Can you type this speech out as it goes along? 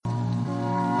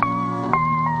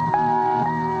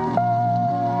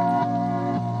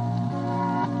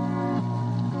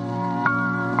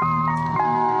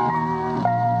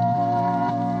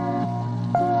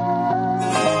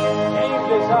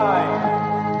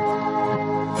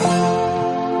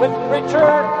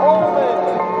Richard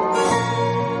Coleman.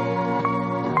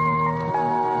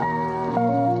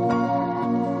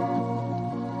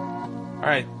 All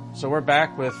right, so we're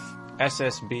back with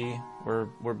SSB.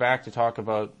 We're back to talk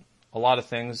about a lot of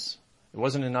things. It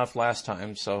wasn't enough last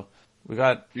time, so we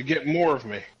got... You get more of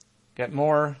me. Get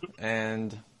more,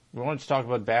 and we wanted to talk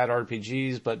about bad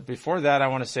RPGs, but before that I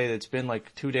want to say that it's been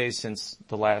like 2 days since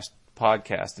the last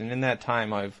podcast, and in that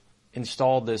time I've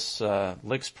installed this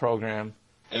Lix program.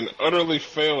 And utterly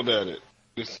failed at it.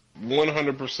 Just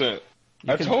 100%.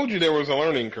 I told you there was a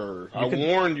learning curve. I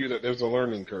warned you that there's a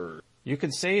learning curve. You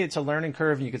could say it's a learning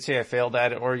curve, and you could say I failed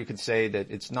at it, or you could say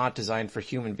that it's not designed for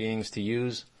human beings to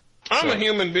use. I'm a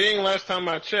human being last time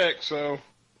I checked, so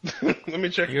let me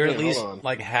check You're again. at least Hold on.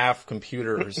 like half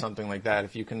computer or something like that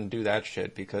if you can do that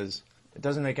shit, because it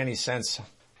doesn't make any sense.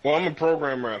 Well, I'm a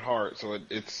programmer at heart, so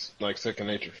it's like second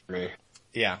nature for me.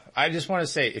 Yeah, I just want to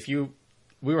say,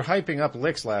 we were hyping up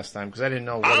Lix last time because I didn't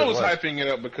know what I it was. hyping it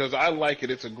up because I like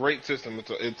it. It's a great system.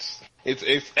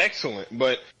 It's excellent.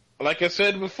 But like I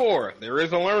said before, there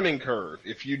is a learning curve.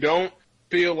 If you don't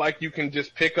feel like you can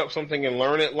just pick up something and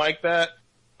learn it like that,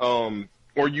 or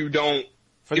you don't,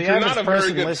 if you're not a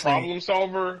very good problem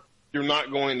solver, you're not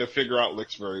going to figure out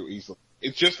Lix very easily.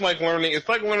 It's just like learning. It's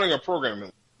like learning a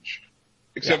programming language,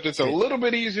 except it's a little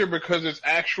bit easier because it's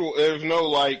actual. There's no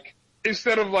like.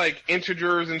 Instead of like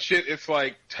integers and shit, it's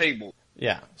like tables.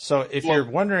 Yeah. So if you're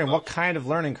wondering what kind of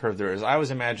learning curve there is, I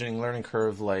was imagining learning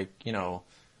curve like,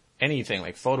 anything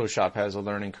like Photoshop has a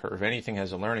learning curve. Anything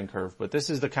has a learning curve. But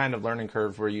this is the kind of learning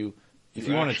curve where if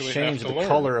you want to change the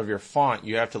color of your font,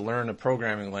 you have to learn a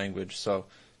programming language. So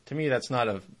to me, that's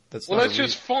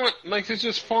just font. Like it's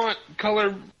just font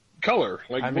color.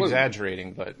 Like I'm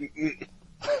exaggerating, but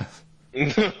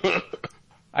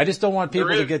I just don't want people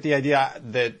to get the idea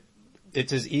that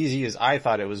it's as easy as I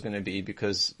thought it was going to be,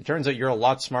 because it turns out you're a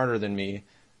lot smarter than me,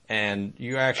 and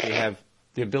you actually have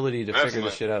the ability to figure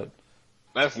this shit out.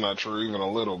 That's not true even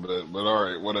a little bit, but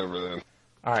alright, whatever then.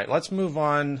 Alright, let's move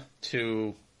on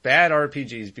to bad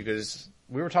RPGs, because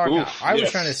we were talking, I was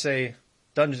trying to say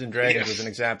Dungeons & Dragons was an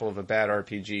example of a bad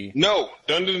RPG. No,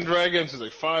 Dungeons & Dragons is a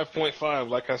 5.5,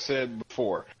 like I said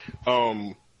before.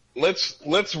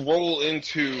 Let's roll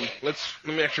into, let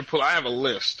me actually I have a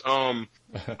list. I'm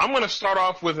gonna start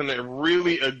off with a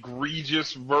really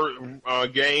egregious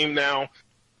game now.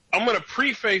 I'm gonna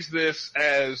preface this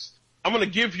as, I'm gonna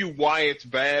give you why it's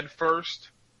bad first,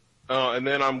 and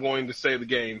then I'm going to say the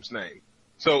game's name.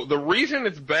 So the reason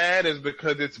it's bad is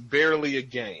because it's barely a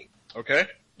game, okay?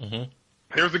 Mm-hmm.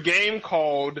 There's a game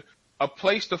called A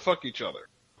Place to Fuck Each Other.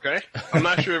 Okay? I'm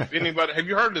not sure if anybody... Have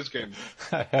you heard of this game?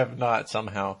 I have not,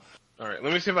 somehow. Alright,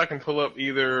 let me see if I can pull up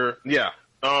either... Yeah.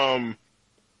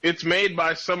 It's made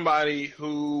by somebody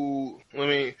who...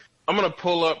 I'm gonna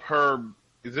pull up her...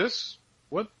 Is this...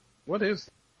 What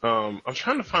is... I'm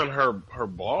trying to find her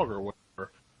blog or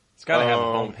whatever. It's gotta have a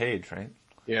home page, right?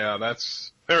 Yeah,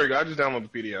 that's... There we go, I just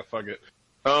downloaded the PDF, fuck it.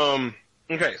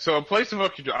 Okay, so A Place to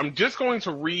Fuck Each Other. I'm just going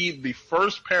to read the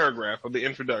first paragraph of the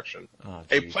introduction.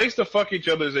 A Place to Fuck Each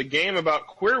Other is a game about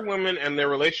queer women and their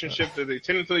relationships that they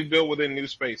tentatively build within new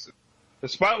spaces. The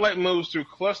spotlight moves through a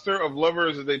cluster of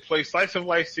lovers as they play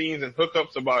slice-of-life scenes and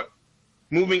hookups about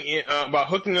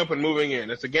hooking up and moving in.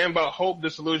 It's a game about hope,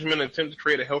 disillusionment, and attempt to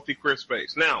create a healthy queer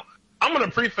space. Now, I'm going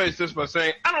to preface this by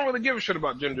saying I don't really give a shit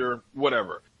about gender,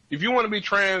 whatever. If you want to be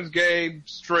trans, gay,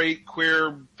 straight,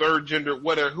 queer, third gender,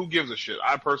 whatever, who gives a shit?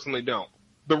 I personally don't.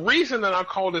 The reason that I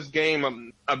call this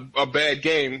game a bad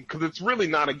game, because it's really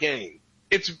not a game.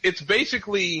 It's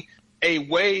basically a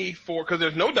way for, because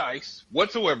there's no dice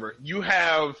whatsoever. You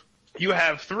have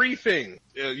three things.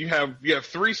 You have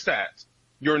three stats.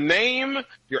 Your name,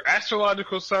 your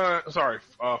astrological sign. Sorry,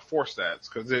 4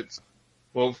 stats, because it's,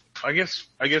 well, I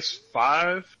guess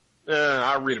 5.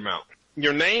 I'll read them out.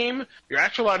 Your name, your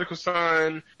astrological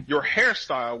sign, your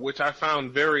hairstyle, which I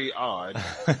found very odd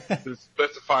to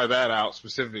specify that out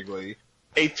specifically,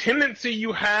 a tendency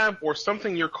you have, or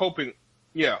something you're coping,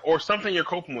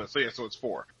 with. So it's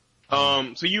 4.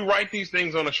 So you write these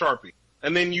things on a Sharpie,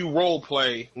 and then you role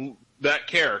play that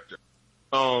character.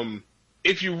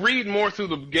 If you read more through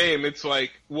the game, it's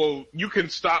like, well, you can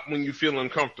stop when you feel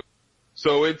uncomfortable.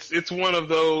 So it's one of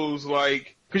those,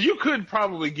 like, because you could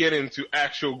probably get into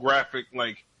actual graphic,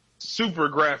 like, super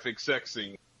graphic sex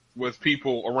scenes with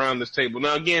people around this table.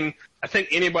 Now, again, I think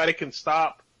anybody can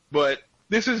stop, but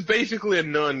this is basically a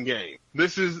nun game.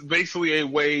 This is basically a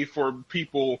way for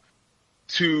people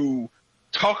to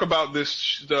talk about this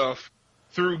stuff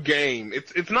through game.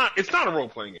 It's not a role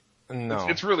playing game. No,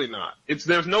 it's really not.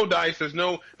 There's no dice. There's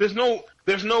no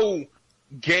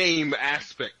game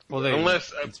aspect. Well,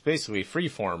 it's basically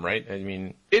freeform, right? I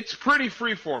mean, it's pretty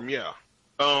freeform, yeah.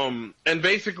 And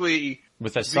basically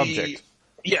with a subject.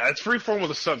 Yeah, it's freeform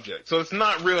with a subject. So it's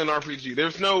not really an RPG.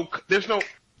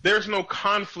 There's no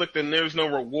conflict and there's no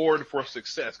reward for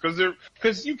success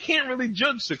because you can't really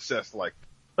judge success like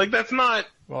that's not.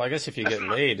 Well, I guess if you get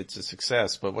laid, it's a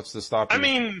success. But what's the stop?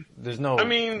 There's no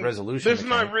resolution. There's mechanic.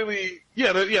 not really.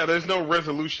 Yeah, there's no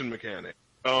resolution mechanic.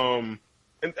 And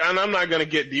I'm not gonna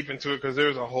get deep into it because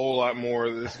there's a whole lot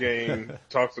more this game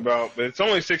talks about. But it's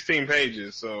only 16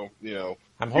 pages, so you know.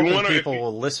 I'm hoping people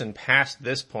will listen past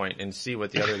this point and see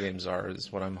what the other games are.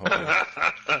 Is what I'm hoping.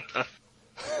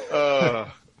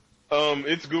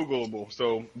 It's Googleable,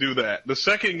 so do that. The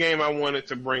second game I wanted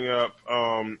to bring up,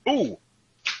 alright,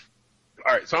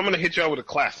 so I'm gonna hit y'all with a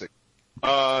classic.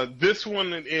 This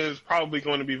one is probably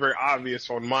going to be very obvious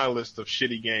on my list of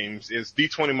shitty games, is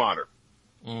D20 Modern.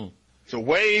 So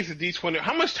ways of D20,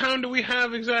 how much time do we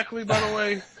have exactly, by the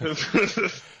way?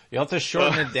 You have to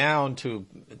shorten it down to,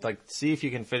 see if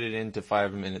you can fit it into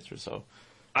 5 minutes or so.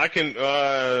 I can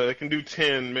do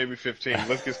 10, maybe 15.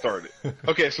 Let's get started.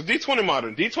 Okay, so D20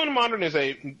 Modern. D20 Modern is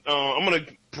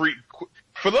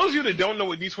for those of you that don't know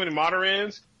what D20 Modern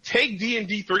is, take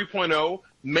D&D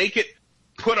 3.0,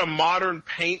 put a modern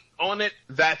paint on it,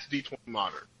 that's D20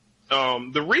 Modern.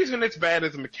 The reason it's bad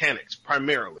is the mechanics,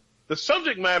 primarily. The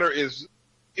subject matter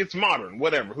it's modern,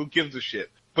 whatever, who gives a shit.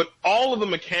 But all of the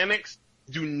mechanics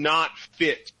do not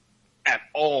fit at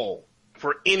all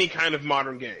for any kind of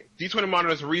modern game. D20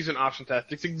 Modern is the reason Option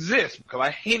Tactics exists, because I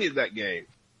hated that game.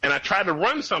 And I tried to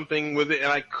run something with it,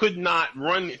 and I could not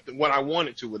run what I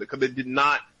wanted to with it, because it did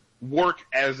not work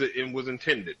as it was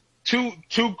intended. To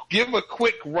give a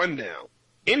quick rundown,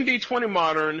 in D20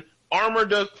 Modern, armor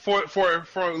does,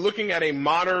 for looking at a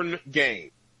modern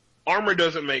game, armor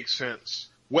doesn't make sense.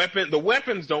 The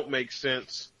weapons don't make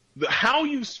sense. How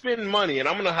you spend money, and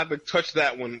I'm going to have to touch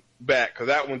that one back, because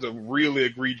that one's a really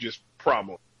egregious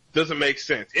problem. Doesn't make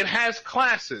sense. It has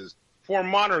classes for a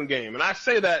modern game, and I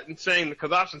say that in saying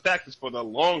because Option Tactics for the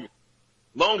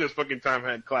longest fucking time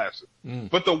had classes.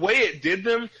 But the way it did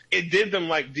them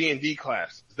like D&D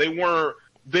classes. They were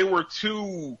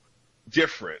too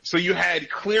different. So you had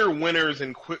clear winners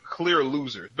and clear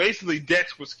losers. Basically,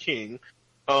 Dex was king.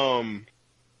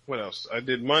 What else? I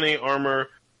did money, armor.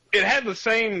 It had the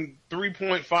same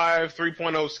 3.5,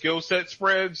 3.0 skill set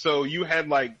spread, so you had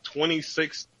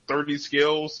 26, 30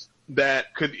 skills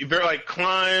that could very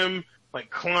climb,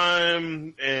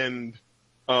 and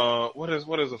what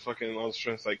is a fucking all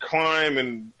strengths climb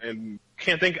and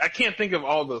I can't think of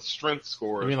all the strength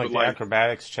scores. You mean the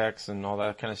acrobatics checks and all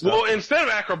that kind of stuff? Well, instead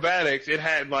of acrobatics, it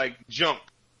had jump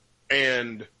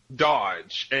and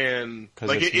dodge and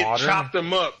it chopped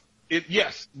them up.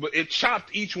 But it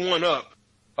chopped each one up.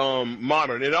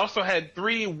 Modern. It also had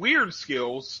 3 weird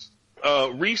skills,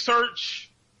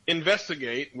 research,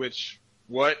 investigate,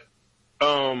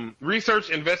 research,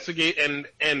 investigate,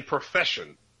 and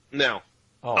profession. Now,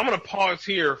 I'm gonna pause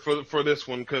here for this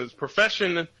one, because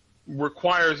profession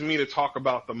requires me to talk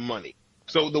about the money.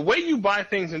 So the way you buy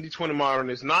things in D20 Modern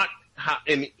is not how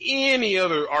in any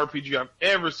other RPG I've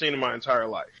ever seen in my entire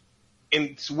life.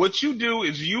 And what you do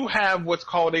is you have what's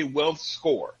called a wealth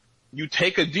score. You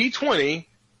take a D20,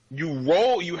 you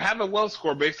roll, you have a wealth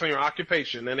score based on your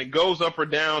occupation, and it goes up or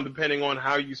down depending on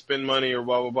how you spend money or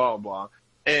blah, blah, blah, blah.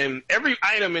 And every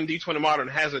item in D20 Modern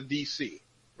has a DC,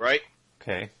 right?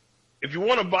 Okay. If you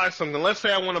want to buy something, let's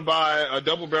say I want to buy a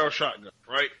double barrel shotgun,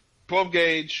 right? 12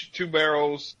 gauge, 2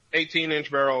 barrels,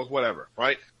 18-inch barrels, whatever,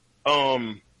 right?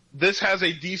 This has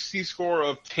a DC score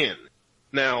of 10.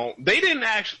 Now, they didn't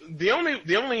actually, the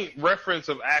only reference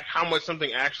of how much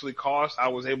something actually costs I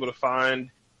was able to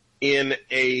find in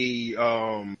a,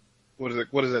 what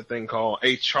is that thing called?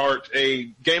 A chart, a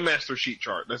Game Master sheet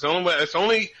chart. That's the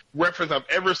only reference I've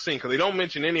ever seen, because they don't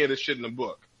mention any of this shit in the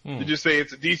book. They just say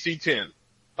it's a DC 10.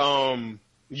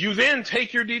 You then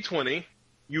take your D20,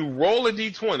 you roll a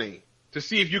D20 to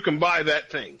see if you can buy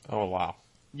that thing. Oh, wow.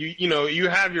 You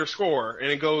have your score, and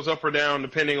it goes up or down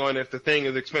depending on if the thing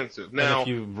is expensive. Now, if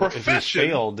you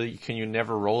failed, can you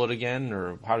never roll it again,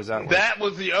 or how does that work? That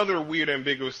was the other weird,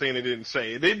 ambiguous thing they didn't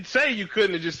say. It didn't say you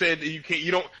couldn't. It just said that you can't.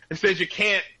 You don't. It says you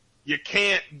can't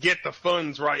get the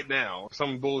funds right now.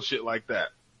 Some bullshit like that.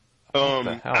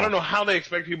 I don't know how they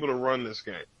expect people to run this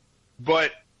game,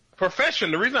 but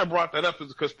profession. The reason I brought that up is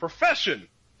because profession.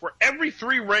 For every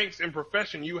 3 ranks in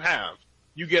profession you have,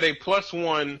 you get a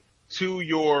 +1 to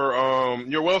your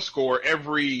wealth score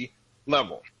every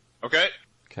level. Okay?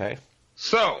 Okay.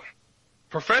 So,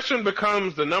 profession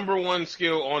becomes the number 1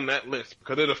 skill on that list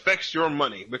because it affects your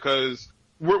money, because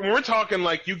we're talking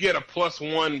like you get a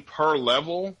 +1 per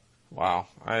level. Wow.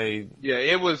 Yeah,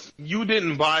 it was, you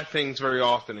didn't buy things very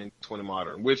often in 20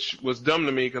 Modern, which was dumb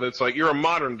to me because it's like, you're a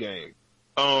modern game.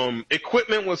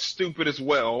 Equipment was stupid as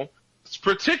well.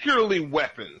 Particularly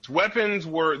weapons.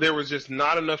 There was just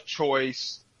not enough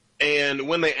choice. And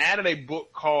when they added a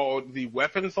book called The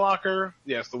Weapons Locker,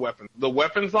 the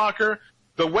Weapons Locker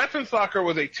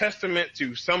was a testament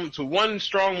to one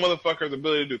strong motherfucker's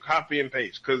ability to copy and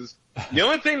paste. Cause the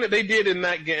only thing that they did in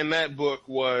that book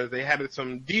was they had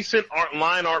some decent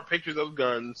line art pictures of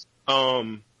guns,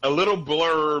 a little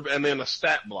blurb, and then a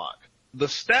stat block. The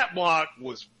stat block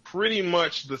was pretty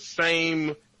much the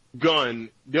same gun.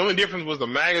 The only difference was the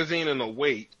magazine and the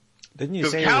weight. Didn't you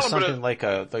say it was something like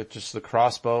just the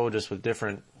crossbow, just with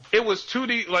different? It was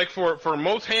 2D, like for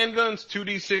most handguns,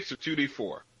 2D6 or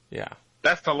 2D4. Yeah.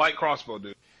 That's the light crossbow,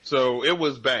 dude. So it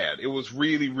was bad. It was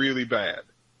really, really bad.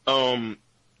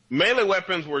 Melee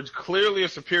weapons were clearly a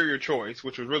superior choice,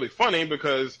 which was really funny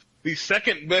because the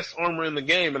second best armor in the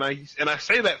game, and I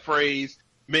say that phrase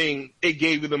meaning it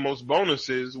gave you the most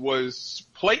bonuses, was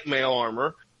plate mail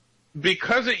armor,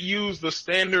 because it used the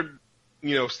standard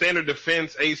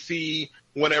defense AC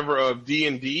whatever of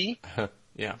D&D.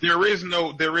 Yeah. There is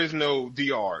no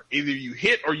DR. Either you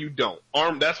hit or you don't.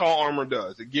 That's all armor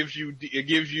does. It gives you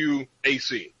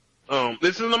AC.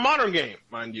 This is a modern game,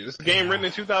 mind you. This is a game written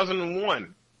in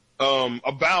 2001,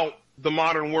 about the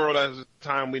modern world as the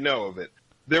time we know of it.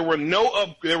 There were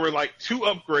there were like 2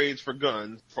 upgrades for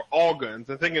guns, for all guns.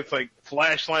 I think it's like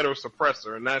flashlight or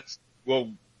suppressor, and that's,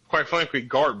 well, quite frankly,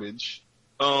 garbage.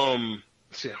 Let's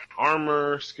see,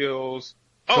 armor, skills.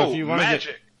 So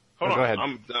magic. Hold on. Go ahead.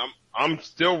 I'm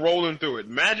still rolling through it.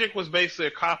 Magic was basically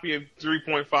a copy of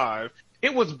 3.5.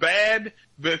 It was bad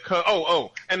because,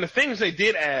 and the things they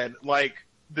did add, like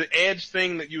the edge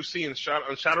thing that you see on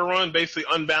Shadowrun, basically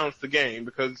unbalanced the game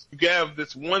because you have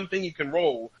this one thing you can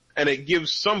roll and it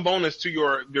gives some bonus to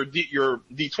your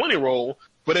D20 roll,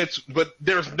 but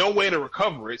there's no way to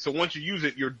recover it. So once you use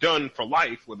it, you're done for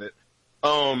life with it.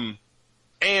 And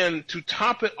to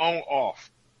top it all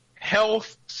off,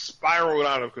 health spiraled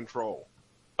out of control.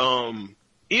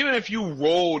 Even if you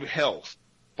rolled health,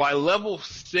 by level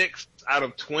 6 out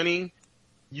of 20,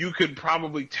 you could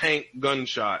probably tank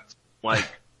gunshots,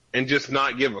 and just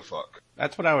not give a fuck.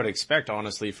 That's what I would expect,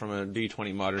 honestly, from a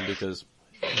D20 Modern, because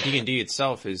D&D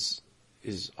itself is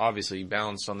obviously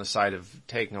balanced on the side of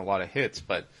taking a lot of hits,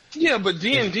 but... Yeah, but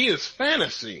D&D is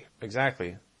fantasy.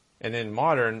 Exactly. And in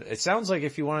Modern, it sounds like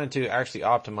if you wanted to actually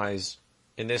optimize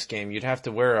in this game, you'd have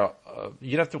to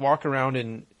you'd have to walk around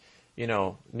in,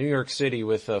 New York City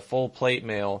with a full plate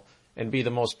mail and be the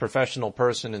most professional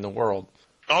person in the world.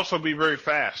 Also be very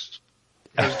fast,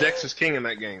 because Dex is king in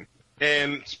that game.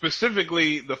 And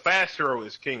specifically, the fast hero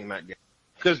is king in that game.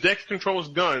 Because Dex controls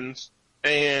guns,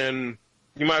 and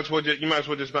you might as well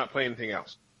just not play anything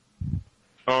else.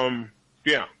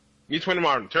 Yeah. D20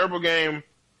 Modern, terrible game.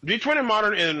 D20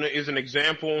 Modern is an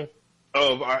example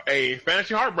of a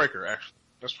fantasy heartbreaker, actually.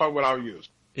 That's probably what I'll use.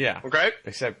 Yeah. Okay?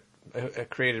 Except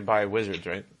created by Wizards,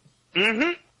 right?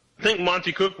 Mm-hmm. I think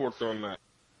Monty Cook worked on that.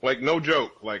 No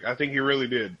joke. I think he really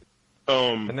did.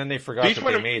 And then they forgot that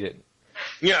they made it.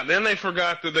 Yeah, then they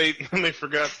forgot that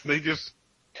they just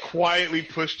quietly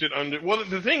pushed it under. Well,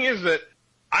 the thing is that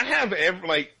I have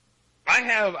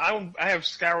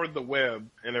scoured the web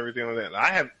and everything like that. I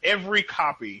have every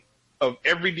copy of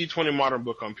every D20 Modern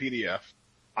book on PDF.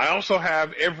 I also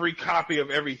have every copy of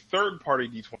every third-party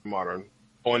D20 Modern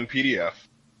on PDF.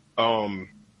 I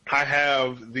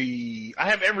have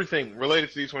everything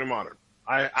related to D20 Modern.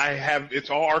 It's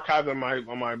all archived on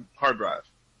my hard drive.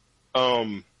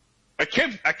 I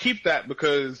keep that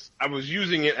because I was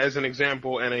using it as an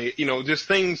example and just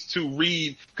things to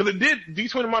read. Because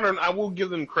D20 Modern, I will give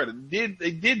them credit.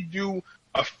 They did do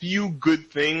a few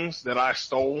good things that I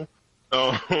stole.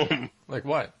 Like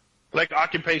what? Like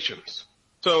occupations.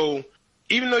 So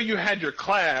even though you had your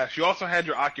class, you also had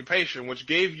your occupation, which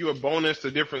gave you a bonus to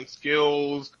different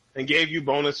skills and gave you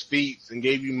bonus feats and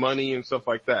gave you money and stuff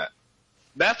like that.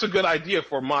 That's a good idea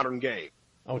for a modern game.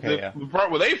 Okay, The part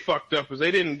where they fucked up is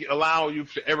they didn't allow you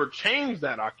to ever change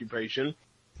that occupation,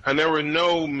 and there were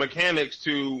no mechanics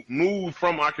to move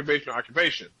from occupation to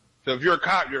occupation. So if you're a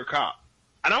cop, you're a cop.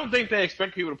 I don't think they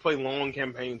expect people to play long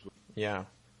campaigns with you. Yeah.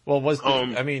 Well,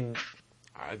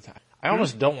 I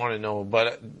almost don't want to know,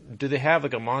 but do they have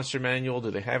a monster manual? Do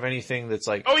they have anything that's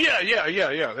like... Oh,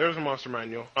 yeah. There's a monster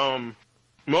manual.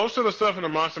 Most of the stuff in the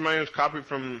monster manual is copied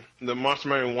from the monster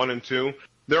manual 1 and 2.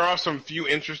 There are some few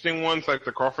interesting ones, like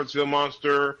the Crawfordsville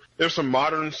monster. There's some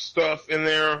modern stuff in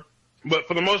there. But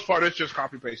for the most part, it's just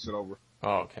copy-pasted over.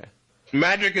 Oh, okay.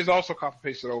 Magic is also copy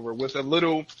pasted over with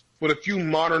a few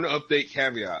modern update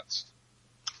caveats.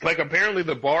 Like apparently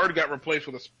the Bard got replaced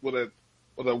with a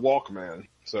Walkman,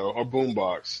 so a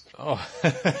boombox. Oh.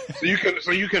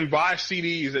 so you can buy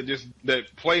CDs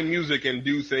that play music and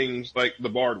do things like the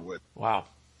Bard would. Wow.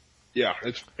 Yeah,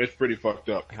 it's pretty fucked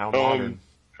up. How modern.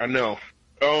 I know.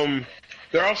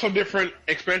 There are also different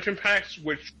expansion packs,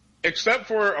 which, except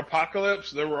for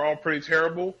Apocalypse, they were all pretty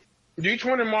terrible.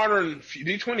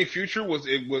 D20 Future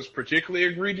was particularly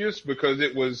egregious because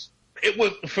it was,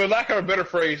 for lack of a better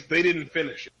phrase, they didn't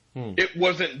finish it. It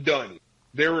wasn't done.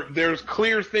 There's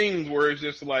clear things where it's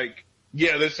just like,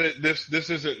 yeah, this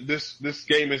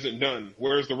game isn't done.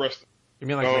 Where's the rest of it? You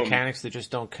mean like mechanics that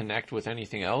just don't connect with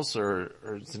anything else, or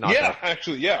it's not? Yeah,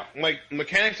 actually, yeah. Like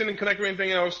mechanics didn't connect with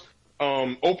anything else.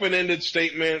 Open-ended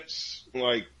statements,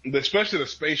 like especially the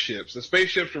spaceships. The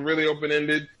spaceships were really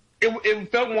open-ended.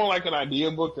 It felt more like an idea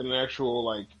book than an actual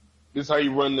like, this is how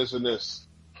you run this and this.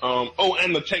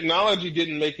 And the technology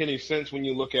didn't make any sense when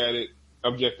you look at it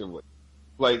objectively.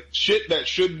 Like shit that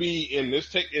should be in this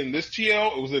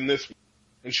TL, it was in this one.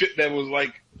 And shit that was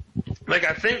like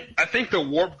I think the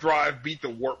warp drive beat the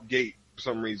warp gate for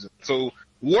some reason. So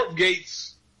warp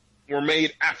gates were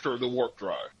made after the warp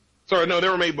drive. Sorry, no, they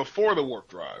were made before the warp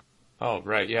drive. Oh,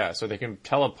 right, yeah. So they can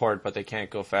teleport, but they can't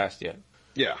go fast yet.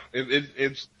 Yeah,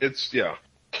 it's yeah.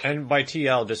 And by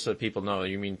TL, just so people know,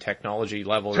 you mean technology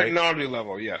level, right? Technology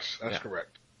level, yes, that's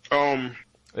correct.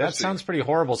 That sounds pretty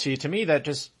horrible. See, to me, that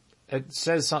just, it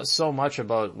says so much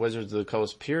about Wizards of the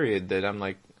Coast, period, that I'm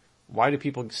like, why do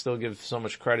people still give so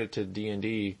much credit to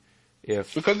D&D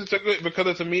if... Because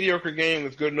it's a mediocre game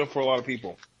that's good enough for a lot of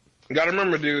people. You gotta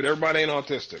remember, dude, everybody ain't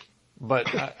autistic. But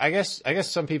I guess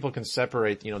some people can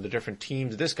separate, the different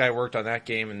teams. This guy worked on that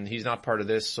game and he's not part of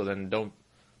this, so then don't...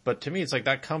 But to me, it's like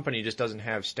that company just doesn't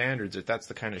have standards if that's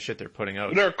the kind of shit they're putting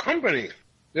out. They're a company.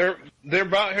 They're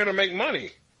about here to make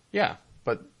money. Yeah,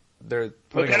 but they're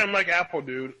Look at them like Apple,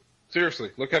 dude.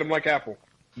 Seriously, look at them like Apple.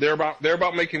 They're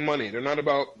about making money. They're not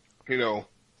about, starting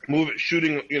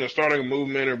a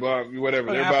movement or whatever.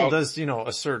 But Apple does,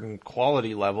 a certain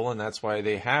quality level, and that's why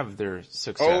they have their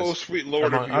success. Oh, sweet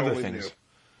Lord, among other things. Knew.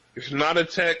 It's not a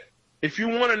tech. If you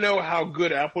want to know how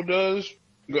good Apple is,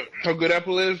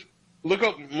 look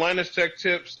up Linus Tech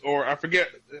Tips, or I forget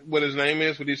what his name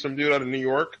is, but he's some dude out of New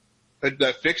York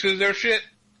that fixes their shit.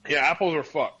 Yeah, Apples are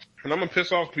fucked. And I'm gonna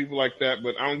piss off people like that,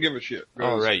 but I don't give a shit.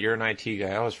 Oh, right, you're an IT guy.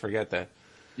 I always forget that.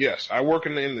 Yes, I work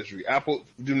in the industry. Apple,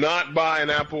 do not buy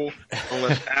an Apple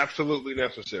unless absolutely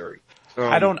necessary.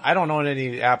 I don't know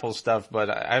any Apple stuff,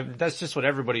 but that's just what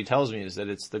everybody tells me is that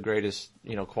it's the greatest,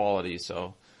 quality.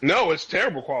 So no, it's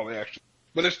terrible quality actually,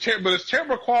 but it's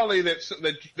terrible quality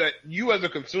that you as a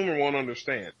consumer won't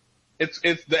understand.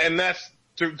 And that's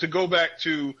to go back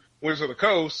to Wizards of the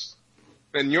Coast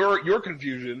and your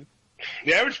confusion.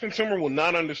 The average consumer will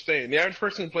not understand. The average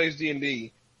person who plays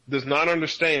D&D does not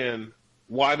understand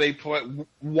why they play,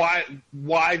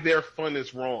 why their fun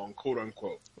is wrong, quote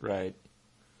unquote. Right.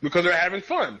 Because they're having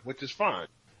fun, which is fine.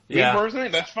 Yeah. Me personally,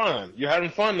 that's fine. You're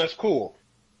having fun, that's cool.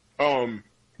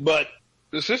 But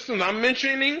the systems I'm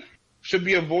mentioning should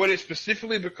be avoided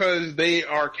specifically because they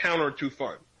are counter to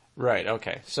fun. Right.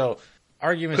 Okay. So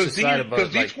arguments aside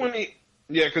about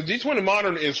because D20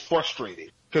 Modern is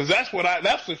frustrating. Because that's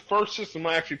the first system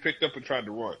I actually picked up and tried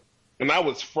to run, and I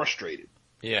was frustrated.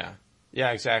 Yeah.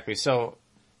 Yeah. Exactly. So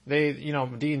they,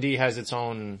 D&D has its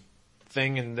own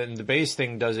thing, and then the base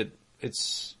thing does it.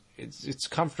 It's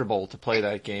comfortable to play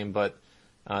that game, but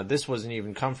this wasn't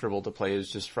even comfortable to play. It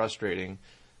was just frustrating.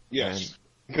 Yes,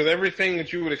 because everything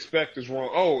that you would expect is wrong.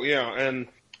 Oh yeah, and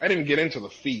I didn't get into the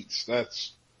feats.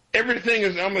 Everything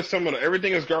is. I'm gonna sum it up.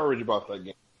 Everything is garbage about that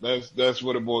game. That's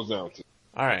what it boils down to.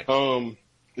 All right.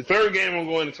 The third game I'm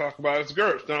going to talk about is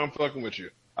GURPS. Now I'm fucking with you.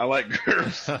 I like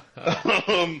GURPS.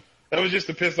 That was just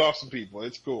to piss off some people.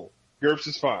 It's cool. GURPS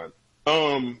is fine.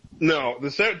 No, the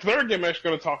third game I'm actually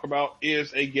going to talk about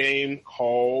is a game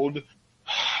called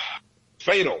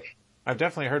Fatal. I've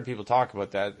definitely heard people talk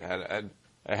about that.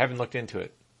 I haven't looked into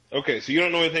it. Okay, so you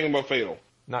don't know anything about Fatal.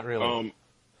 Not really.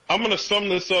 I'm going to sum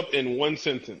this up in one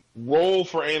sentence. Roll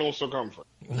for anal circumference.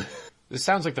 This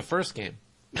sounds like the first game.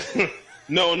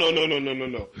 No.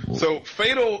 So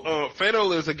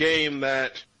Fatal is a game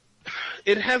that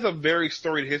it has a very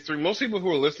storied history. Most people who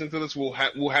are listening to this will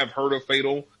have heard of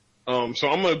Fatal. So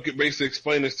I'm going to basically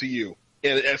explain this to you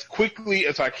as quickly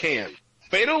as I can.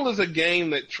 Fatal is a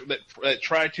game that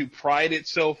tried to pride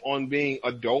itself on being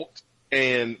adult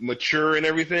and mature and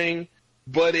everything,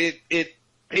 but it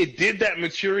did that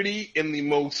maturity in the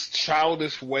most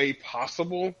childish way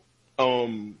possible.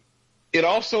 it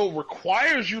also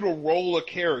requires you to roll a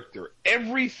character.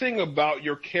 Everything about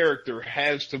your character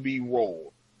has to be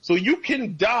rolled. So you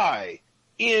can die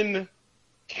in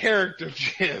character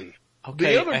gen.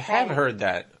 Okay, I have heard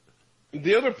that.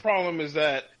 The other problem is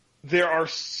that there are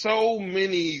so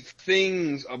many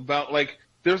things about, like,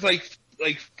 there's like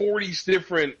 40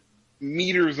 different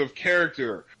meters of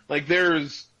character. Like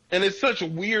and it's such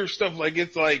weird stuff. Like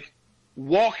it's like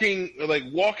walking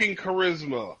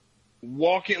charisma,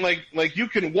 walking like you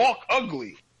can walk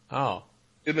ugly. Oh.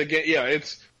 In the game, yeah.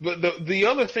 But the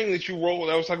other thing that you roll,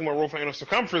 I was talking about roll for anal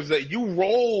circumference, that you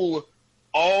roll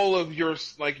all of your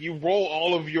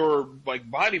like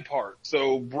body parts.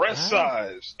 So breast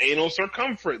size, anal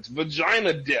circumference,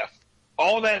 vagina depth,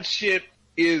 all that shit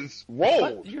is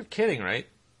rolled. What? You're kidding, right?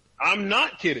 I'm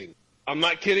not kidding. I'm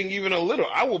not kidding even a little.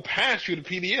 I will pass you the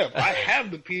PDF. I have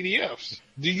the PDFs.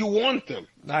 Do you want them?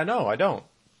 I know, I don't.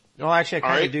 Well, actually, I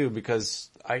kind of do,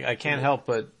 because I can't help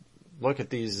but look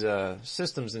at these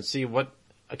systems and see what.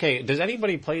 Okay, does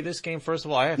anybody play this game? First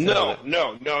of all, I have to No.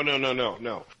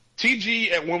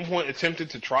 TG at one point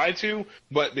attempted to try to,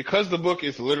 but because the book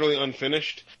is literally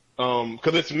unfinished,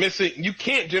 because it's missing, you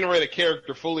can't generate a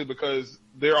character fully because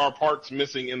there are parts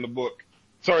missing in the book.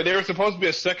 Sorry, there was supposed to be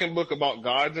a second book about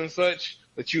gods and such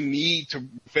that you need to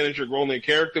finish your rolling a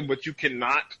character, but you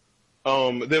cannot.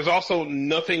 There's also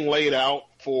nothing laid out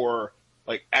for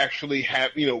like actually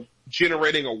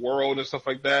generating a world and stuff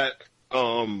like that.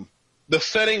 The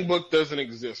setting book doesn't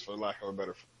exist, for lack of a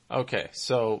better phrase. Okay,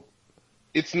 so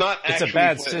it's not. It's a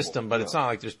bad system, but it's not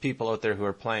like there's people out there who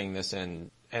are playing this and.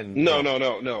 No.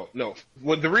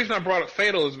 Well, the reason I brought up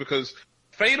Fatal is because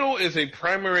Fatal is a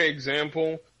primary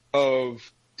example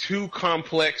of too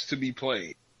complex to be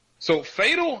played. So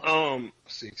Fatal,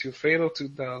 Fatal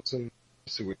 2000.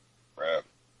 Let's see what grab.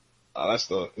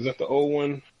 Is that the old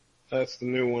one? That's the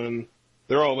new one.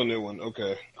 They're all the new one.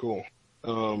 Okay, cool.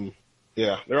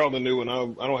 Yeah, they're all the new one. I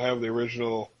don't have the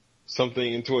original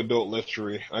something into adult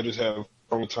lechery. I just have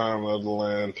From Time of the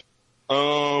Land.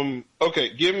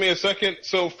 Okay, give me a second.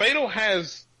 So Fatal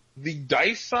has the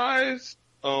dice size.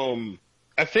 I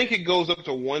think it goes up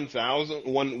to 1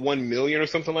 million or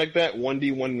something like that.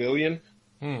 1D 1 million.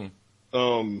 I'm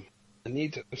trying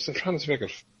to see if I can.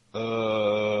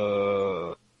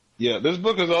 Yeah, this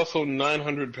book is also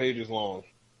 900 pages long.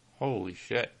 Holy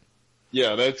shit.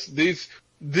 Yeah, this is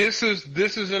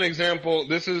an example.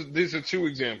 These are two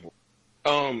examples.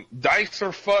 Dice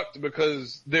are fucked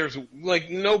because there's like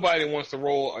nobody wants to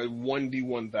roll a 1D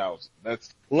 1000.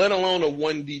 That's let alone a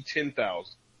 1D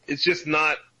 10,000. It's just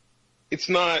not. It's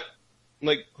not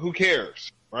like who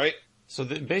cares, right? So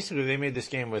basically, they made this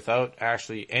game without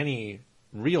actually any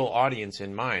real audience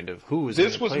in mind of who was.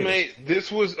 This was made.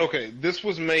 This was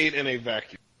made in a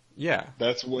vacuum. Yeah,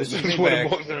 that's what it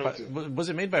boils down to. Was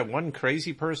it made by one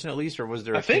crazy person at least, or was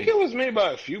there? I think it was made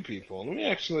by a few people. Let me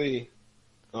actually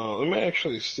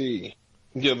see.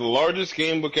 Yeah, the largest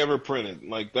game book ever printed.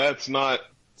 Like that's not.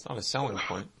 It's not a selling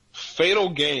point. Fatal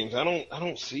Games. I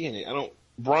don't see any.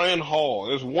 Brian Hall.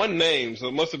 There's one name, so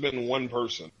it must have been one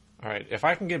person. All right. If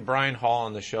I can get Brian Hall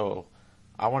on the show,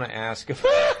 I want to ask if.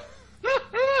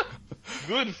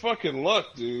 Good fucking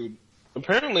luck, dude.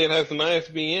 Apparently, it has an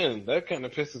ISBN. That kind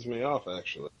of pisses me off,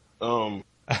 actually. All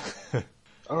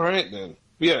right then.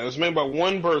 Yeah, it was made by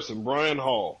one person, Brian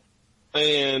Hall,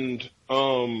 and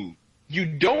you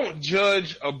don't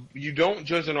judge an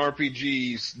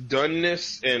RPG's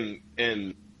doneness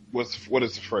and what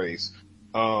is the phrase?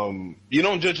 You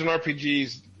don't judge an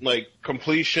RPG's like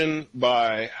completion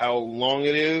by how long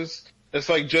it is. It's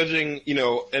like judging,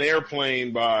 an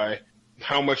airplane by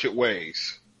how much it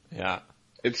weighs. Yeah.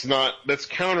 It's not, that's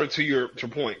counter to your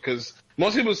point, because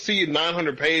most people see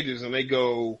 900 pages and they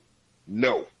go,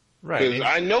 no. Right. Because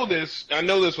I know this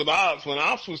with Ops. When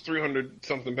Ops was 300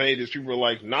 something pages, people were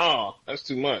like, nah, that's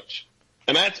too much.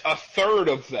 And that's a third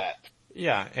of that.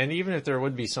 Yeah. And even if there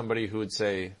would be somebody who would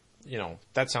say,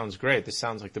 that sounds great. This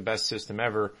sounds like the best system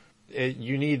ever.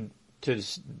 You need to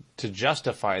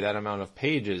justify that amount of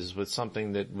pages with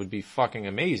something that would be fucking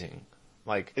amazing.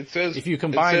 Like, if you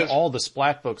combine all the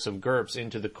splat books of GURPS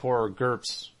into the core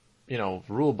GURPS,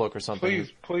 rule book or something.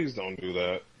 Please don't do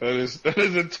that. That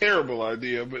is a terrible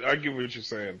idea, but I get what you're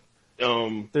saying.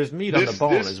 There's meat on the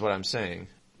bone is what I'm saying.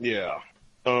 Yeah.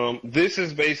 This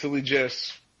is basically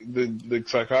just the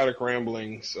psychotic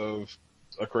ramblings of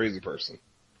a crazy person.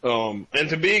 And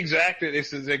to be exact, it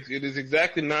is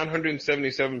exactly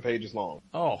 977 pages long.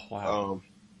 Oh, wow.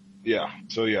 Yeah.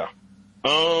 So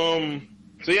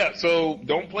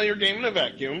don't play your game in a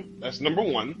vacuum. That's number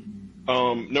one.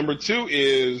 Number two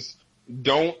is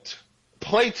don't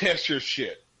play test your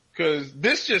shit. because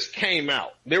this just came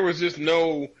out. There was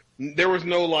no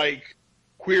like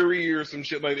query or some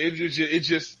shit like that. It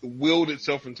just willed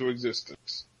itself into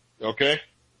existence. Okay?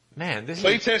 Man,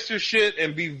 Playtest your shit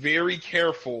and be very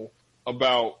careful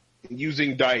about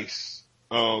using dice.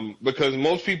 Because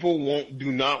most people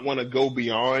do not want to go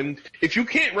beyond. If you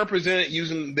can't represent it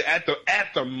using at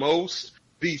the most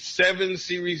the 7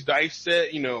 series dice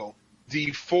set, D4,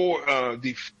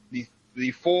 D4,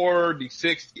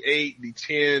 D6, D8,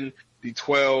 D10,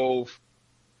 D12,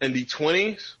 and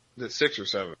D20s. Is it 6 or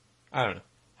 7? I don't know.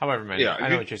 However many. Yeah, I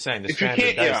know what you're saying. The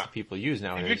standard dice that people use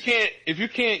nowadays. If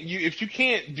you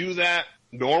can't do that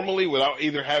normally without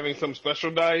either having some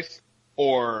special dice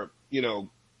or,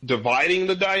 dividing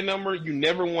the die number, you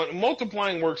never want,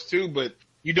 multiplying works too, but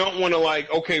you don't want to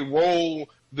roll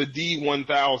the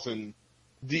D1000,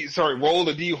 roll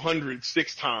the D100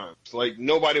 6 times. Like,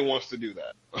 nobody wants to do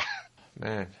that.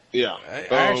 Man. Yeah. I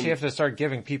actually have to start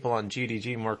giving people on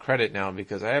GDG more credit now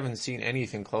because I haven't seen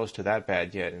anything close to that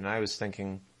bad yet. And I was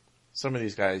thinking some of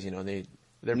these guys,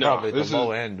 they're probably at the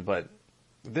low end, but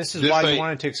this is why you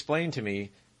wanted to explain to me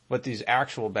what these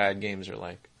actual bad games are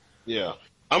like. Yeah.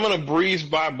 I'm going to breeze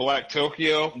by Black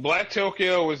Tokyo. Black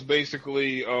Tokyo is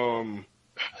basically,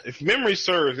 if memory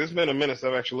serves, it's been a minute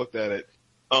since I've actually looked at it.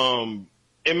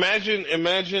 Imagine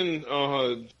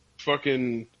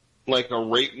fucking like a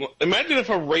rape, imagine if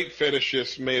a rape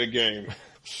fetishist made a game.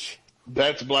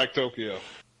 That's Black Tokyo.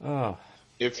 Oh.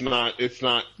 It's not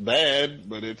bad,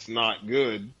 but it's not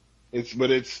good. Wait, it's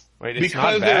because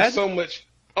not bad? There's so much,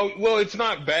 it's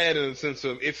not bad in the sense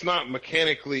of, it's not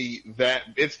mechanically that,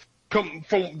 from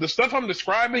the stuff I'm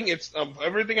describing, it's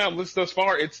everything I've listed thus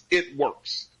far. It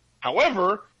works.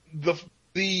 However,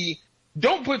 the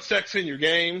don't put sex in your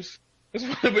games. That's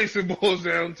what it basically boils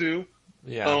down to.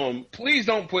 Yeah. Please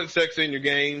don't put sex in your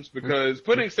games because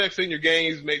putting sex in your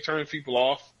games may turn people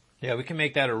off. Yeah, we can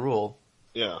make that a rule.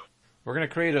 Yeah. We're gonna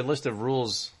create a list of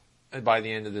rules by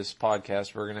the end of this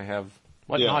podcast. We're gonna have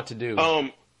what not to do.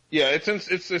 Yeah, it's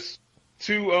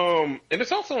to and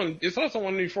it's also on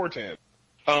D4 tab.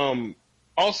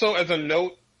 Also, as a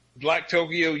note, Black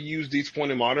Tokyo used East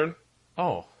Point in Modern.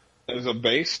 Oh. As a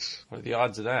base. What are the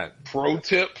odds of that? Pro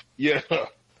tip. Yeah.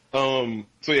 So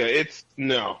yeah, it's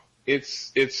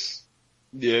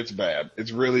bad.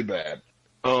 It's really bad.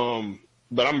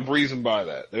 But I'm breezing by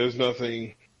that. There's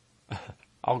nothing.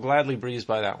 I'll gladly breeze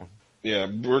by that one. Yeah,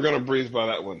 we're gonna breeze by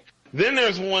that one. Then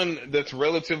there's one that's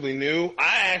relatively new.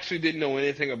 I actually didn't know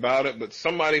anything about it, but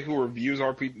somebody who reviews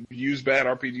bad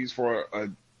RPGs for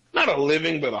not a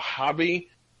living, but a hobby,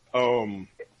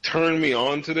 turned me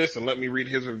on to this and let me read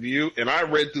his review, and I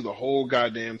read through the whole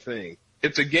goddamn thing.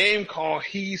 It's a game called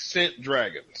He Sent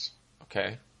Dragons.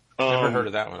 Okay. Never heard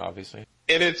of that one, obviously.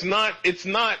 And it's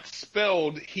not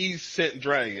spelled He Sent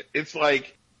Dragon. It's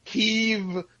like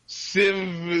Heave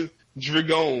Civ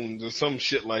Dragons or some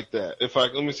shit like that.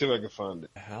 Let me see if I can find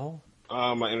it. The hell?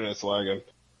 My internet's lagging.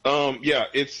 Yeah,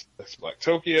 it's Black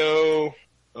Tokyo.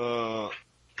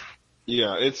 Yeah,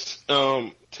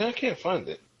 I can't find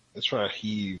it. Let's try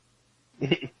Heave.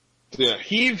 Yeah,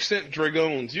 Heave Sent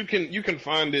Dragons. You can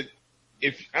find it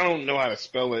if I don't know how to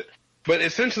spell it, but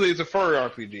essentially it's a furry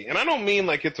RPG. And I don't mean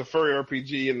like it's a furry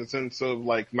RPG in the sense of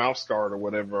like Mouse Guard or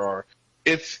whatever. Or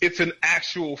it's an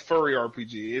actual furry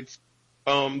RPG. It's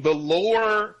the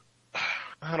lore.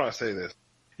 How do I say this?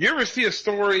 You ever see a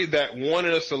story that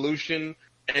wanted a solution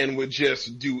and would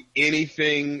just do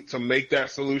anything to make that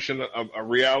solution a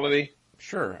reality?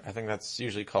 Sure. I think that's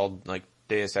usually called like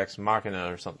Deus Ex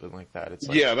Machina or something like that. It's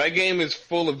like, yeah, that game is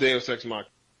full of Deus Ex Machina,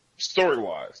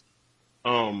 story-wise.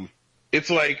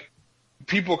 It's like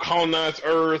people colonize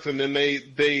Earth and then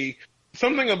they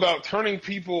something about turning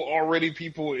people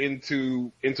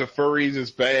into furries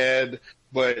is bad,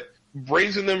 but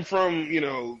raising them from,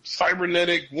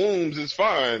 cybernetic wombs is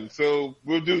fine. So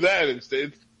we'll do that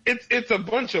instead. It's a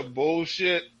bunch of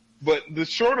bullshit, but the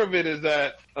short of it is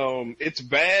that, it's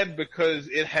bad because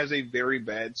it has a very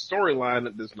bad storyline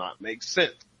that does not make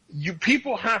sense.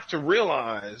 People have to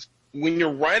realize when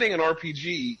you're writing an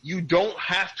RPG, you don't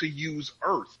have to use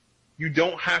Earth. You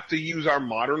don't have to use our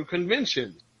modern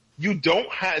conventions.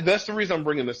 That's the reason I'm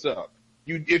bringing this up.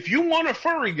 If you want a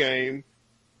furry game,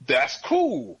 that's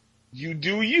cool. You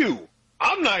do you.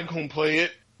 I'm not going to play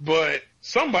it, but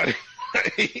somebody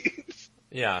might.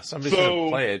 Yeah, somebody's going to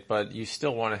play it, but you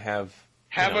still want to have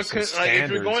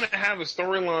if you're going to have a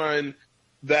storyline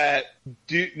that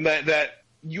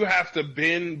you have to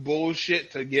bend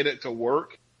bullshit to get it to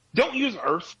work, don't use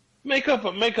Earth. Make up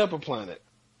a planet.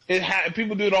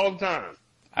 People do it all the time.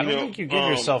 I don't think you give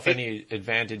yourself any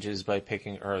advantages by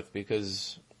picking Earth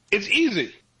because it's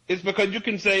easy. It's because you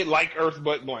can say like Earth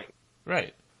but blank.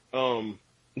 Right.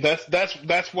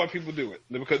 That's why people do it,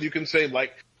 because you can say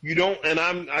like you don't. And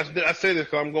I say this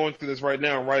because I'm going through this right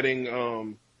now. I'm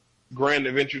writing Grand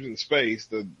Adventures in Space,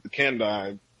 the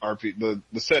Kandai RP,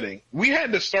 the setting. We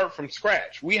had to start from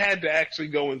scratch. We had to actually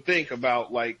go and think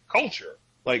about like culture.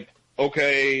 Like,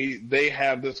 okay, they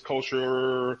have this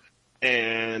culture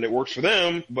and it works for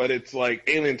them, but it's like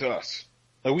alien to us.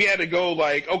 Like we had to go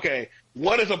like, okay,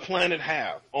 what does a planet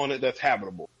have on it that's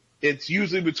habitable? It's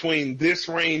usually between this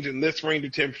range and this range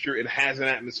of temperature. It has an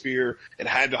atmosphere. It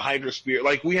had the hydrosphere.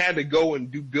 Like we had to go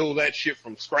and build that shit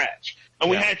from scratch, and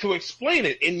we had to explain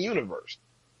it in universe.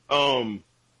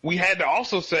 We had to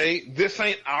also say this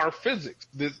ain't our physics.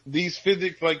 These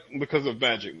physics, like because of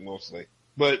magic mostly,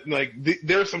 but like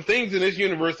there are some things in this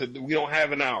universe that we don't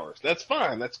have in ours. That's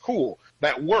fine. That's cool.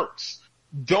 That works.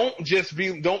 Don't just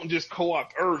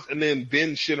co-opt Earth and then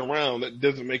bend shit around that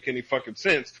doesn't make any fucking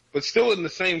sense, but still in the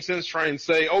same sense try and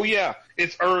say, oh yeah,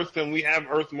 it's Earth and we have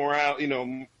Earth morality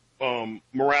and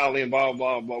blah,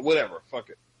 blah, blah, whatever. Fuck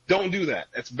it. Don't do that.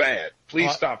 That's bad.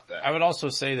 Please stop that. I would also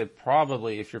say that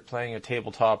probably if you're playing a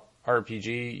tabletop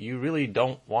RPG, you really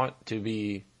don't want to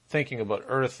be thinking about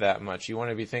Earth that much. You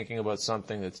want to be thinking about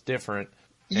something that's different.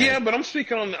 Yeah, but I'm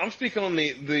speaking on the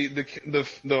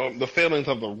failings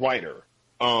of the writer.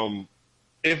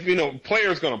 If,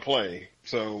 player's gonna play,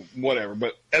 so whatever,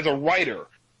 but as a writer,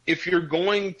 if you're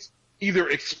going to either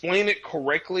explain it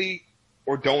correctly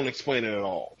or don't explain it at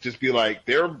all, just be like,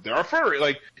 there are furry,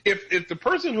 like, if the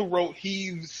person who wrote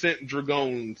He Sent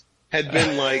Dragoons had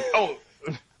been like, and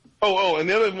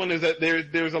the other one is that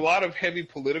there's a lot of heavy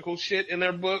political shit in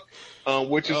their book,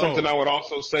 which is something I would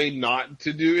also say not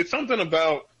to do. It's something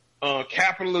about,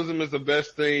 capitalism is the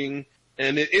best thing,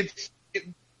 and it's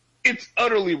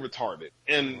utterly retarded,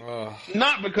 and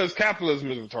not because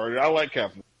capitalism is retarded. I like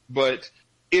capitalism, but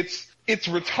it's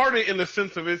retarded in the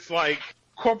sense of it's like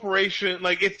corporation,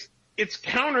 like it's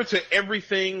counter to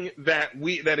everything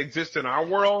that exists in our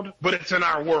world, but it's in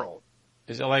our world.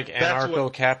 Is it like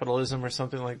anarcho-capitalism or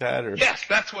something like that? Or? Yes,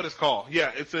 that's what it's called.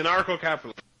 Yeah, it's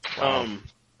anarcho-capitalism. Wow.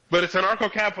 But it's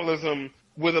anarcho-capitalism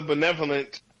with a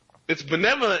benevolent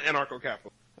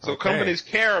anarcho-capitalism. So companies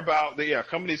care about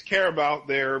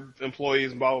their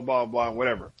employees, blah, blah, blah, blah,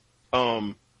 whatever.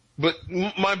 But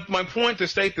my point to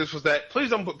state this was that please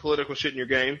don't put political shit in your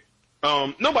game.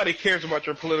 Nobody cares about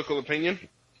your political opinion.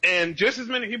 And just as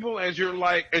many people as you're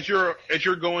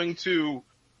going to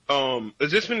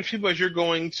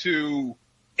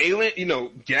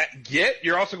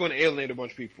you're also going to alienate a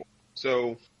bunch of people.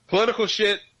 So political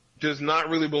shit does not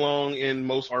really belong in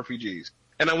most RPGs.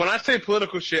 And when I say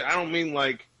political shit, I don't mean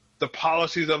like the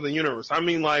policies of the universe. I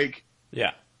mean like,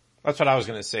 yeah, that's what I was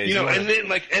going to say.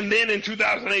 And then in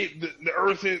 2008,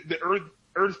 the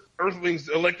Earthlings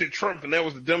elected Trump, and that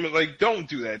was the dumbest. Like, don't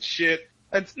do that shit.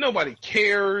 Nobody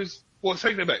cares. Well,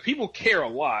 take that back. People care a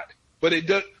lot, but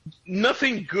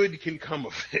nothing good can come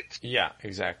of it. Yeah,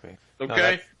 exactly.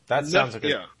 Okay, no, that sounds like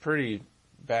a pretty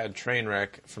bad train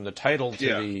wreck from the title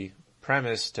to the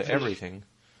premise to everything.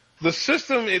 The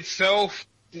system itself,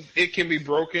 it can be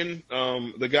broken.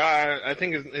 The guy, I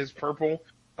think is Purple,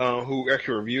 who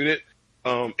actually reviewed it.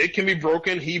 It can be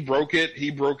broken. He broke it,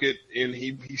 and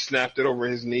he snapped it over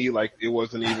his knee like he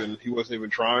wasn't even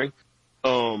trying.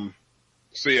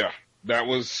 So yeah,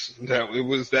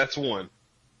 that's one.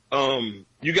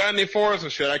 You got any for us, or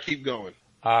should I keep going?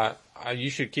 You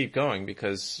should keep going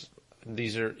because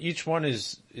each one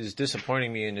is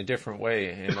disappointing me in a different way,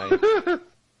 and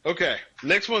Okay,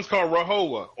 next one's called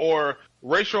Rahowa, or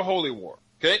Racial Holy War.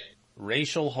 Okay?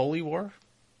 Racial Holy War?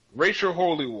 Racial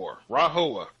Holy War.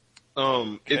 Rahowa.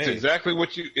 It's exactly what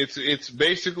it's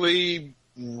basically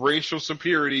racial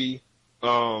superiority, it's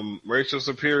a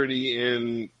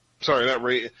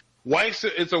white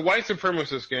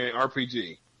supremacist game,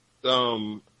 RPG.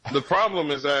 The problem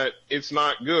is that it's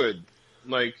not good.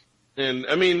 Like, and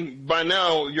I mean, by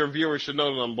now your viewers should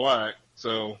know that I'm black,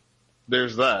 so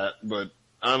there's that, but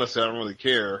honestly, I don't really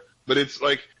care. But it's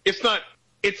like, it's not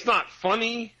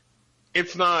funny.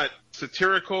 It's not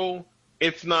satirical.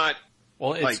 It's not,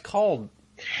 well, it's like, called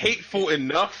hateful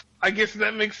enough. I guess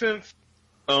that makes sense.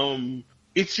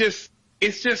 It's just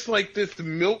like this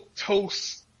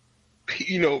milquetoast,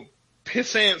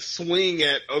 pissant swing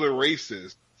at other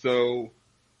races. So.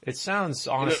 It sounds,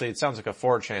 honestly, it sounds like a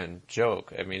 4chan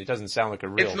joke. I mean, it doesn't sound like a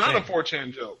real thing. It's not a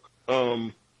 4chan joke.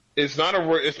 It's not a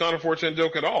 4chan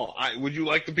joke at all. Would you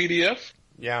like the PDF?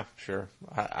 Yeah, sure.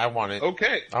 I want it.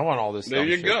 Okay. I want all this stuff. There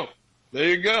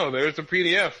you go. There's the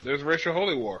PDF. There's Racial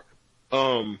Holy War.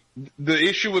 The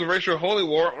issue with Racial Holy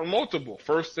War are multiple.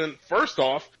 First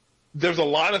off, there's a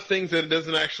lot of things that it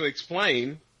doesn't actually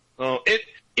explain.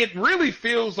 It really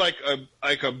feels like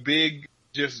a big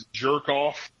just jerk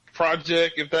off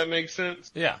project, if that makes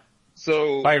sense. Yeah.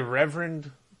 So by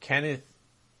Reverend Kenneth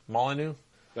Molyneux.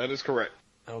 That is correct.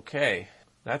 Okay,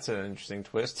 that's an interesting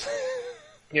twist.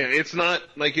 Yeah, it's not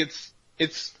like it's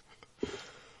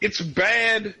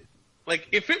bad. Like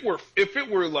if it were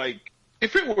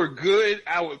good,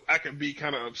 I could be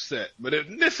kind of upset. But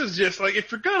this is just like,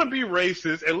 if you're gonna be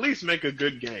racist, at least make a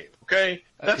good game, okay?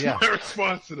 That's my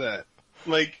response to that.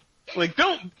 Like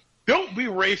don't be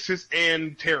racist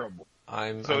and terrible.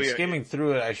 I'm skimming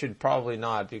through it. I should probably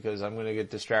not, because I'm gonna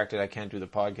get distracted. I can't do the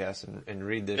podcast and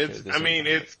read this shit.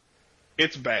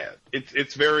 It's bad.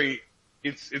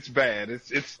 It's bad.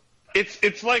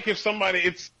 It's like if somebody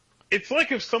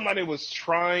was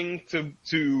trying to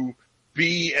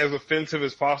be as offensive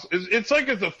as possible. It's like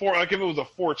if it was a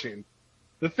 4chan.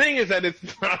 The thing is that it's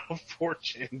not a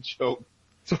 4chan joke.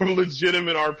 It's a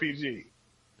legitimate RPG.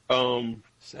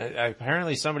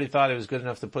 Apparently somebody thought it was good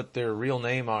enough to put their real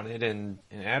name on it and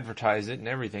advertise it and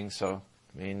everything. So,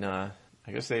 I mean, I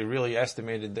guess they really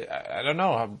estimated that. I don't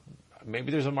know.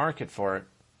 Maybe there's a market for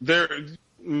it.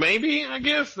 Maybe, I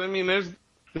guess. I mean,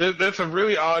 that's a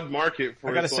really odd market for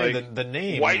it. I gotta say, the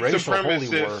name, white Racial Holy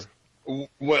War.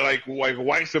 Like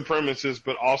white supremacist,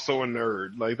 but also a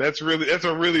nerd. Like that's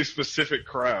a really specific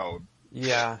crowd.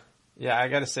 Yeah. I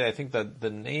gotta say, I think that the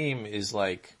name is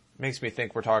like, makes me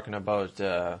think we're talking about,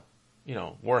 Warhammer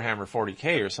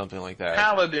 40K or something like that.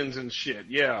 Paladins and shit,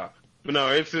 yeah. But no,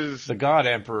 it's the God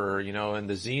Emperor, and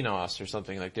the Xenos or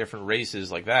something, like different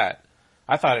races like that.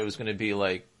 I thought it was going to be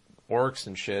like orcs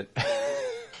and shit.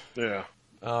 Yeah.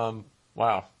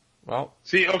 Wow. Well.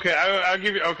 See, okay, I'll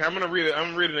give you. Okay, I'm gonna read it. I'm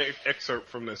gonna read an excerpt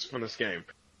from this game.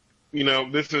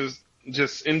 This is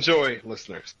just enjoy,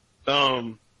 listeners.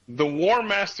 The War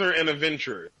Master and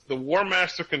Adventurer. The War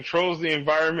Master controls the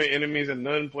environment, enemies, and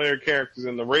non-player characters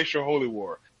in the Racial Holy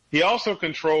War. He also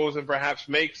controls and perhaps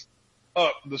makes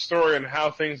up the story and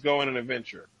how things go in an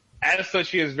adventure. As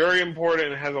such, he is very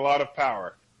important and has a lot of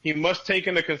power. He must take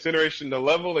into consideration the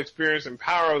level, experience, and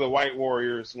power of the White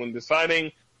Warriors when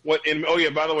deciding what.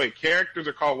 By the way, characters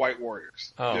are called White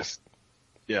Warriors. Oh,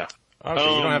 yeah. Okay,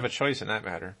 you don't have a choice in that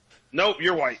matter. Nope,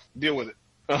 you're white. Deal with it.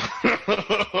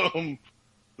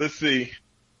 Let's see.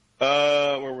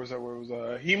 Where was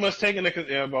I? He must take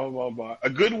into blah blah blah. A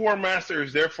good war master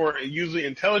is therefore usually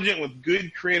intelligent with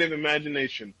good creative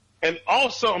imagination, and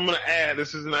also I'm going to add,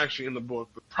 this isn't actually in the book,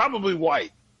 but probably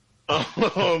white.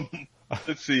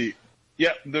 Let's see.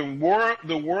 Yeah, the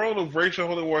world of Racial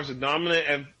Holy War is the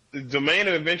domain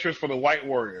of adventures for the White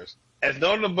Warriors. As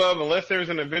noted above, unless there is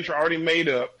an adventure already made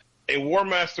up, a War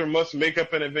Master must make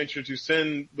up an adventure to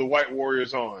send the White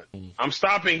Warriors on. I'm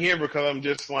stopping here because I'm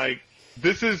just like,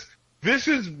 this is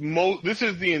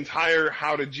the entire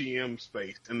how to GM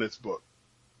space in this book.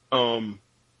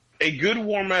 A good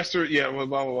War Master, blah,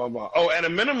 blah, blah, blah. Oh, at a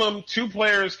minimum, 2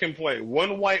 players can play.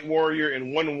 1 White Warrior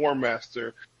and 1 War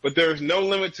Master, but there's no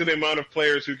limit to the amount of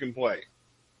players who can play.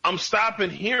 I'm stopping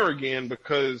here again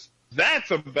because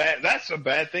that's a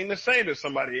bad thing to say to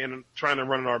somebody trying to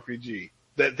run an RPG.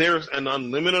 That there's an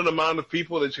unlimited amount of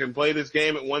people that can play this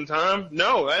game at one time?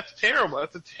 No, that's terrible.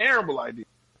 That's a terrible idea.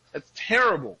 That's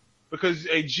terrible. Because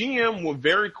a GM would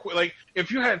very quick, like,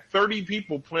 if you had 30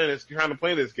 people trying to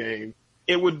play this game,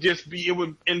 it would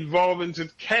involve into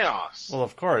chaos. Well,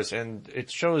 of course, and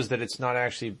it shows that it's not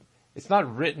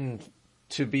written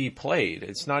to be played.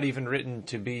 It's not even written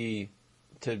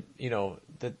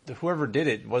that whoever did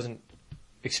it wasn't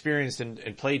experienced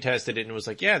and play tested it and was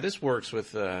like, yeah, this works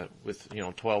with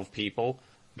 12 people.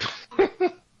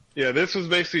 Yeah, this was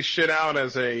basically shit out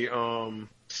as a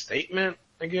statement,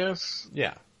 I guess.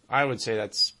 Yeah, I would say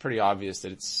that's pretty obvious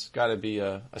that it's got to be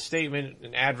a statement,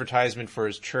 an advertisement for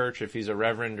his church if he's a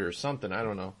reverend or something. I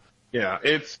don't know. Yeah,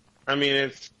 it's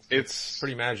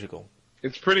pretty magical.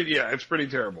 It's pretty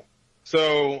terrible.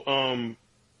 So,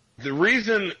 the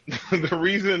reason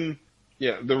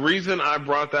I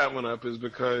brought that one up is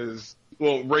because,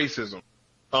 racism.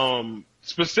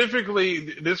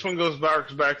 Specifically, this one goes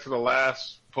back to the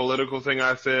last political thing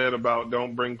I said about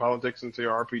don't bring politics into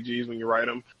your RPGs when you write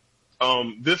them.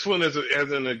 This one has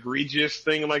an egregious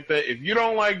thing like that. If you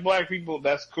don't like black people,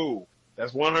 that's cool.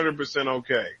 That's 100%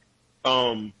 okay.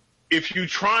 If you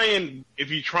try and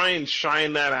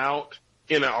shine that out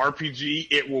in an RPG,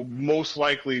 it will most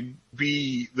likely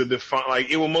be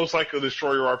it will most likely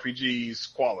destroy your RPG's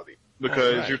quality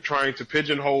because you're trying to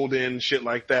pigeonhole in shit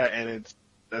like that, and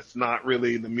this isn't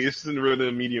really the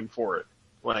medium for it.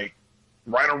 Like,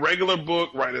 write a regular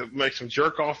book, make some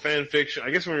jerk off fan fiction.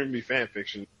 I guess it wouldn't be fan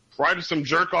fiction. write some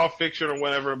jerk off fiction or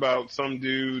whatever about some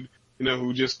dude,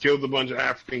 who just killed a bunch of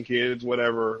African kids,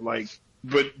 whatever. Like,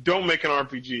 but don't make an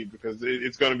RPG because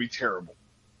it's going to be terrible.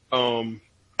 And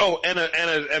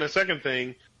a second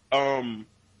thing,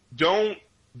 don't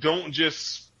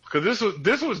just, because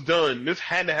this was done. This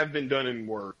had to have been done in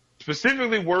Word,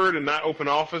 specifically Word and not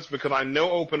OpenOffice, because I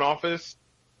know OpenOffice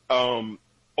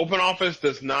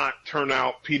does not turn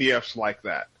out PDFs like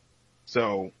that.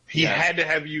 So he had to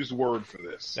have used Word for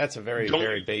this. That's a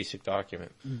very basic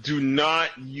document. Do not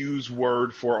use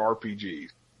Word for RPGs.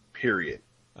 Period.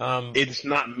 It's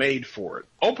not made for it.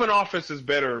 OpenOffice is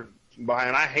better, and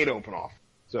I hate OpenOffice.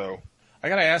 So I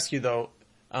gotta ask you though,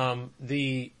 what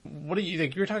do you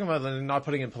think? You were talking about not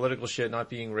putting in political shit, not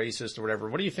being racist or whatever.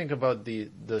 What do you think about the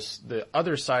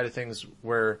other side of things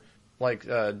where, like,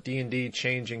 D&D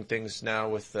changing things now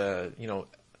with,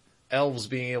 elves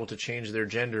being able to change their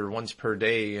gender once per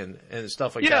day and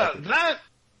stuff like that? Yeah,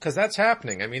 because that's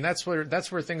happening. I mean, that's where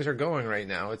things are going right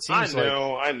now. It seems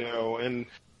I know. And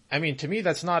I mean, to me,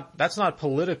 that's not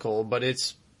political, but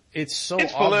it's so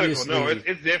it's obviously. Political.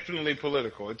 No, it's definitely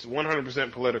political. It's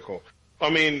 100% political. I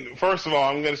mean, first of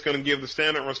all, I'm just going to give the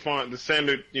standard response, the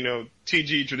standard,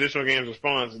 TG traditional games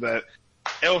response that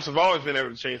elves have always been able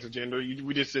to change the gender.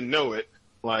 We just didn't know it.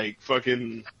 Like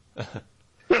fucking.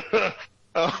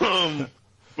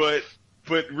 But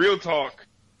real talk.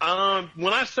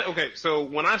 When I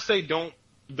say don't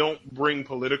bring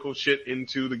political shit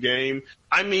into the game,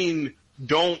 I mean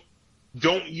don't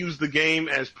use the game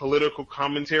as political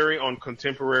commentary on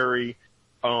contemporary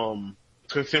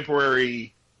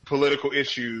political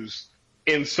issues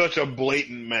in such a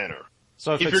blatant manner.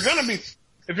 So if you're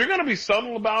gonna be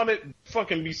subtle about it,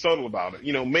 fucking be subtle about it.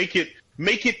 Make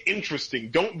it interesting.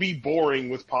 Don't be boring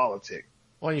with politics.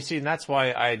 Well, you see, and that's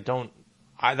why I don't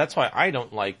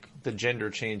like the gender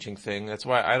changing thing. That's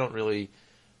why I don't really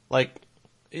like.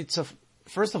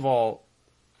 First of all,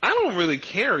 I don't really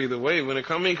care either way when it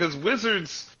comes in, because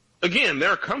Wizards, again,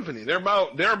 they're a company. They're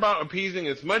about appeasing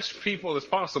as much people as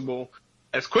possible,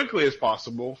 as quickly as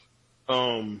possible.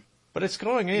 But it's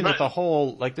going in with the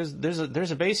whole, like,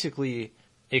 there's basically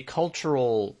a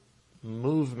cultural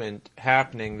movement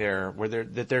happening there where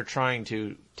they're trying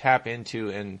to tap into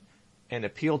and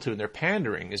appeal to, and they're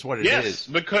pandering is what it is.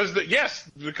 Because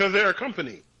they're a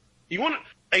company. You want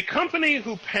a company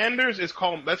who panders that's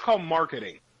called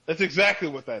marketing. That's exactly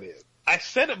what that is. I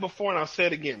said it before and I'll say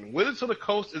it again. Wizards of the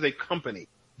Coast is a company.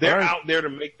 They're out there to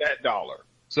make that dollar.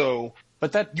 So,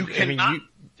 but that you cannot.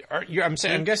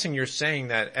 I'm guessing you're saying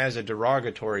that as a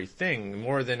derogatory thing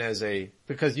more than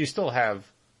because you still have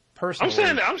personal.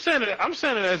 I'm saying it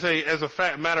as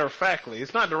a matter of factly.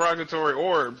 It's not derogatory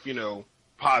or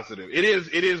positive. It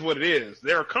is what it is.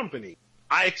 They're a company.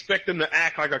 I expect them to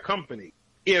act like a company.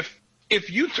 If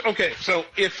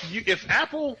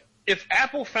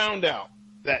Apple found out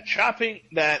that chopping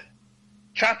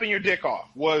your dick off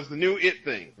was the new it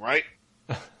thing, right?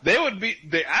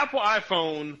 The Apple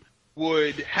iPhone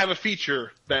would have a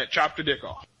feature that chopped your dick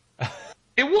off.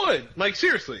 It would, like,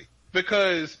 seriously,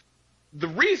 because the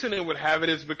reason it would have it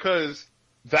is because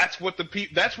that's what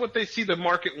they see the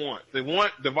market want. They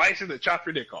want devices that chop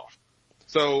your dick off.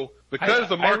 So because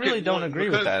the market, I really don't agree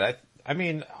with that. I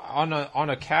mean, on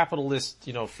a capitalist,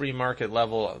 free market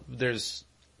level,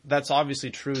 that's obviously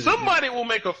true. Somebody will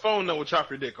make a phone that will chop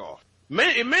your dick off.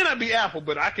 It may not be Apple,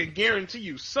 but I can guarantee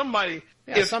you somebody.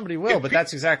 Yeah, somebody will, but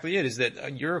that's exactly it. Is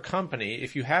that your company?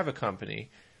 If you have a company,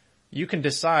 you can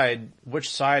decide which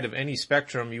side of any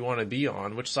spectrum you want to be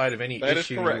on, which side of any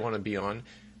issue you want to be on,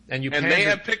 and they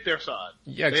have picked their side.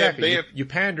 Yeah, exactly. You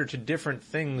pander to different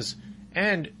things,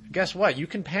 and guess what? You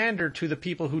can pander to the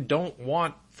people who don't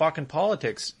want fucking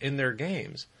politics in their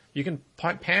games. You can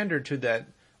pander to that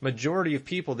majority of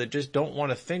people that just don't want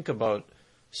to think about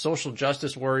social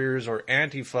justice warriors or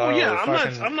Antifa or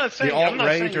I'm not saying the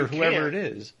alt-right or whoever it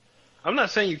is. I'm not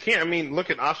saying you can't. I mean, look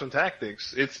at Option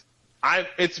Tactics. It's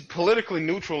politically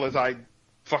neutral as I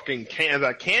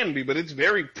can be, but it's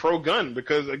very pro-gun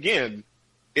because, again,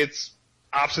 it's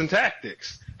Option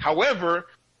Tactics. However,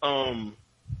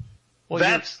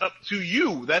 that's up to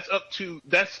you.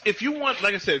 If you want,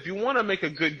 like I said, if you want to make a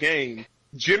good game,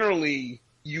 generally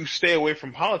you stay away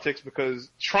from politics because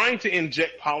trying to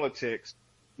inject politics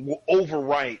will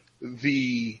overwrite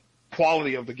the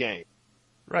quality of the game.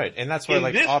 Right, and that's why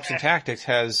Option Tactics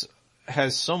has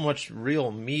so much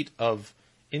real meat of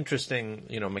interesting,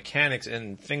 mechanics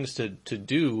and things to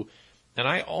do, and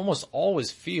I almost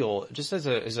always feel just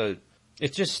it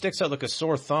just sticks out like a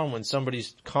sore thumb when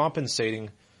somebody's compensating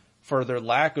for their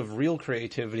lack of real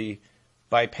creativity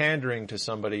by pandering to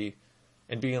somebody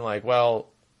and being like, well,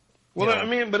 Well, I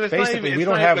mean, but it's basically not even, we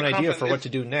don't have an idea for what to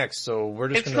do next, so we're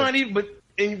just. It's not even. But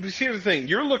and here's the thing: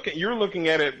 you're looking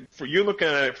at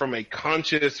it from a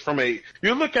conscious,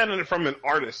 you're looking at it from an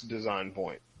artist design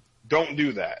point. Don't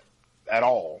do that at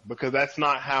all, because that's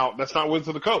not Wizards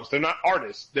of the Coast. They're not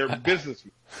artists; they're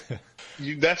businessmen.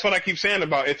 That's what I keep saying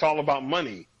about it's all about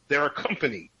money. They're a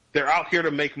company. They're out here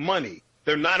to make money.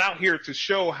 They're not out here to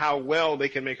show how well they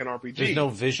can make an RPG. There's no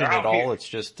vision at all. Here. It's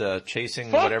just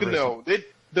chasing Fuck whatever. No.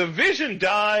 The vision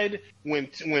died when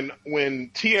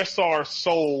TSR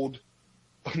sold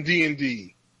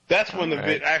D&D. That's when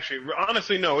actually,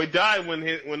 honestly, no, it died when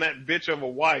that bitch of a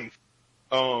wife,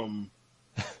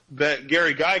 that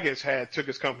Gary Gygax had took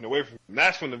his company away from him.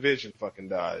 That's when the vision fucking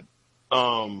died.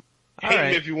 Hate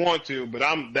me if you want to, but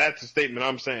that's a statement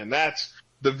I'm saying.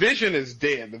 The vision is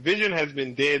dead. The vision has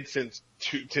been dead since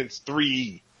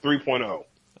 3.0.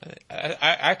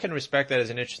 I can respect that as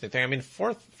an interesting thing. I mean,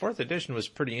 fourth edition was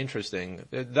pretty interesting.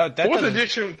 Fourth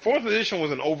edition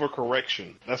was an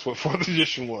overcorrection. That's what fourth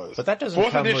edition was. But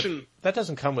that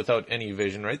doesn't come without any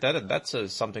vision, right? That's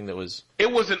something that was.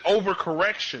 It was an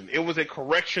overcorrection. It was a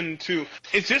correction to.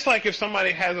 It's just like if somebody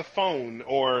has a phone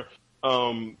or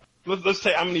let's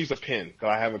say I'm gonna use a pen because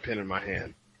I have a pen in my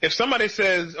hand. If somebody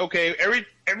says, okay, every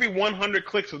 100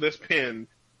 clicks of this pen,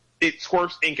 it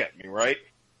squirts ink at me, right?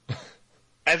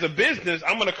 As a business,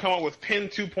 I'm going to come up with Pen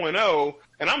 2.0,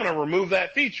 and I'm going to remove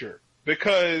that feature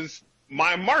because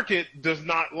my market does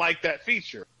not like that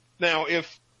feature. Now,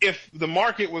 if the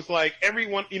market was like every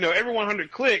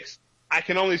 100 clicks, I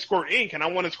can only squirt ink, and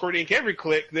I want to squirt ink every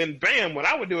click, then bam, what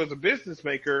I would do as a business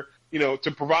maker,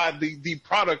 to provide the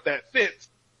product that fits,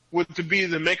 would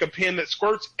to make a pen that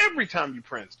squirts every time you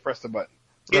press the button.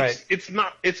 It's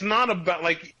not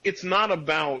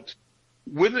about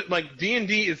with it, like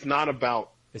D&D is not about.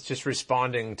 It's just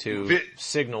responding to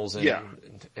signals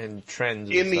and trends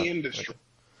in the industry.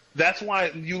 That's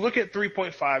why you look at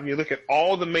 3.5 and you look at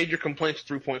all the major complaints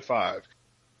of 3.5.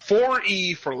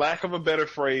 4E, for lack of a better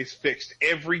phrase, fixed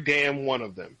every damn one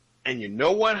of them. And you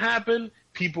know what happened?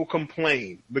 People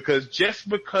complain. Because just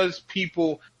because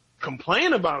people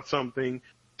complain about something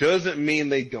doesn't mean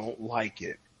they don't like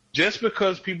it. Just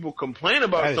because people complain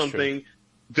about something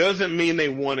doesn't mean they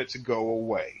want it to go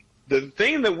away. The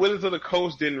thing that Wizards of the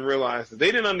Coast didn't realize is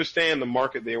they didn't understand the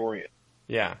market they were in.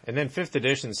 Yeah, and then 5th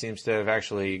edition seems to have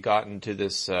actually gotten to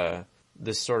this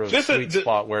sort of sweet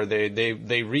spot where they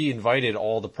re-invited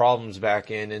all the problems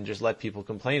back in and just let people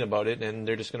complain about it, and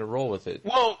they're just going to roll with it.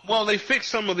 Well, they fixed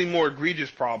some of the more egregious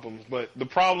problems, but the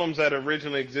problems that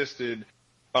originally existed,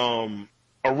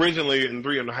 originally in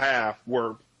 3.5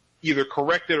 were either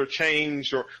corrected or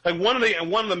changed, or like one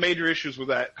of the major issues was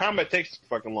that combat takes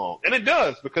fucking long, and it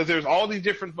does because there's all these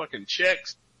different fucking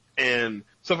checks and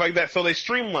stuff like that. So they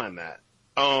streamlined that.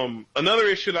 Another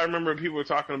issue that I remember people were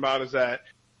talking about is that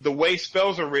the way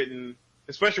spells are written,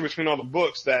 especially between all the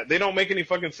books, that they don't make any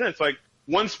fucking sense. Like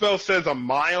one spell says a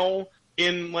mile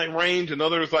in like range,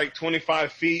 another is like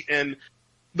 25 feet, and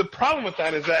the problem with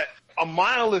that is that a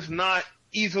mile is not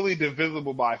easily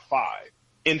divisible by 5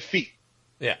 in feet.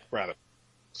 Yeah. Rather.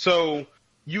 So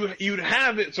you'd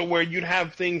have it so where you'd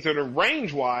have things that are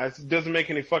range wise, it doesn't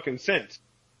make any fucking sense.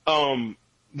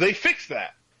 They fixed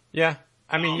that. Yeah.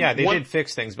 I mean, they did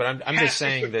fix things, but I'm just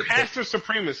saying that Caster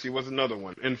Supremacy was another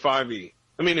one in 5e.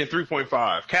 I mean in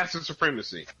 3.5. Caster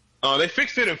Supremacy. They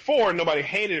fixed it in 4 and nobody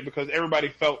hated it because everybody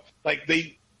felt like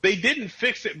they didn't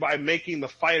fix it by making the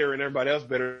fighter and everybody else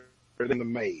better than the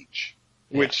mage,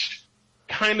 which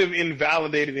kind of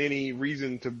invalidated any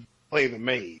reason to play the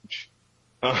mage.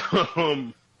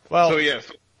 Well,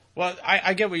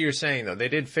 I get what you're saying though. They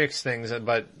did fix things,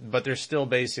 but they're still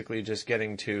basically just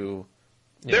getting to.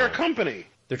 They're a company.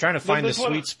 They're trying to find the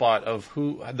sweet spot of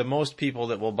who the most people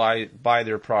that will buy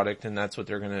their product, and that's what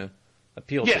they're going to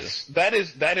appeal to. Yes, that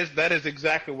is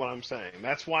exactly what I'm saying.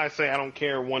 That's why I say I don't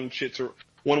care one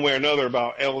way or another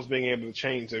about elves being able to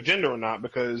change their gender or not,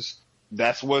 because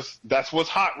that's what's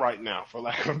hot right now, for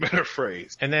lack of a better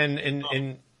phrase. And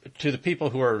then to the people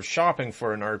who are shopping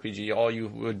for an RPG, all you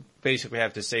would basically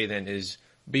have to say then is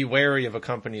be wary of a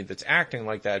company that's acting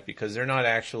like that, because they're not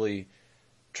actually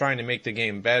trying to make the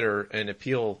game better and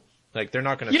appeal. Like they're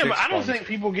not going to. Yeah, but I don't think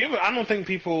people give it. I don't think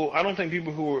people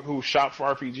who shop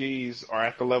for RPGs are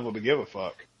at the level to give a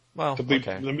fuck. Well, to be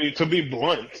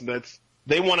blunt,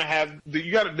 they want to have.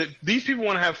 These people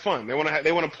want to have fun. They want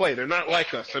to play. They're not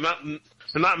like us. They're not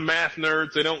math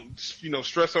nerds. They don't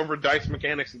stress over dice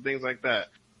mechanics and things like that.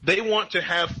 They want to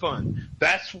have fun.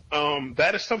 That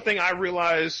is something I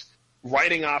realized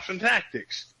writing Option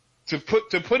Tactics. To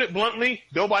put it bluntly,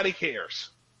 nobody cares.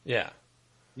 Yeah.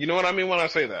 You know what I mean when I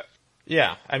say that?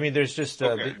 Yeah, I mean, there's just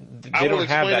Okay. they don't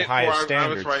have that highest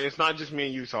standard. Right. It's not just me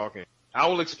and you talking. I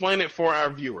will explain it for our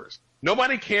viewers.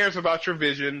 Nobody cares about your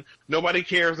vision. Nobody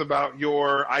cares about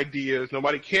your ideas.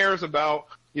 Nobody cares about,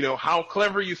 how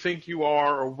clever you think you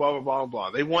are or blah, blah, blah,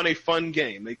 blah. They want a fun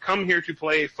game. They come here to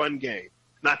play a fun game,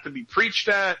 not to be preached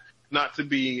at, not to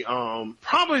be,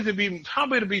 probably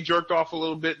to be jerked off a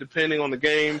little bit depending on the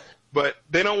game, but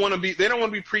they don't want to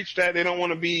be preached at. They don't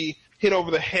want to be hit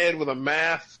over the head with a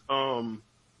math,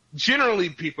 generally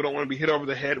people don't want to be hit over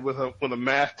the head with a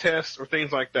math test or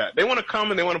things like that. They want to come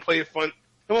and they want to play a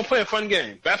fun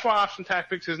game. That's why Option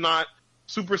Tactics is not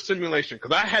super simulation,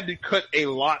 because I had to cut a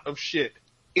lot of shit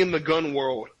in the gun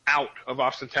world out of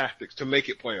Option Tactics to make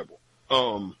it playable.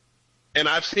 And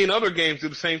I've seen other games do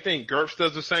the same thing. GURPS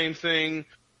does the same thing.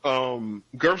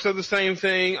 GURPS does the same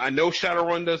thing. I know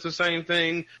Shadowrun does the same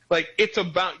thing. Like, it's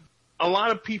about, a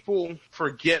lot of people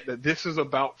forget that this is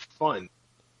about fun,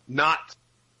 not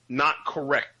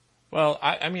correct. Well,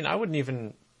 I mean, I wouldn't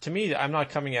even, to me, I'm not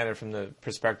coming at it from the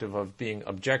perspective of being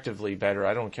objectively better.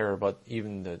 I don't care about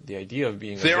even the idea of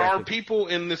being There objective. are people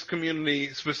in this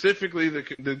community, specifically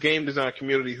the game design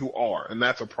community, who are, and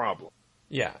that's a problem.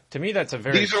 Yeah, to me that's a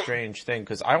very strange thing,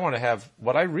 because I want to have,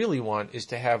 what I really want is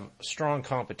to have strong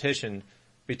competition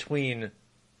between,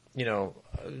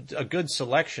 a good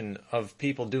selection of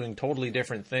people doing totally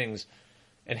different things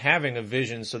and having a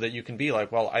vision so that you can be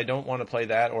like, well, I don't want to play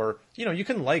that, or, you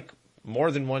can like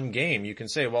more than one game. You can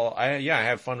say, well, I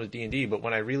have fun with D&D, but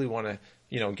when I really want to,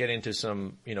 get into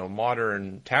some,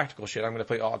 modern tactical shit, I'm going to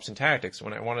play Ops and Tactics.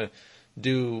 When I want to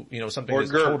do, something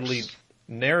that's totally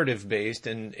narrative based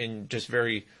and just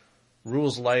very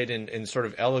rules light and sort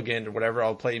of elegant or whatever,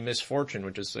 I'll play Misfortune,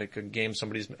 which is like a game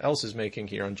somebody else is making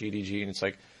here on GDG, and it's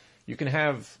like you can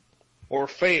have, or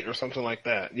Fate or something like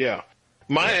that. Yeah,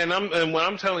 and what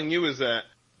I'm telling you is that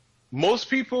most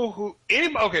people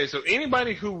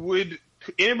anybody who would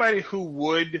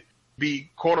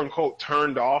be quote unquote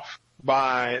turned off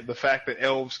by the fact that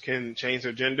elves can change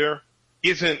their gender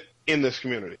isn't in this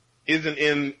community. They're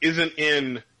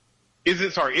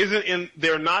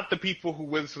not the people who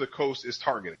Wizards of the Coast is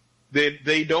targeting.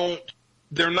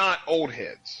 They're not old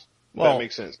heads. Well, that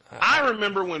makes sense. I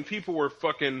remember when people were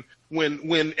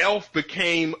when elf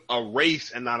became a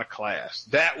race and not a class.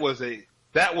 That was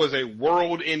a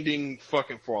world ending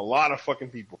fucking for a lot of fucking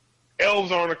people.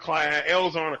 Elves aren't a class.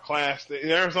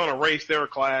 They're not a race, they're a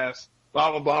class.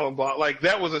 Blah, blah, blah, blah, blah. Like,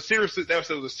 that was a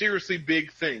seriously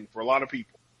big thing for a lot of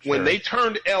people. Sure. When they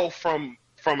turned elf from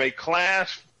a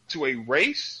class to a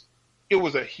race, it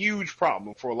was a huge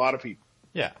problem for a lot of people.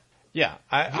 Yeah. Yeah.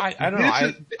 I don't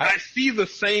know. I see the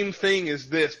same thing as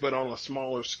this, but on a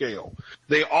smaller scale.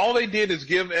 All they did is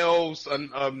give elves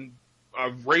a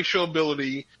racial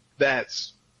ability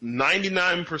that's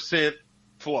 99%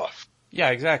 fluff. Yeah,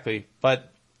 exactly.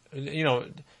 But,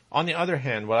 on the other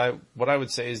hand, what I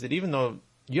would say is that even though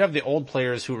you have the old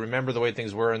players who remember the way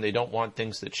things were and they don't want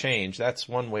things to change, that's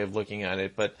one way of looking at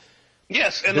it, but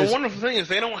yes, and the wonderful thing is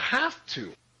they don't have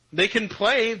to. They can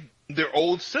play their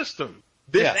old system.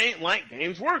 This ain't like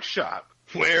Games Workshop,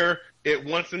 where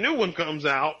once the new one comes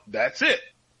out, that's it.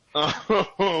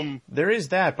 There is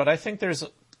that, but I think there's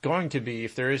going to be,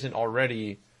 if there isn't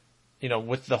already,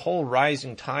 with the whole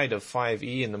rising tide of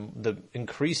 5e and the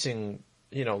increasing,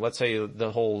 let's say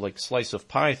the whole like slice of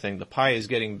pie thing, the pie is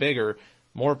getting bigger,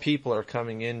 more people are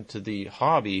coming into the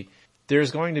hobby,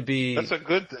 there's going to be... That's a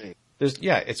good thing.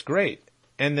 It's great.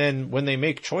 And then when they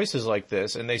make choices like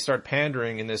this and they start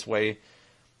pandering in this way,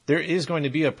 there is going to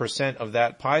be a percent of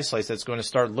that pie slice that's going to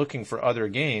start looking for other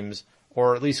games,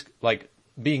 or at least like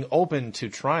being open to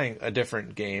trying a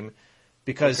different game,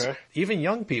 because even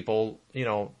young people,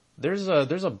 there's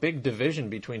a big division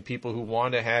between people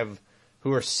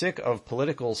who are sick of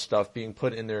political stuff being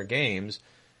put in their games.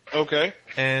 Okay.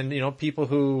 And, people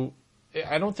who,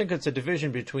 I don't think it's a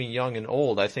division between young and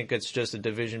old. I think it's just a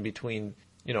division between,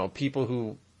 people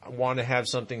who want to have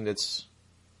something that's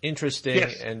interesting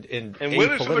and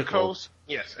Wizards of the Coast,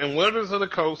 and Wizards of the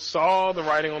Coast saw the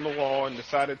writing on the wall and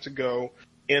decided to go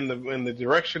in the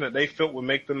direction that they felt would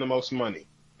make them the most money.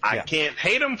 I can't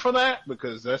hate them for that,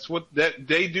 because that's what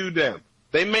they do.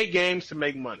 They make games to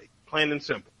make money, plain and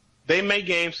simple. They make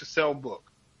games to sell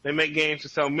books. They make games to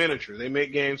sell miniatures. They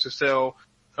make games to sell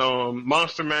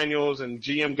monster manuals and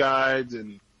GM guides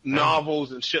and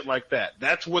novels and shit like that.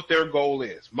 That's what their goal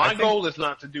is. My goal is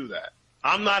not to do that.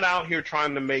 I'm not out here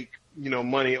trying to make,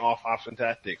 money off Option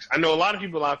Tactics. I know a lot of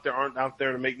people out there aren't out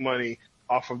there to make money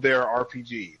off of their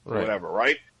RPG or whatever,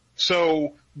 right?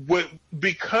 So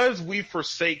because we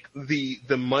forsake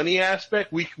the money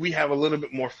aspect, we have a little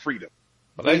bit more freedom.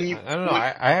 But I don't know.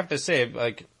 I have to say,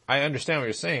 like, I understand what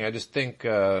you're saying. I just think,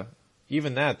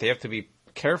 even that, they have to be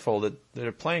careful that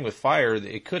they're playing with fire.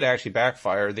 It could actually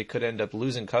backfire. They could end up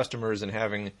losing customers and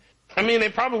having... I mean, they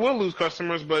probably will lose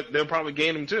customers, but they'll probably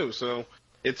gain them too. So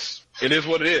it is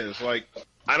what it is. Like,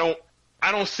 I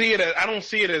don't see it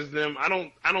as them. How do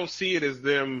I say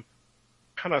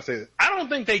this? I don't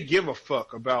think they give a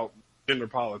fuck about gender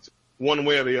politics one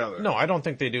way or the other. No, I don't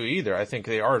think they do either. I think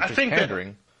they are just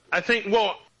pandering.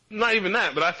 Well, not even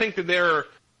that, but I think that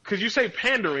because you say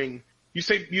pandering, you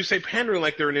say pandering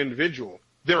like they're an individual.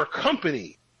 They're a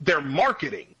company. They're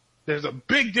marketing. There's a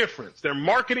big difference. They're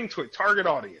marketing to a target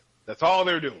audience. That's all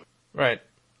they're doing. Right.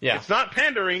 Yeah. It's not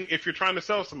pandering if you're trying to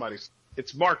sell somebody.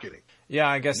 It's marketing. Yeah,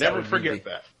 I guess never forget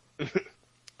that.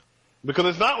 Because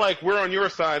it's not like we're on your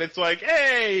side. It's like,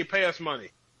 hey, pay us money.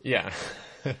 Yeah.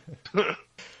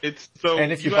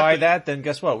 And if you buy that, then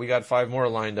guess what? We got 5 more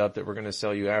lined up that we're going to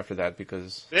sell you after that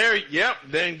because...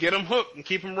 Then get them hooked and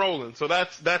keep them rolling. So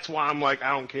that's why I'm like,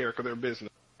 I don't care because they're business.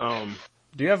 Do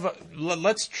you have...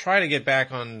 let's try to get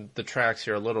back on the tracks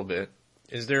here a little bit.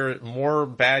 Is there more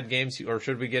bad games, or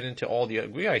should we get into all the...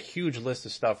 We got a huge list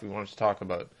of stuff we want to talk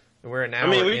about. We're an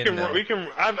hour in now.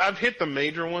 I've hit the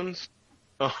major ones.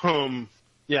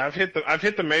 I've hit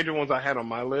the major ones I had on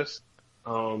my list.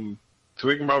 So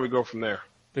we can probably go from there.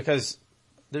 Because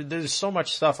there's so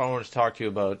much stuff I wanted to talk to you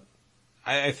about.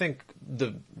 I think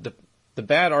the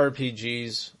bad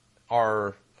RPGs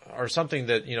are something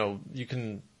that, you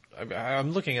can...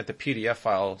 I'm looking at the PDF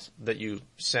files that you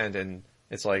sent, and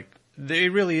it's like,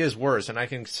 it really is worse. And I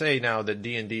can say now that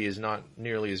D&D is not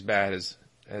nearly as bad as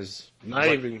not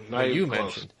even you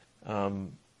close.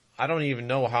 mentioned. I don't even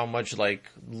know how much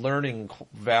learning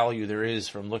value there is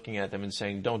from looking at them and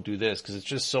saying, don't do this, because it's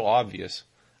just so obvious.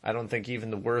 I don't think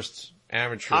even the worst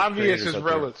amateur obvious is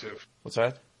relative. There. What's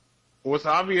that? What's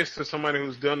obvious to somebody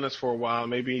who's done this for a while,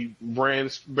 maybe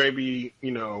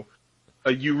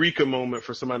a eureka moment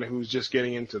for somebody who's just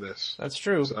getting into this. That's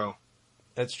true. So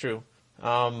that's true.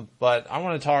 But I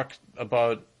want to talk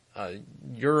about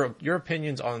your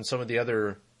opinions on some of the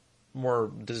other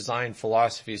more design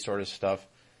philosophy sort of stuff.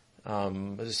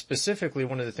 Specifically,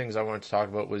 one of the things I wanted to talk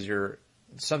about was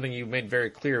something you made very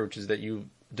clear, which is that you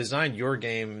designed your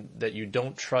game that you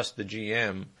don't trust the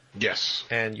GM. Yes.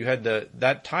 And you had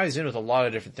that ties in with a lot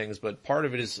of different things, but part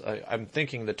of it is, I'm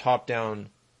thinking the top-down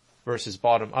versus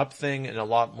bottom-up thing, and a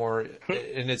lot more,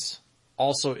 and it's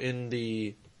also in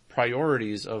the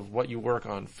priorities of what you work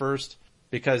on first,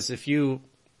 because the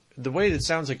way that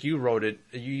sounds like you wrote it,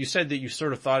 you said that you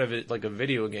sort of thought of it like a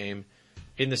video game,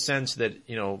 in the sense that,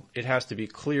 it has to be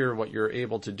clear what you're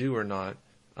able to do or not.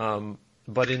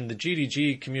 But in the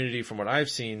GDG community, from what I've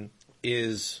seen,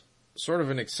 is sort of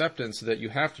an acceptance that you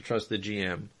have to trust the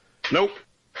GM. Nope,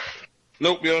 you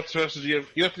don't have to trust the GM.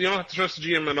 You don't have to trust the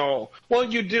GM at all. Well,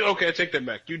 you do. Okay, I take that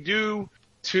back. You do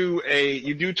to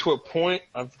a point.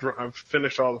 I've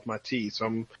finished all of my tea, so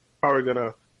I'm probably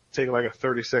gonna take like a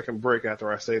 30-second break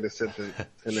after I say this sentence.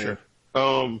 Sure.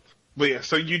 But yeah,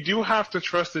 so you do have to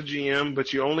trust the GM,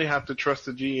 but you only have to trust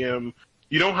the GM.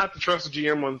 You don't have to trust the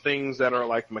GM on things that are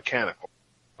like mechanical.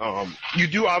 You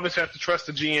do obviously have to trust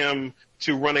the GM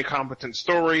to run a competent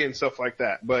story and stuff like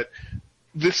that, but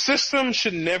the system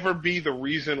should never be the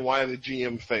reason why the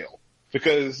GM failed,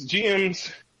 because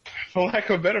GMs, for lack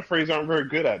of a better phrase, aren't very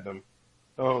good at them.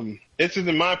 It's just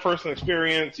in my personal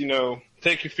experience,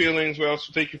 take your feelings, well,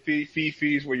 take your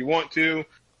fees where you want to.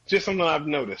 Just something I've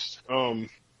noticed.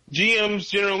 GMs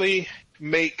generally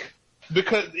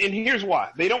and here's why.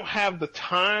 They don't have the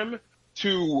time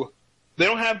to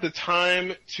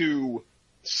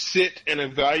sit and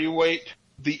evaluate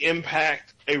the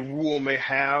impact a rule may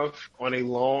have on a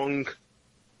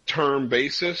long-term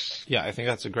basis. Yeah, I think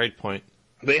that's a great point.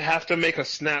 They have to make a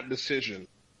snap decision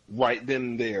right then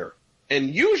and there.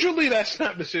 And usually that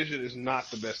snap decision is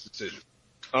not the best decision.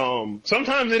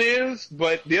 Sometimes it is,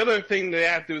 but the other thing they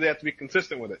have to be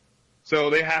consistent with it.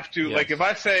 So they have to, yes. Like if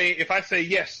I say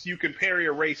yes, you can parry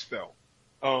a ray spell.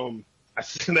 I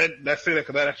say that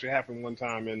because that actually happened one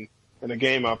time in a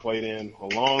game I played in a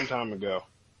long time ago.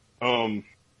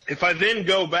 If I then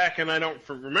go back and I don't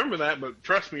remember that, but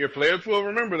trust me, your players will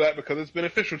remember that because it's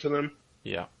beneficial to them.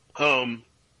 Yeah. And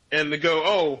they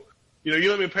go, you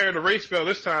let me parry the ray spell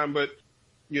this time, but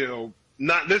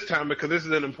not this time because this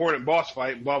is an important boss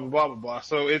fight. Blah blah blah blah blah.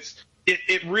 So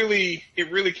it really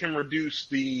can reduce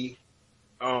the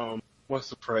what's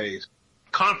the phrase?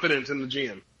 Confidence in the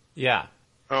GM. Yeah.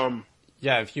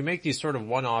 Yeah, if you make these sort of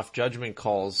one-off judgment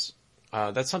calls,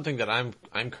 that's something that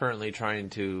I'm currently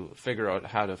trying to figure out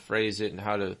how to phrase it and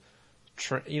how to,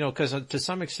 because to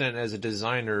some extent as a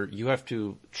designer, you have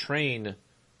to train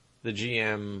the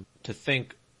GM to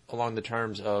think along the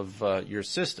terms of your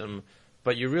system,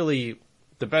 but the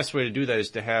best way to do that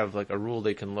is to have like a rule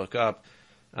they can look up.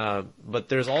 But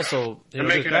there's also,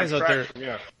 there's guys out there.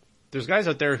 Yeah. There's guys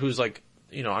out there who's like,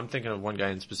 I'm thinking of one guy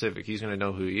in specific. He's going to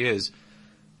know who he is.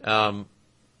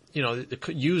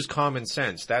 Use common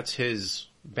sense. That's his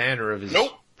banner of his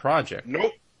project.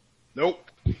 Nope.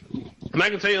 And I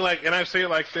can tell you and I say it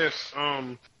like this,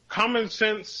 common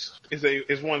sense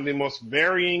is one of the most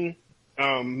varying,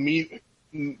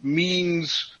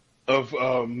 means of,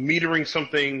 metering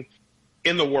something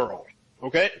in the world.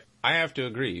 Okay? I have to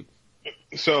agree.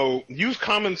 So, use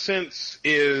common sense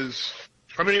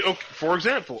for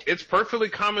example, it's perfectly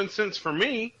common sense for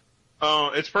me.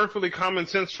 It's perfectly common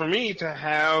sense for me to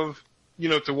have,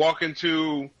 to walk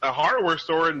into a hardware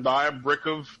store and buy a brick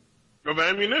of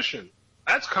ammunition.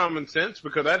 That's common sense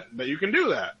because that you can do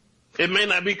that. It may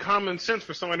not be common sense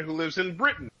for somebody who lives in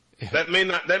Britain. Yeah.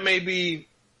 That may be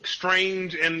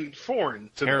strange and foreign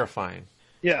to terrifying. Them.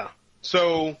 Yeah.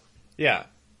 So. Yeah.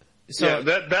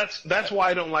 That's why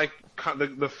I don't like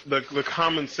the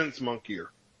common sense monkeyer.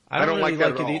 I don't really like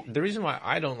that at all. The reason why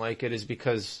I don't like it is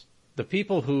because the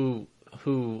people who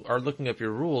are looking up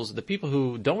your rules, the people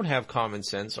who don't have common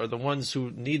sense are the ones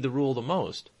who need the rule the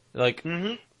most. Like,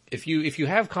 if you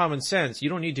have common sense, you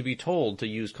don't need to be told to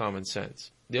use common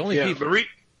sense. The only people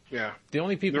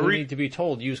who need to be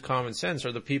told use common sense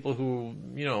are the people who,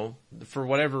 for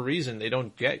whatever reason they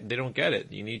don't get it.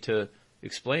 You need to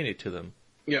explain it to them.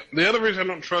 Yeah. The other reason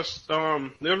I don't trust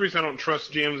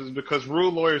GMs is because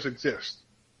rule lawyers exist.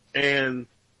 And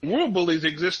rule bullies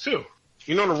exist too.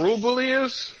 You know what a rule bully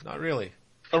is? Not really.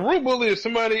 A rule bully is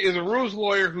a rules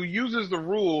lawyer who uses the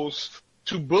rules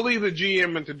to bully the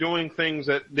GM into doing things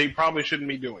that they probably shouldn't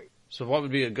be doing. So what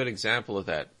would be a good example of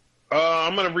that?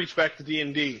 I'm gonna reach back to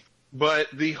D&D. But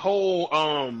the whole,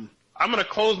 I'm gonna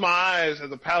close my eyes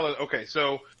as a paladin. Okay,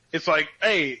 so it's like,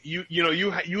 hey, you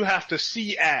have to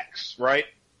see acts, right?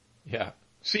 Yeah.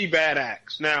 See bad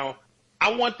acts. Now, as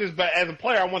a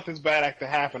player, I want this bad act to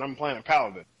happen. I'm playing a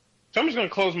paladin. So I'm just going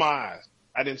to close my eyes.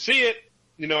 I didn't see it,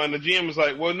 and the GM was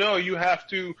like, well, no, you have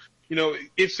to,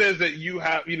 it says that you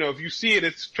have, if you see it,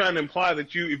 it's trying to imply that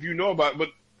if you know about it, but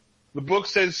the book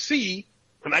says see,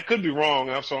 and I could be wrong,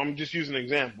 so I'm just using an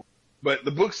example, but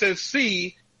the book says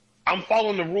see, I'm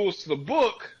following the rules to the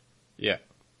book. Yeah.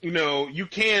 You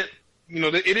can't,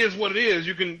 it is what it is.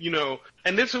 You can,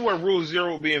 and this is where Rule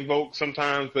 0 will be invoked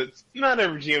sometimes, but not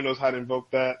every GM knows how to invoke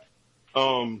that.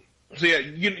 So yeah,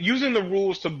 using the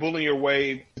rules to bully your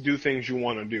way to do things you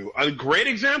want to do. A great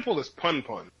example is Pun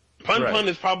Pun. Pun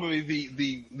is probably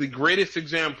the greatest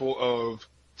example of,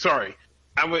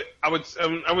 I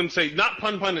wouldn't say not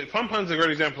Pun Pun. Pun Pun's a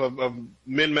great example of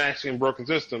min-maxing and broken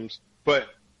systems, but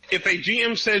if a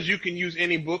GM says you can use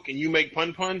any book and you make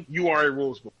Pun Pun, you are a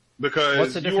rules book. Because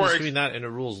what's the difference between that and a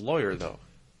rules lawyer, though?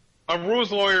 A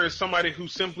rules lawyer is somebody who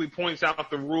simply points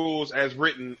out the rules as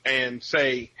written and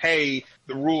say, hey,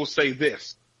 the rules say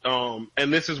this.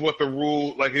 And this is what the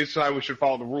rule, this is how we should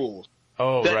follow the rules.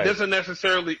 Oh, that right. Doesn't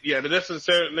necessarily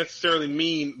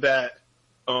mean that,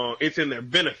 it's in their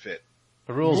benefit.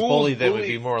 A rules bully that would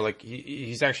be more like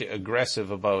he's actually aggressive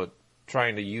about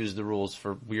trying to use the rules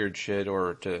for weird shit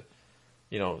or to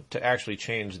actually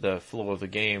change the flow of the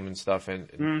game and stuff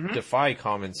and defy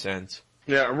common sense.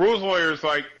 Yeah, a rules lawyer,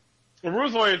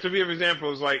 to be an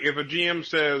example, is like if a GM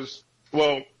says,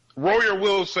 well, roll your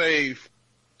will save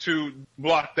to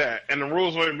block that, and the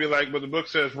rules lawyer would be like, but the book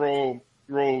says roll,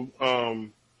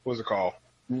 what's it called?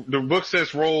 The book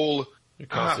says roll... Your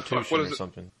Constitution or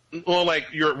something. Well, like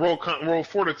your roll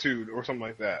Fortitude or something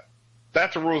like that.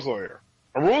 That's a rules lawyer.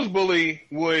 A rules bully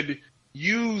would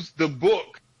use the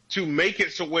book to make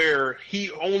it so where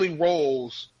he only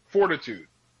rolls Fortitude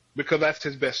because that's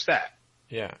his best stat.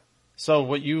 Yeah. So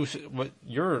what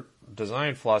your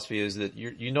design philosophy is that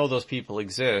those people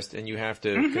exist and you have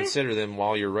to consider them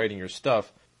while you're writing your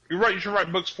stuff. You're right. You should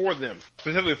write books for them,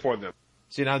 specifically for them.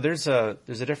 See, now there's a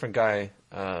different guy,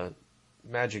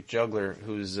 Magic Juggler,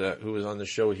 who was on the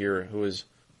show here, who was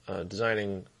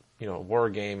designing, a war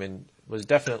game and was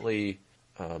definitely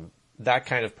that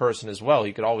kind of person as well.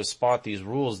 He could always spot these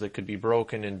rules that could be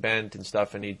broken and bent and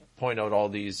stuff, and he'd point out all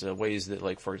these ways that,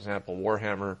 like, for example,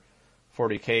 Warhammer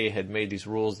 40K had made these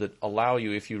rules that allow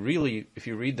you, if you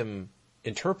read them,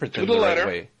 interpret them the right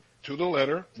way. To the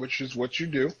letter, which is what you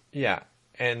do. Yeah.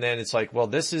 And then it's like, well,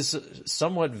 this is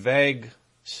somewhat vague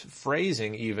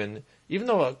phrasing even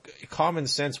though common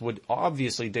sense would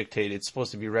obviously dictate it's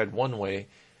supposed to be read one way,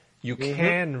 you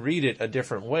can read it a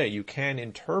different way. You can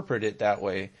interpret it that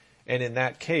way. And in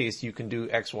that case, you can do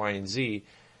X, Y, and Z.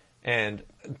 And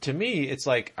to me, it's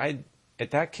like,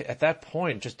 at that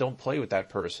point, just don't play with that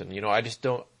person. You know, I just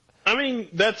don't. I agree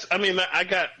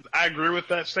with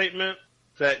that statement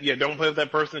that, yeah, don't play with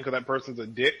that person because that person's a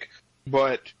dick,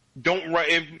 but don't write,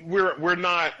 if we're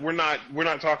not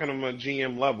talking on a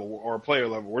GM level or a player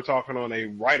level. We're talking on a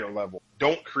writer level.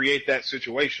 Don't create that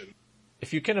situation.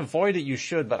 If you can avoid it, you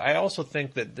should, but I also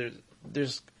think that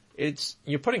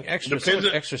you're putting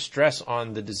extra stress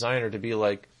on the designer to be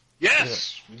like,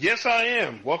 yes, yes I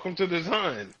am. Welcome to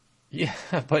design. Yeah,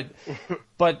 but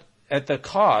at the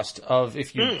cost of,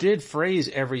 if you did phrase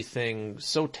everything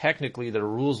so technically that a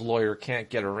rules lawyer can't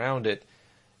get around it,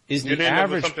 is the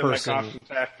average person,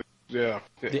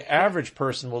 the average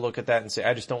person will look at that and say,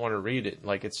 I just don't want to read it.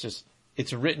 Like, it's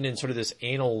written in sort of this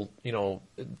anal,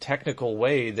 technical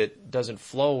way that doesn't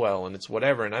flow well, and it's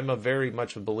whatever. And I'm very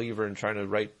much a believer in trying to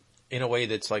write in a way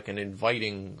that's like an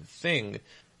inviting thing.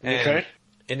 And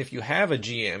if you have a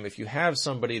GM, if you have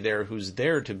somebody there who's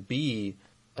there to be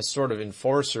a sort of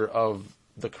enforcer of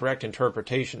the correct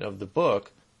interpretation of the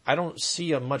book, I don't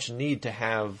see much need to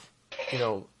have,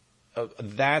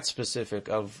 that specific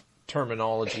of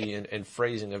terminology and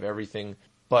phrasing of everything.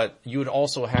 But you would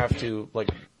also have to, like,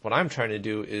 what I'm trying to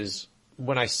do is,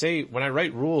 when I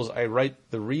write rules, I write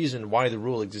the reason why the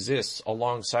rule exists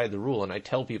alongside the rule, and I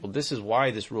tell people this is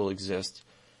why this rule exists.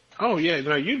 Oh yeah,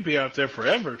 no, you'd be out there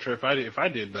forever, Trip, if I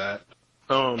did that.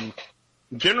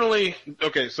 Generally,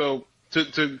 okay, so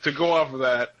to go off of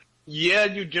that, yeah,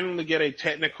 you generally get a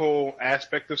technical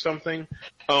aspect of something.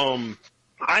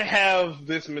 I have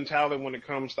this mentality when it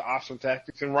comes to option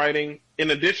tactics and writing.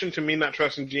 In addition to me not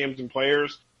trusting GMs and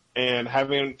players and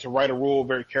having to write a rule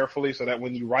very carefully so that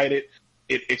when you write it,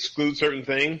 it excludes certain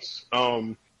things.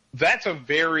 That's the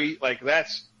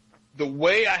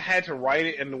way I had to write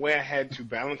it, and the way I had to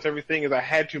balance everything is I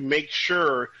had to make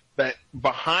sure that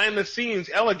behind the scenes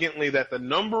elegantly that the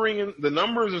numbering, the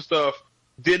numbers and stuff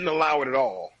didn't allow it at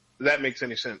all. If that makes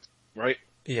any sense, right?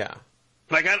 Yeah.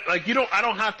 I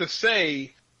don't have to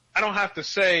say,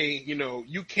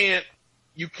 you can't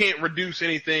reduce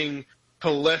anything to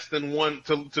less than one,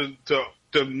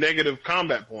 to negative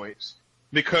combat points,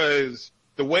 because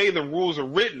the way the rules are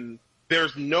written,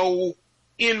 there's no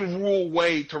in-rule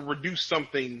way to reduce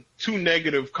something to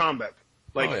negative combat.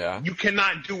 You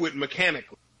cannot do it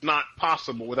mechanically. It's not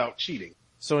possible without cheating.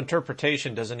 So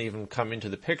interpretation doesn't even come into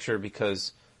the picture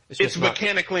because it's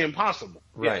mechanically impossible.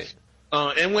 Right. Yes.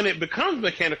 And when it becomes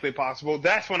mechanically possible,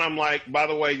 that's when I'm like, by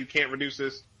the way, you can't use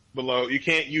this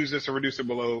or reduce it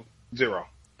below 0.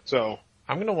 So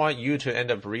I'm going to want you to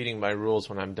end up reading my rules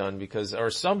when I'm done,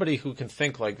 or somebody who can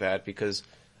think like that, because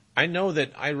I know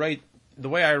that the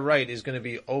way I write is going to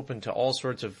be open to all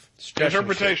sorts of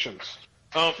interpretations.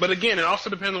 But again, it also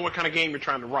depends on what kind of game you're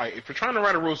trying to write. If you're trying to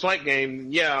write a rules-light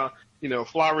game,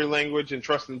 flowery language and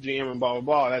trusting the GM and blah, blah,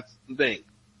 blah, that's the thing.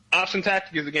 Option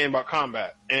Tactic is a game about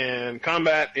combat, and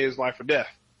combat is life or death.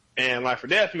 And life or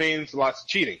death means lots of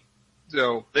cheating.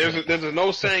 So there's an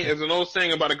old saying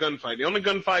about a gunfight. The only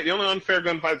unfair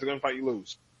gunfight is the gunfight you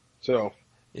lose. So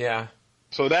yeah.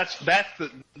 So that's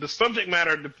the subject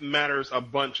matter matters a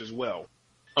bunch as well.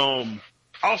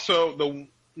 Also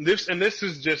this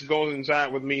is just goes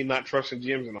inside with me not trusting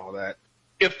GMs and all that.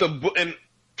 And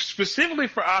specifically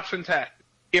for Option Tactic,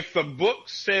 if the book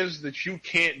says that you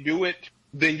can't do it,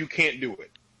 then you can't do it.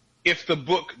 If the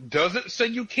book doesn't say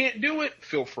you can't do it,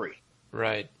 feel free.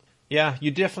 Right. Yeah,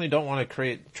 you definitely don't want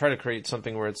to try to create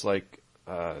something where it's like,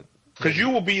 because you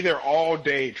will be there all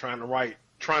day trying to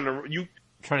tell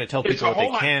people what they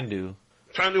can do.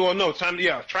 Tell people what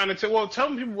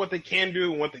they can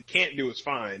do and what they can't do is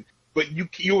fine, but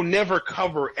you'll never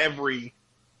cover every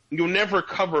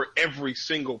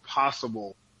single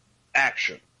possible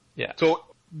action. Yeah. So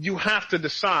you have to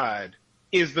decide,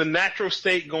 is the natural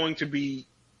state going to be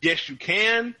yes you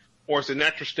can, or is the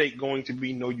natural state going to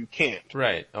be no you can't?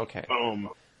 Right. Okay.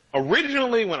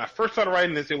 Originally, when I first started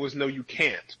writing this, it was no you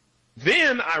can't.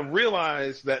 Then I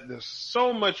realized that there's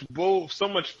so much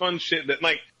fun shit that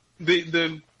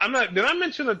did I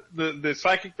mention the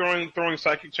psychic throwing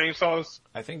psychic chainsaws?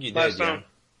 I think you last did. time?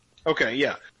 Yeah. Okay,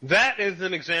 yeah. That is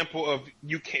an example of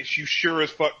you sure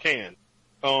as fuck can.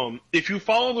 If you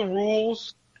follow the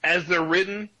rules as they're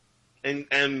written,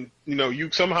 and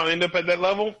you somehow end up at that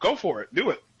level, go for it. Do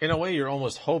it. In a way, you're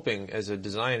almost hoping as a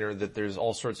designer that there's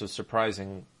all sorts of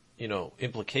surprising,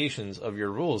 implications of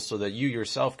your rules so that you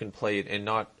yourself can play it and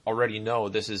not already know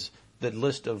this is the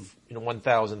list of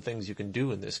 1,000 things you can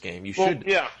do in this game. You should.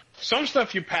 Yeah. Some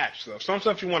stuff you patch though. Some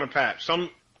stuff you want to patch. Some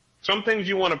things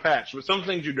you want to patch, but some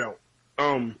things you don't.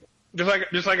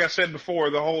 Just like I said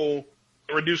before, the whole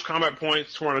reduce combat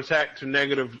points for an attack to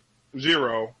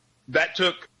 -0, that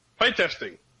took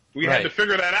playtesting. We had to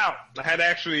figure that out. I had to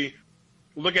actually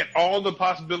look at all the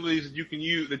possibilities that you can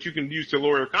use to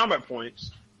lower your combat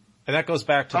points. And that goes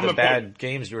back to the bad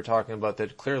games you were talking about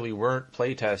that clearly weren't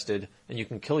play tested, and you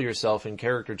can kill yourself in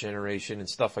character generation and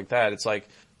stuff like that. It's like,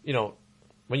 you know,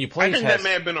 when you play I think that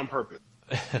may have been on purpose.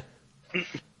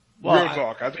 Well, real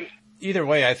talk. I think either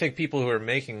way, I think people who are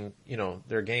making, you know,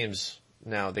 their games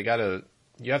now,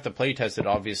 you have to play test it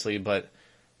obviously, but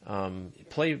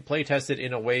play test it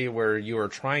in a way where you are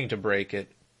trying to break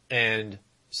it and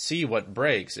see what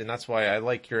breaks. And that's why I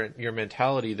like your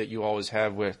mentality that you always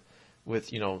have with,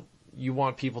 you know, you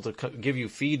want people to give you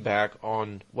feedback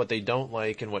on what they don't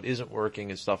like and what isn't working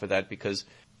and stuff like that, because,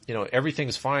 you know,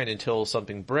 everything's fine until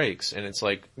something breaks. And it's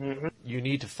like, you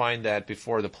need to find that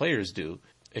before the players do,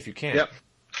 if you can. Yep.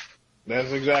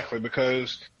 That's exactly,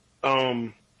 because,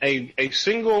 the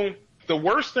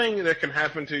worst thing that can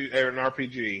happen to an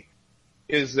RPG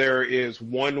is there is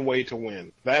one way to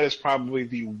win. That is probably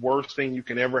the worst thing you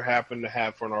can ever happen to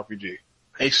have for an RPG.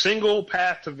 A single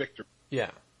path to victory.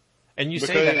 Yeah. And you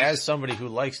say that as somebody who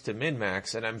likes to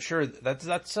min-max, and I'm sure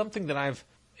that's something that I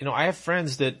have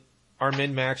friends that are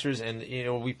min-maxers, and, you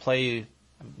know, we play,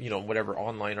 you know, whatever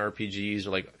online RPGs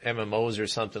or like MMOs or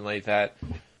something like that,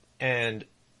 and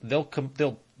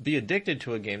they'll be addicted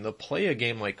to a game, they'll play a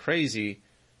game like crazy,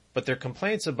 but their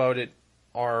complaints about it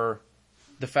are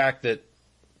the fact that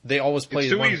they always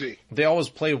play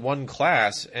one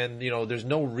class, and, you know, there's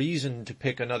no reason to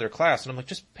pick another class. And I'm like,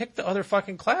 just pick the other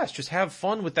fucking class. Just have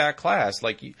fun with that class.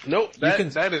 Like, you can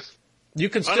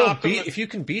still beat, if you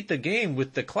can beat the game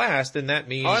with the class, then that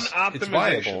means it's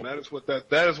viable.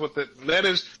 That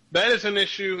is an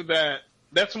issue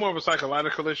that's more of a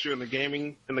psychological issue in the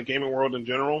gaming world in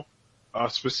general.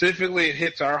 Specifically, it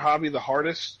hits our hobby the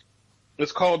hardest.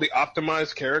 It's called the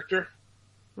optimized character.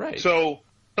 Right. So,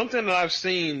 something that I've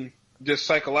seen, just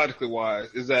psychologically wise,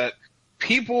 is that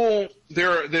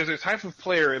there's a type of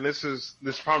player, and this is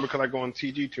probably because I go on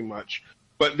TG too much,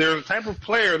 but there's a type of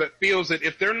player that feels that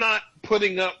if they're not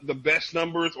putting up the best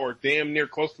numbers or damn near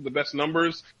close to the best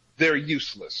numbers, they're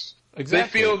useless.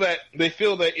 Exactly. They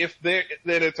feel that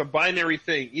that it's a binary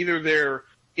thing. Either they're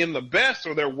in the best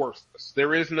or they're worthless.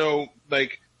 There is no,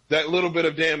 like, that little bit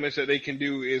of damage that they can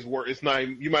do is it's not,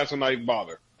 you might as well not even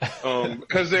bother.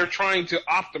 Because they're trying to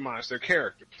optimize their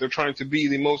character. They're trying to be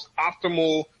the most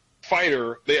optimal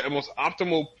fighter, the most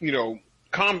optimal, you know,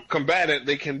 combatant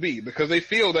they can be, because they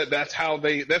feel that that's how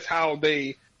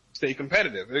they stay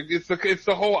competitive. It's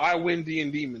the whole I win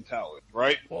D&D mentality,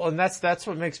 right? Well, and that's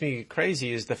what makes me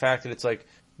crazy, is the fact that it's like,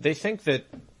 they think that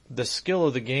the skill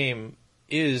of the game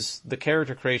is the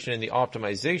character creation and the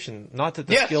optimization, not that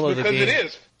the skill of the game, it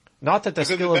is. Not that the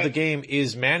skill of the game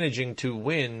is managing to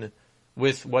win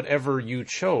with whatever you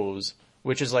chose,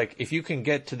 which is like, if you can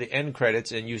get to the end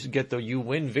credits and you get the you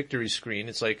win victory screen,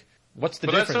 it's like, what's the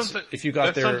difference if you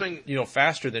got there, you know,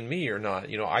 faster than me or not?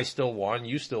 You know, I still won,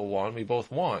 you still won, we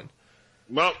both won.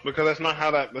 Well, because that's not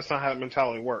how that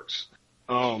mentality works,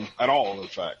 at all, in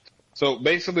fact. So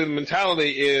basically the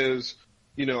mentality is,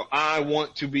 you know, I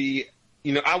want to be,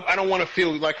 you know, I don't want to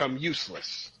feel like I'm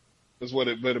useless, is what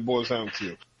it boils down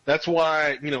to. That's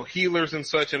why, you know, healers and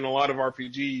such in a lot of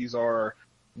RPGs are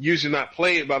usually not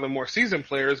played by the more seasoned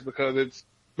players,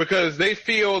 because they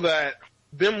feel that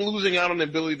them losing out on the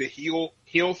ability to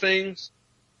heal things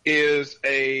is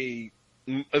a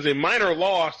minor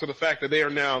loss to the fact that they are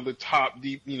now the top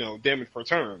damage per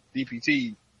turn,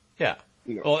 DPT. Yeah.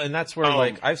 You know. Well, and that's where,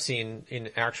 like, I've seen in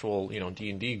actual, you know,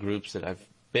 D&D groups that I've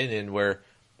been in, where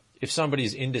if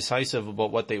somebody's indecisive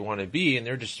about what they want to be and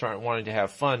they're just wanting to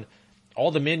have fun, all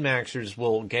the min-maxers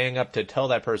will gang up to tell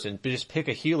that person, just pick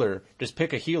a healer,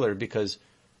 because,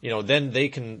 you know, then they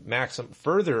can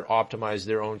further optimize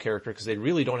their own character, because they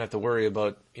really don't have to worry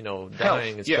about, you know,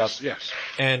 dying and stuff. Yes.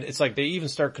 And it's like they even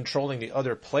start controlling the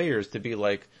other players to be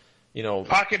like, you know,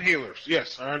 pocket healers.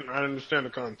 Yes, I understand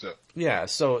the concept. Yeah,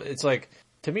 so it's like,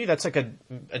 to me, that's like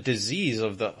a disease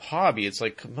of the hobby. It's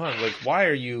like, come on, like, why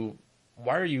are you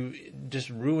just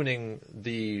ruining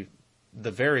the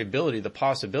variability, the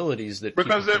possibilities that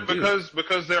because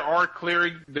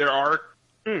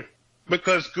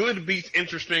good beats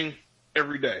interesting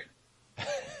every day.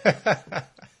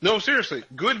 No, seriously,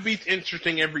 good beats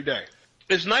interesting every day.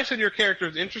 It's nice that your character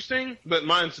is interesting, but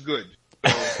mine's good.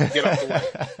 So get off the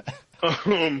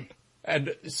way.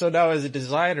 And so now, as a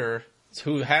designer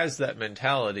who has that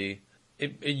mentality,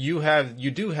 you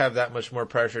do have that much more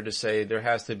pressure to say there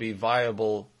has to be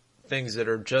viable things that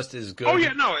are just as good. Oh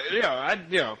yeah, no,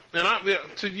 yeah,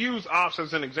 and to use Ops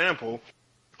as an example,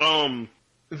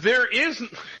 there is,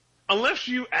 unless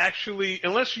you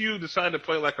decide to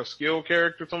play like a skill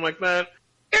character or something like that,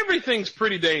 everything's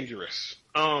pretty dangerous.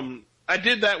 I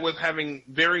did that with having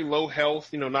very low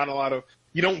health, not a lot of,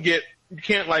 you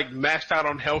can't like max out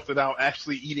on health without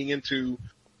actually eating into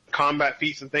combat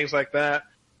feats and things like that.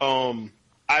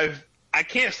 I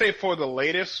can't say for the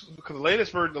latest, because the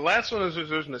latest version, the last one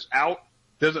that's out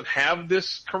doesn't have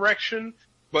this correction,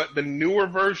 but the newer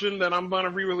version that I'm going to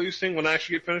re-releasing when I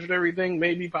actually get finished with everything,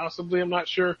 maybe, possibly, I'm not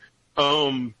sure,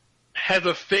 has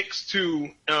a fix to,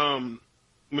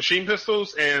 machine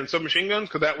pistols and submachine guns,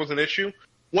 because that was an issue.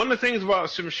 One of the things about a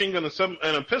submachine gun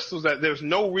and a pistol is that there's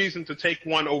no reason to take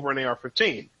one over an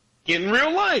AR-15. In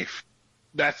real life,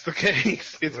 that's the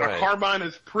case. A carbine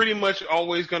is pretty much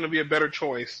always going to be a better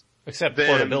choice. Except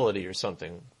portability or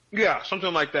something. Yeah,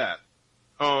 something like that.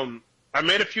 I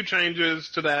made a few changes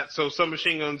to that, so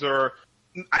submachine guns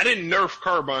I didn't nerf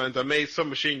carbines, I made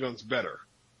submachine guns better.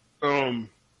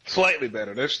 Slightly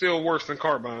better. They're still worse than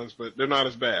carbines, but they're not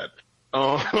as bad.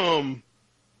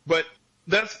 But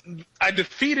I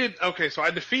defeated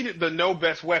the no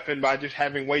best weapon by just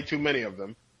having way too many of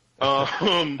them.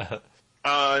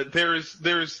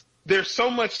 There's so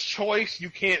much choice, you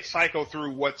can't cycle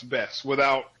through what's best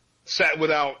without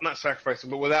not sacrificing,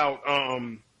 but without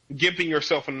gimping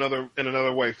yourself in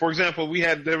another way. For example,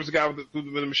 there was a guy with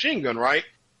a machine gun, right?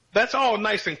 That's all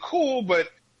nice and cool, but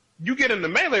you get in the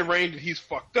melee range and he's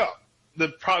fucked up.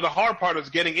 The hard part is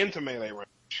getting into melee range.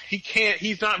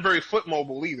 He's not very foot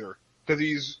mobile either, because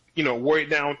he's, weighed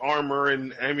down with armor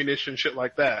and ammunition, shit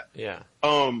like that. Yeah.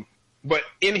 But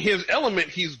in his element,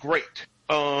 he's great.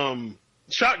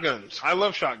 Shotguns. I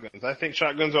love shotguns. I think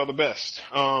shotguns are the best.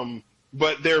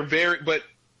 But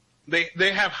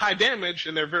they have high damage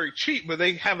and they're very cheap, but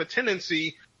they have a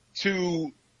tendency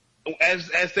to, as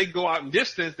they go out in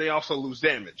distance, they also lose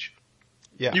damage.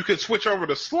 Yeah. You could switch over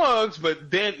to slugs,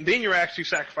 but then you're actually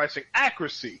sacrificing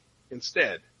accuracy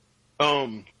instead.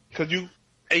 Cause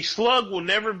a shotgun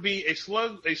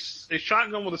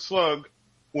with a slug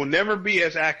will never be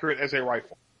as accurate as a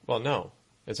rifle. Well, no.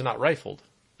 It's not rifled.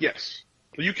 Yes.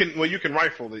 You can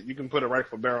rifle it. You can put a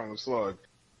rifle barrel on a slug,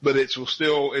 but it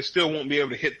still won't be able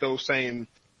to hit those same,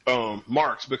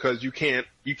 marks, because you can't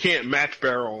match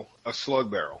barrel a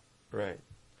slug barrel. Right.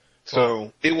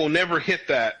 So it will never hit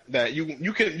that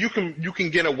you can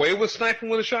get away with sniping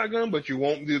with a shotgun, but you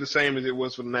won't do the same as it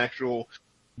was with an actual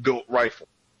built rifle.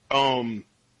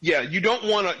 Yeah, you don't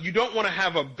want to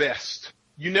have a best.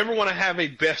 You never want to have a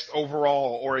best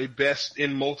overall or a best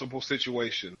in multiple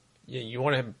situations. Yeah, you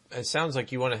want to have, it sounds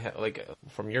like you want to have, like,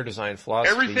 from your design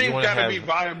philosophy, everything's got to be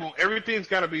viable. Everything's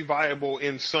got to be viable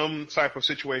in some type of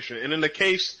situation. And in the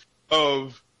case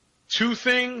of two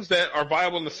things that are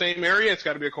viable in the same area, it's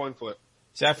got to be a coin flip.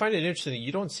 See, I find it interesting that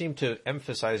you don't seem to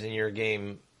emphasize in your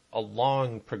game a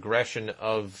long progression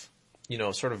of,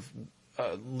 sort of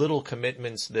little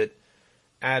commitments that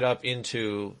add up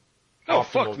into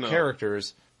optimal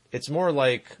characters. It's more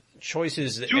like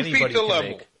choices that anybody can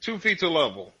make. 2 feet to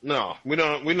level. No, we're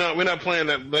not playing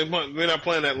that. We're not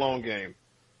playing that long game.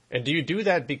 And do you do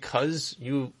that because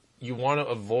you want to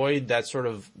avoid that sort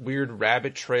of weird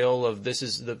rabbit trail of this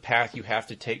is the path you have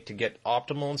to take to get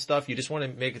optimal and stuff? You just want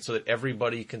to make it so that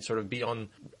everybody can sort of be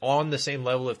on the same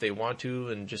level if they want to,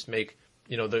 and just make,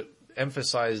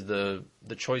 emphasize the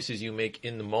choices you make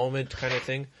in the moment kind of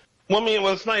thing? Well,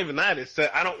 it's not even that. It's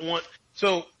that I don't want,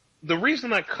 so the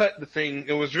reason I cut the thing,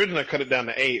 it was originally I cut it down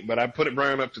to 8, but I put it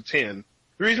brought it up to 10.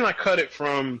 The reason I cut it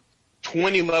from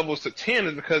 20 levels to 10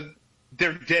 is because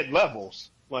they're dead levels.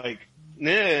 Like,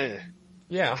 nah.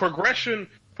 Yeah. Progression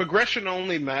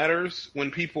only matters when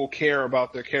people care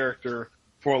about their character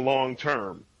for a long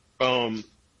term. When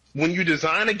you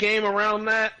design a game around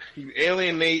that, you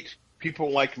alienate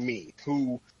people like me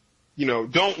who,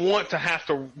 don't want to have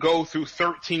to go through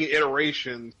 13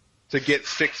 iterations to get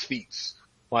 6 feats.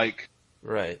 Like,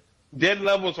 right. Dead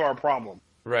levels are a problem.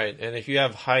 Right. And if you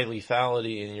have high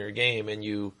lethality in your game and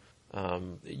you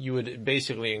would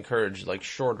basically encourage like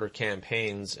shorter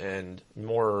campaigns and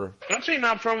more. I've seen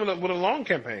not from with a long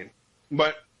campaign,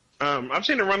 but, I've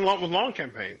seen it run with long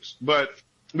campaigns, but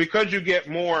because you get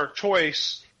more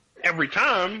choice every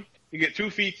time, you get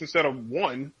 2 feats instead of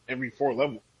 1 every 4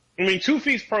 levels. 2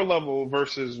 feats per level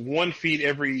versus 1 feat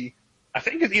I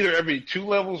think it's either every 2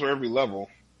 levels or every level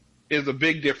is a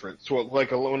big difference. So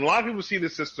like when a lot of people see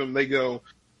this system, they go,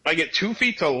 I get 2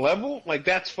 feet to level? Like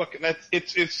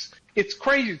it's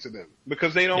crazy to them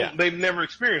because they've never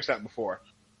experienced that before.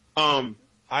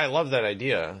 I love that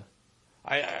idea.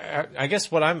 I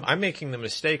guess what I'm making the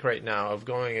mistake right now of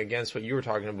going against what you were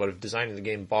talking about of designing the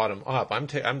game bottom up.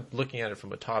 I'm looking at it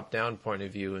from a top down point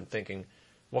of view and thinking,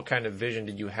 what kind of vision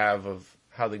did you have of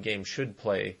how the game should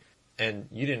play? And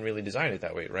you didn't really design it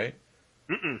that way, right?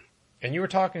 Mm-mm. And you were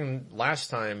talking last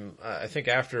time, I think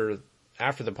after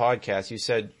the podcast, you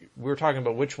said we were talking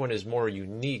about which one is more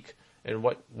unique and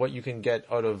what you can get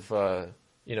out of,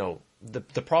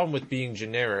 the problem with being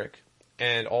generic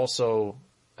and also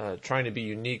trying to be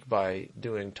unique by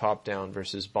doing top down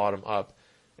versus bottom up.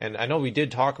 And I know we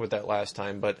did talk about that last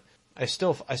time, but I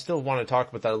still want to talk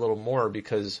about that a little more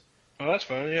because. Oh, that's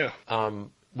fine. Yeah.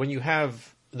 When you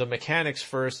have the mechanics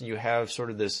first and you have sort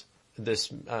of this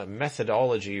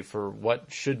methodology for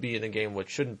what should be in the game, what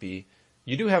shouldn't be,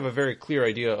 you do have a very clear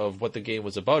idea of what the game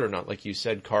was about or not. Like you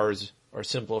said, cars are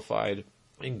simplified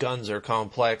and guns are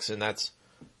complex, and that's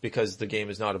because the game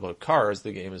is not about cars,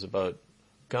 the game is about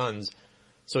guns.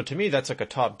 So to me, that's like a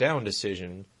top-down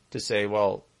decision to say,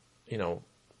 well,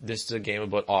 this is a game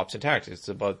about ops and tactics. It's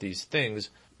about these things.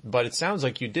 But it sounds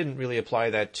like you didn't really apply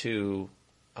that to,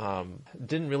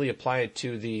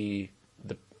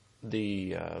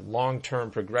 the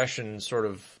long-term progression sort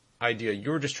of idea.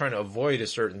 You were just trying to avoid a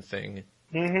certain thing.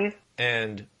 Mm-hmm.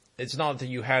 And it's not that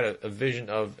you had a vision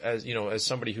of, as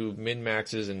somebody who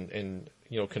min-maxes and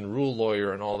can rule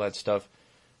lawyer and all that stuff.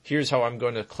 Here's how I'm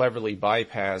going to cleverly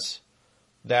bypass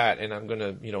that, and I'm going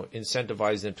to,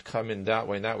 incentivize them to come in that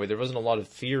way and that way. There wasn't a lot of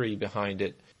theory behind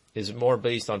it. Is more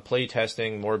based on play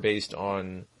testing, more based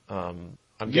on, I'm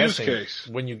use guessing case.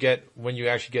 when you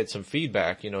actually get some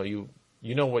feedback, you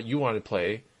know what you want to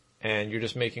play and you're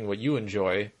just making what you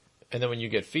enjoy. And then when you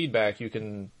get feedback, you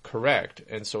can correct.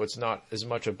 And so it's not as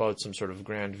much about some sort of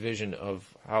grand vision of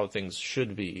how things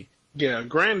should be. Yeah,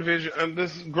 grand vision.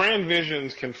 Grand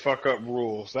visions can fuck up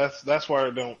rules. That's why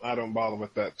I don't bother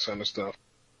with that kind of stuff.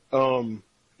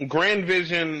 Grand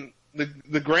vision,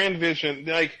 the grand vision,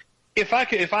 like if I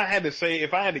had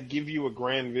to give you a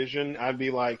grand vision, I'd be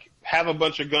like, have a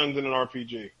bunch of guns in an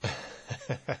RPG.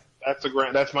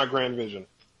 That's my grand vision.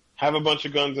 Have a bunch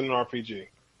of guns in an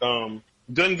RPG.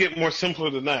 Doesn't get more simpler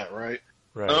than that, right?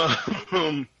 Right.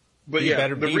 But be yeah,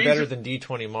 better than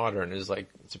D20 Modern is like,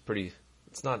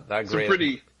 it's not that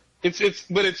great.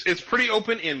 It's pretty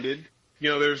open-ended.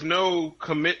 There's no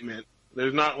commitment.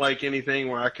 There's not like anything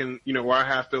where I can, where I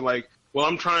have to like, well,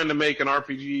 I'm trying to make an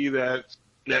RPG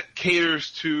that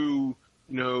caters to,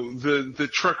 the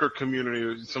trucker community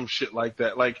or some shit like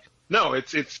that. Like, no,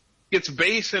 it's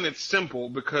base and it's simple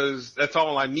because that's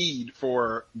all I need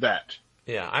for that.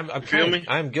 Yeah,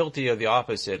 I'm guilty of the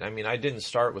opposite. I mean, I didn't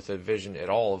start with a vision at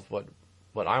all of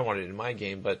what I wanted in my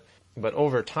game, but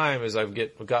over time, as I've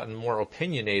gotten more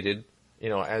opinionated,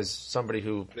 as somebody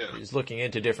who is looking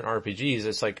into different RPGs,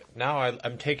 it's like now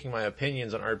I'm taking my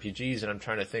opinions on RPGs and I'm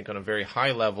trying to think on a very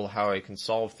high level how I can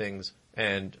solve things.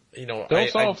 And,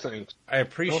 things. I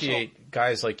appreciate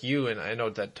guys like you, and I know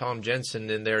that Tom Jensen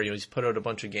in there, he's put out a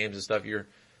bunch of games and stuff. You're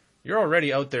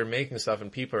already out there making stuff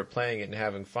and people are playing it and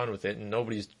having fun with it, and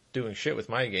nobody's doing shit with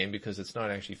my game because it's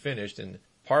not actually finished. And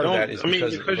part of that is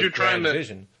because you're trying to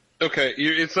vision. Okay,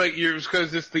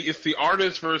 because it's the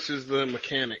artist versus the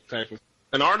mechanic type of.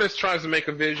 An artist tries to make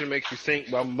a vision, makes you think,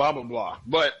 blah blah blah blah.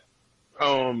 But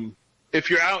if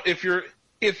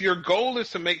your goal is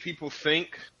to make people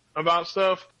think about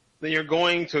stuff, then you're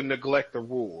going to neglect the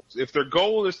rules. If their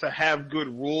goal is to have good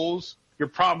rules, you're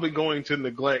probably going to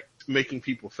neglect making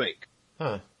people think.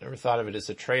 Huh? Never thought of it as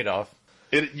a trade-off.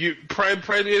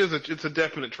 It's a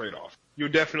definite trade-off. You're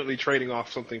definitely trading off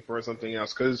something for something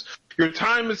else because your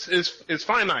time is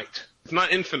finite. It's not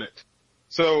infinite.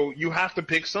 So you have to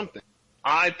pick something.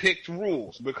 I picked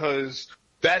rules because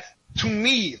to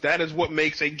me, that is what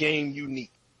makes a game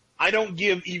unique. I don't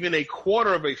give even a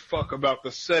quarter of a fuck about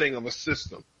the setting of a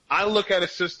system. I look at a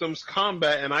system's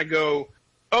combat and I go,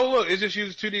 oh look, it just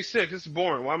uses 2d6. It's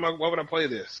boring. Why would I play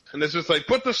this? And it's just like,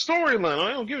 put the storyline.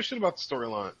 I don't give a shit about the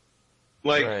storyline.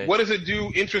 Like, right. What does it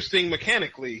do interesting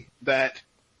mechanically that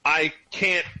I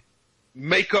can't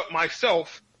make up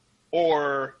myself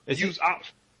or use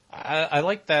options? I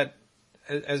like that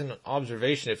as an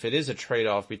observation. If it is a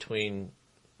trade-off between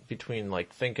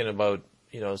like thinking about,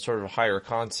 sort of higher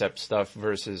concept stuff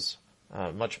versus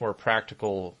much more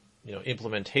practical,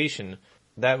 implementation,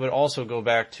 that would also go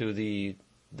back to the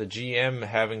GM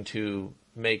having to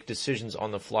make decisions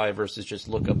on the fly versus just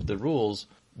look up the rules.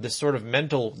 This sort of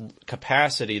mental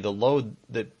capacity, the load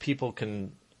that people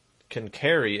can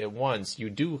carry at once, you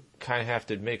do kind of have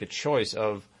to make a choice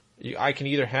of, I can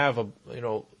either have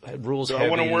rules. Do I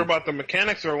want to worry about the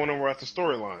mechanics or I want to worry about the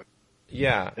storyline?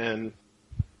 Yeah. And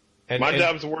my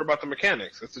job is to worry about the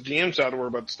mechanics. It's the GM's job to worry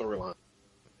about the storyline.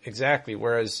 Exactly.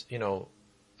 Whereas,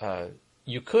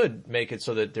 you could make it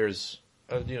so that there's,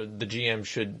 the GM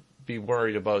should be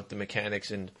worried about the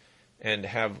mechanics and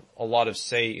have a lot of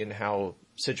say in how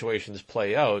situations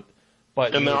play out.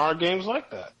 But there are games like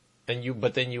that.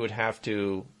 but then you would have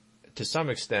to some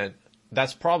extent,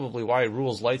 that's probably why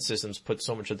rules light systems put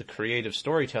so much of the creative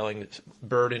storytelling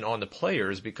burden on the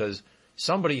players, because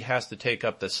somebody has to take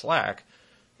up the slack,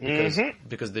 because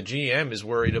the GM is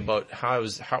worried about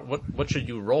what should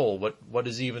you roll? What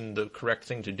is even the correct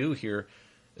thing to do here?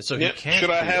 So he can't. Should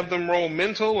I have them roll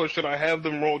mental or should I have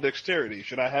them roll dexterity?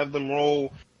 Should I have them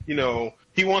roll,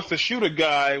 he wants to shoot a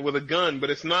guy with a gun, but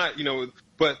it's not,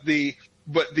 but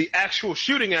the actual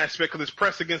shooting aspect, because it's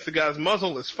pressed against the guy's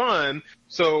muzzle, is fun.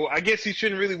 So I guess he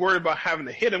shouldn't really worry about having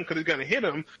to hit him because he's going to hit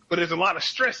him. But there's a lot of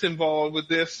stress involved with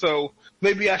this. So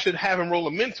maybe I should have him roll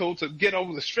a mental to get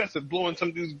over the stress of blowing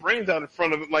some dude's brains out in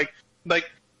front of it. Like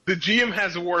the GM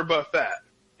has to worry about that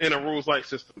in a rules light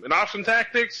system. In option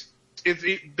tactics,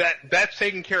 that's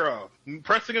taken care of.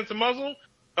 Press against the muzzle,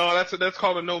 that's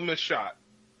called a no miss shot.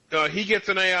 He gets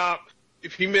an AOP.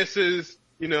 If he misses,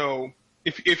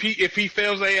 if he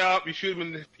fails AOP, you shoot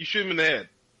him in the head.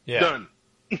 Yeah. Done.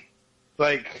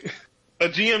 Like, a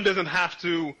GM doesn't have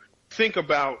to think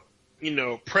about,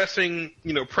 pressing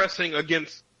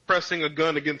a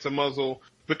gun against a muzzle,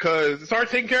 because it's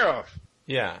already taken care of.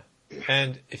 Yeah.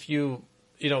 And if to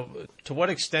what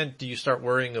extent do you start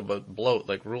worrying about bloat,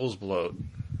 like rules bloat?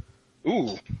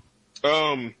 Ooh.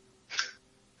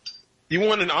 You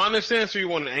want an honest answer or you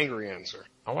want an angry answer?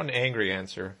 I want an angry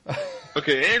answer.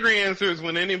 Okay, angry answer is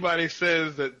when anybody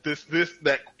says that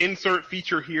that insert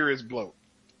feature here is bloat.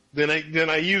 Then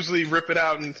I usually rip it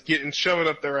out and shove it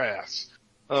up their ass.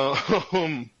 A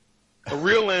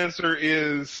real answer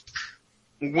is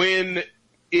when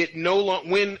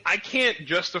I can't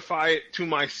justify it to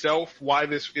myself why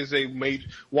this is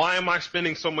why am I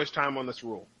spending so much time on this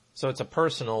rule? So it's a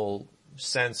personal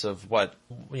sense of what,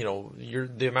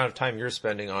 the amount of time you're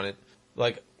spending on it.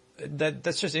 Like,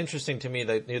 that's just interesting to me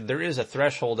that there is a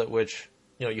threshold at which,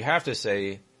 you have to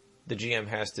say the GM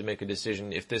has to make a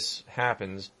decision if this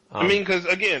happens. Because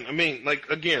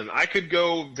I could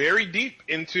go very deep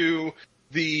into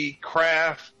the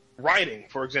craft writing,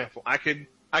 for example. I could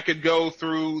go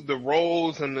through the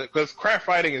roles because craft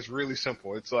writing is really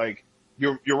simple. It's like,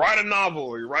 you write a novel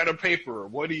or you write a paper.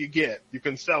 What do you get? You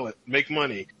can sell it, make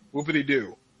money.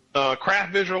 Whoopity-doo.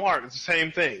 Craft visual art, it's the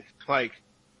same thing. Like,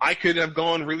 I could have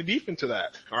gone really deep into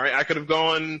that. All right. I could have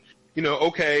gone,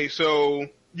 okay, so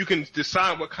you can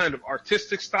decide what kind of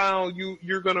artistic style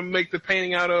you're going to make the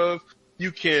painting out of.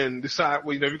 You can decide,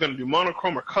 if you're going to do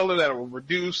monochrome or color that will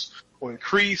reduce or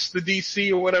increase the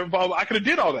DC or whatever, blah, blah. I could have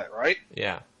did all that, right?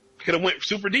 Yeah. Could have went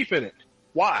super deep in it.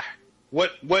 Why?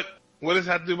 What does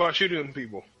that have to do about shooting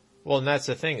people? Well, and that's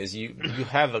the thing is you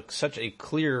have such a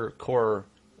clear core,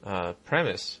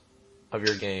 premise of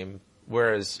your game,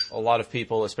 whereas a lot of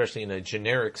people, especially in a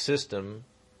generic system,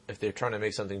 if they're trying to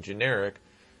make something generic,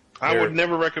 I would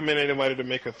never recommend anybody to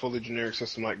make a fully generic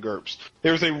system like GURPS.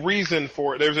 There's a reason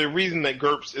for it. There's a reason that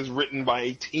GURPS is written by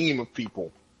a team of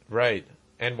people. Right.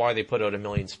 And why they put out 1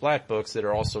 million splat books that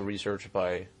are also researched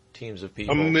by teams of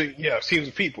people. Teams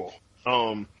of people.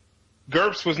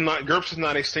 GURPS is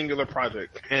not a singular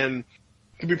project. And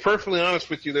to be perfectly honest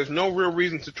with you, there's no real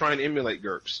reason to try and emulate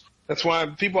GURPS. That's why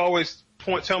people always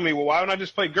tell me, well, why don't I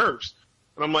just play GURPS?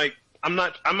 And I'm like, I'm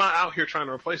not out here trying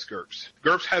to replace GURPS.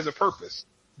 GURPS has a purpose.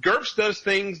 GURPS does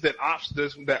things that Ops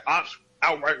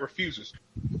outright refuses.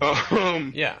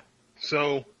 Yeah.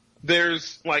 So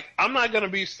there's I'm not gonna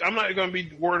be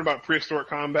worried about prehistoric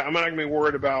combat. I'm not gonna be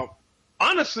worried about,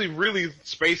 honestly, really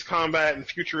space combat and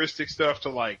futuristic stuff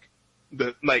to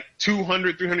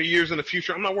 200, 300 years in the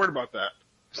future. I'm not worried about that.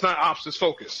 It's not Ops'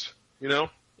 focus,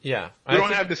 Yeah. We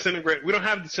don't have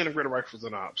disintegrator rifles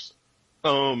in Ops.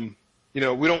 We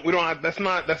don't have, that's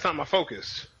not my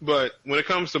focus. But when it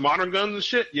comes to modern guns and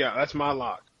shit, yeah, that's my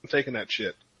lock. I'm taking that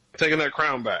shit. I'm taking that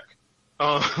crown back.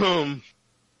 Because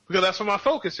that's what my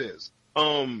focus is.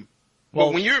 But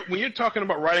when you're talking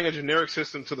about writing a generic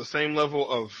system to the same level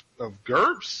of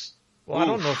GURPS. Well, I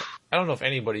don't know if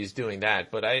anybody's doing that,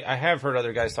 but I have heard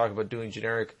other guys talk about doing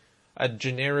a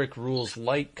generic rules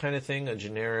light kind of thing, a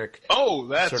generic. Oh,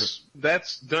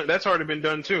 that's already been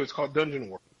done too. It's called Dungeon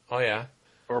World. Oh yeah.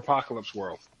 Or Apocalypse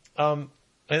World.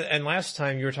 And last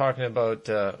time you were talking about,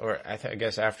 or I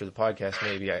guess after the podcast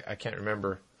maybe, I can't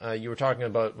remember. You were talking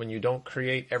about when you don't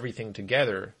create everything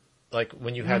together, like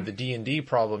when you had the D&D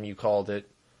problem, you called it.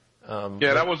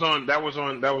 Yeah, that was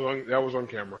on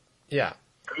camera. Yeah.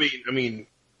 I mean,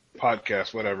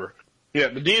 podcast, whatever. Yeah,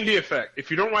 the D&D effect.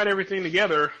 If you don't write everything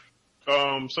together,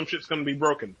 some shit's gonna be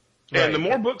broken. Right. And the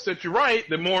more books that you write,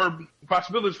 the more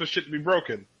possibilities for shit to be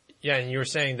broken. Yeah, and you were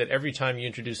saying that every time you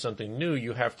introduce something new,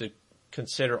 you have to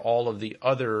consider all of the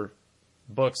other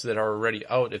books that are already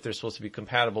out if they're supposed to be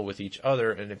compatible with each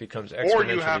other, and it becomes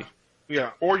exponentially.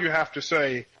 Or you have to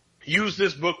say, use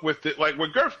this book with it, like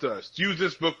what GURPS does. Use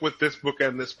this book with this book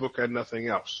and nothing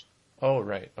else. Oh,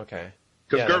 right. Okay.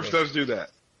 Because GURPS does do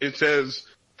that. It says,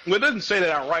 well, it doesn't say that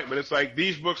outright, but it's like,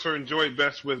 these books are enjoyed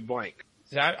best with blank.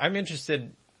 I'm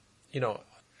interested,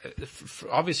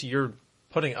 obviously you're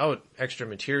putting out extra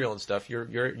material and stuff.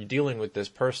 You're dealing with this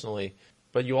personally,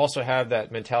 but you also have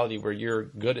that mentality where you're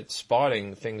good at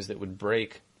spotting things that would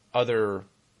break other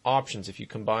options if you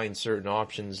combine certain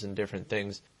options and different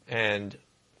things. And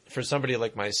for somebody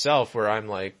like myself, where I'm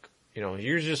like,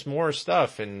 here's just more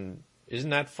stuff, and isn't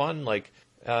that fun? Like,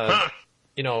 I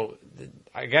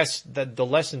guess that the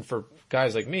lesson for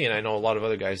guys like me, and I know a lot of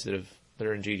other guys that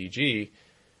are in GDG,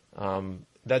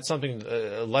 that's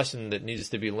a lesson that needs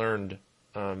to be learned,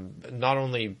 not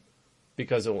only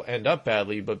because it will end up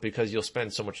badly, but because you'll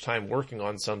spend so much time working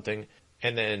on something,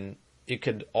 and then it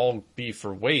could all be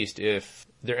for waste if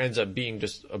there ends up being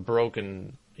just a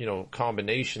broken,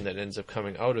 combination that ends up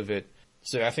coming out of it.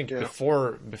 So I think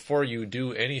before you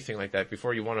do anything like that,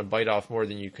 before you want to bite off more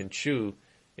than you can chew,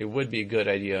 it would be a good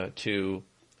idea to.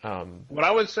 What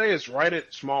I would say is write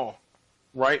it small.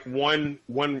 Write one.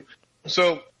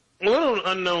 So a little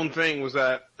unknown thing was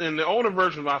that in the older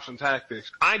version of Ops and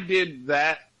Tactics, I did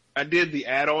that. I did the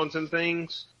add-ons and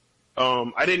things.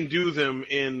 I didn't do them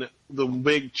in the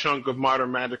big chunk of Modern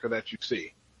Magicka that you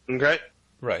see. Okay?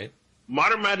 Right.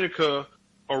 Modern Magicka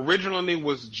originally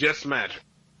was just magic.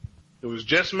 It was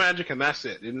just magic and that's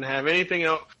it. It didn't have anything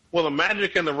else. Well, the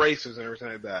magic and the races and everything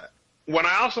like that. What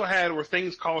I also had were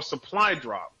things called supply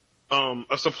drop.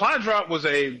 A supply drop was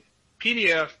a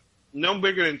PDF no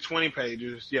bigger than 20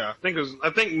 pages. Yeah, I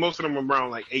think most of them were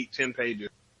around like 8-10 pages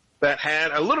that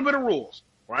had a little bit of rules,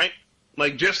 right?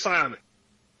 Like just Sonic,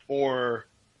 or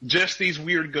just these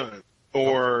weird guns,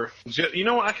 or just,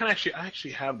 I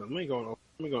actually have them. Let me go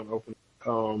and open.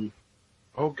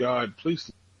 Oh God,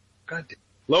 please, God damn.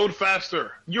 Load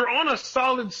faster. You're on a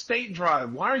solid state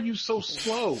drive. Why are you so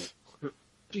slow?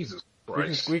 Jesus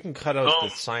Christ. We can cut out the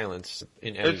silence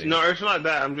in editing. It's not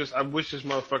that. I wish this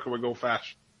motherfucker would go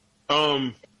faster.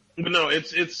 But no,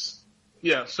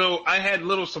 yeah. So I had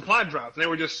little supply drops. They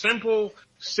were just simple,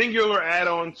 singular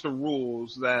add-ons to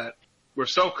rules that were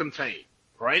self-contained,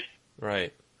 right?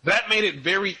 Right. That made it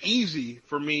very easy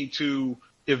for me to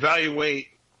evaluate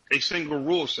a single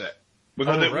rule set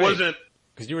because it wasn't.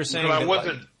 Because you were saying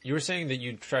that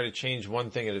you'd try to change one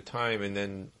thing at a time and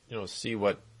then see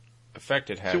what effect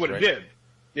it has. See what it did.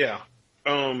 Yeah.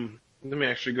 Let me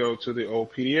actually go to the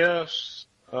old PDFs.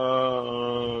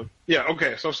 Yeah.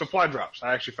 Okay. So supply drops.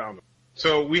 I actually found them.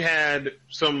 So we had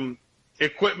some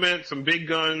equipment, some big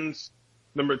guns.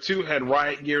 Number 2 had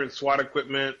riot gear and SWAT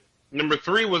equipment. Number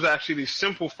 3 was actually the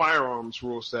simple firearms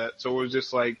rule set. So it was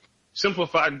just like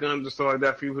simplified guns and stuff like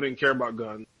that for people who didn't care about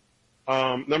guns.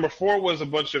 Number 4 was a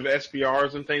bunch of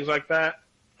SBRs and things like that.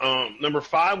 Number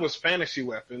 5 was fantasy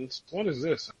weapons. What is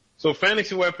this? So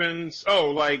fantasy weapons,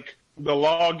 like the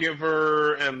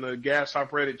Lawgiver and the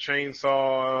gas-operated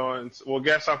chainsaw and,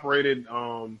 gas-operated,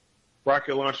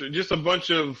 rocket launcher. Just a bunch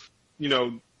of,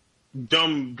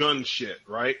 dumb gun shit,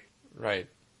 right? Right.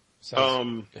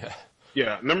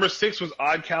 Yeah. Number 6 was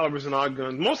odd calibers and odd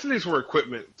guns. Most of these were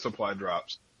equipment supply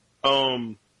drops.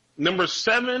 Number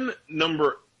 7,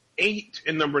 number 8,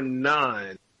 and number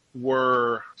 9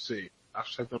 were,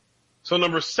 So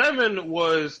number 7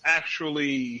 was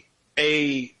actually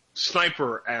a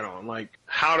sniper add-on, like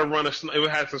how to run it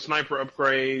had some sniper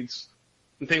upgrades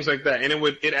and things like that. And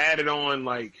it added on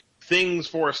like things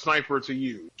for a sniper to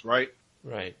use, right?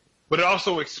 Right. But it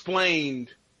also explained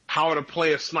how to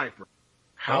play a sniper,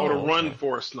 how to run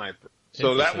for a sniper.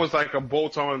 So that was like a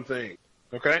bolt-on thing.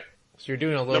 Okay? So you're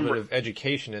doing a little bit of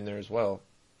education in there as well.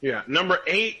 Yeah. Number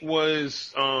 8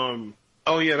 was, this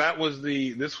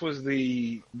was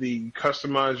the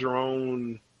customize your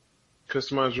own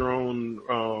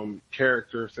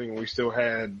character thing. We still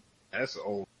had, that's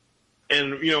old.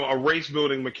 And, a race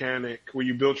building mechanic where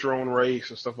you built your own race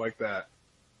and stuff like that.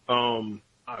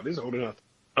 This is old enough.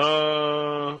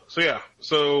 So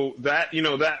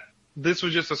that, this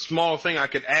was just a small thing I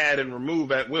could add and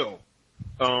remove at will.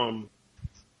 But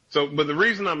the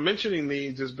reason I'm mentioning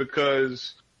these is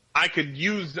because I could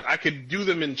do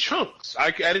them in chunks.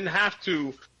 I didn't have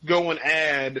to go and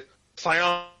add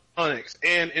psionics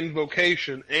and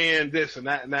invocation and this and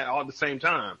that all at the same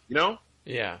time,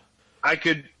 Yeah. I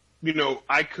could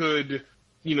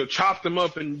chop them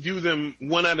up and do them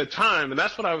one at a time. And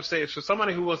that's what I would say is for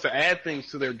somebody who wants to add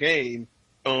things to their game,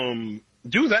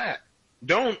 do that.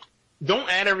 Don't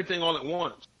add everything all at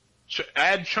once.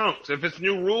 Add chunks. If it's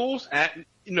new rules,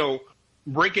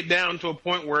 break it down to a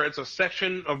point where it's a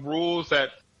section of rules that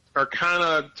are kind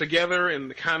of together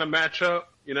and kind of match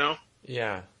up, you know?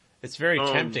 Yeah. It's very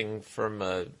tempting from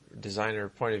a designer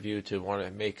point of view to want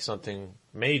to make something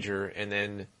major and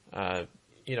then,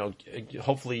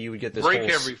 hopefully you would get this break whole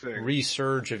everything.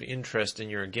 Resurge of interest in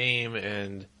your game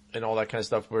and all that kind of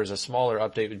stuff, whereas a smaller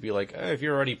update would be like, if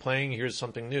you're already playing, here's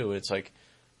something new. It's like,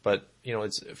 but,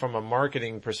 it's from a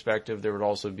marketing perspective, there would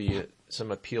also be some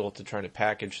appeal to trying to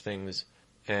package things.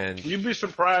 And you'd be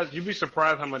surprised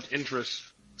how much interest.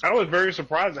 I was very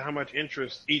surprised at how much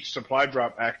interest each supply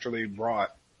drop actually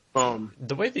brought.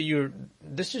 The way that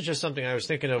this is just something I was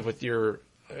thinking of with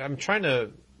I'm trying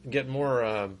to get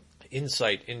more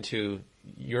insight into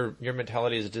your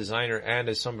mentality as a designer and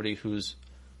as somebody who's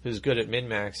good at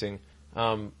min-maxing.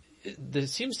 It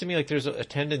seems to me like there's a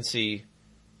tendency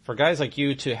for guys like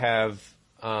you to have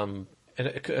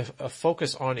a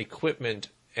focus on equipment,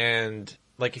 and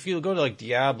like if you go to like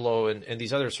Diablo and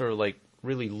these other sort of like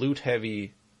really loot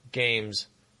heavy games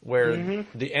where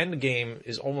the end game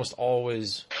is almost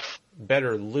always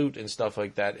better loot and stuff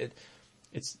like that.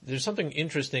 There's something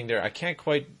interesting there. I can't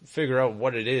quite figure out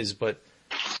what it is, but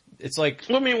it's like.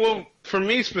 For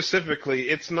me specifically,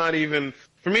 it's not even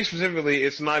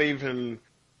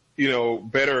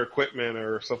better equipment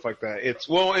or stuff like that.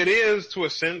 It is to a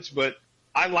sense, but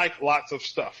I like lots of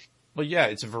stuff. Well, yeah,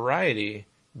 it's a variety.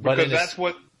 But because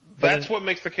that's what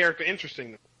makes the character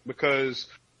interesting. Because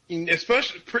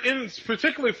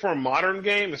particularly for a modern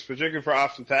game, particularly for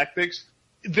Ops and Tactics,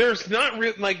 there's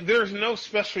no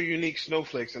special unique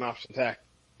snowflakes in Ops and Tactics.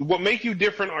 What make you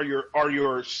different are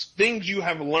your things you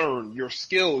have learned, your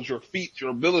skills, your feats,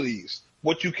 your abilities,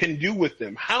 what you can do with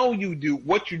them,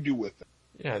 what you do with them.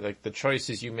 Yeah, like the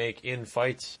choices you make in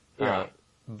fights. Yeah.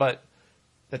 But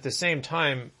at the same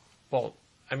time,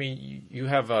 you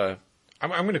have I'm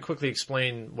going to quickly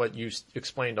explain what you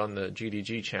explained on the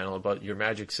GDG channel about your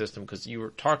magic system, because you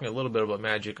were talking a little bit about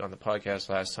magic on the podcast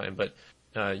last time, but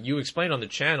you explained on the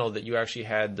channel that you actually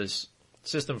had this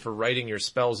system for writing your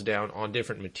spells down on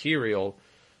different material,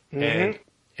 and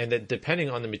that depending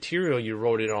on the material you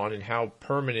wrote it on and how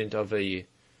permanent of a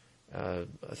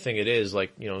thing it is,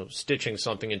 like, stitching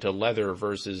something into leather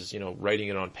versus, writing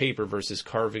it on paper versus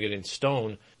carving it in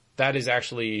stone, that is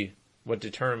actually what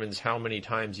determines how many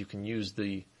times you can use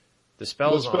the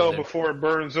spells on it before it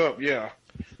burns up. Yeah.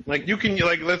 Like you can,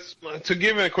 to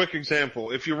give a quick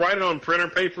example, if you write it on printer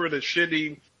paper, the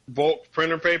shitty bulk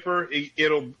printer paper,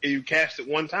 you cast it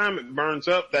one time, it burns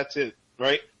up, that's it,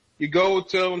 right? You go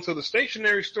into the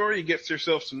stationery store, you get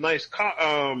yourself some nice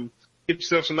cotton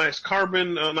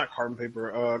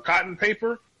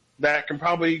paper that can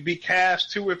probably be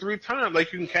cast 2 or 3 times.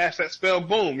 Like you can cast that spell,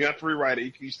 boom, you have to rewrite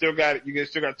it. You still got it. You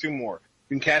still got 2 more.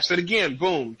 You can cast it again,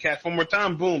 boom. Cast 1 more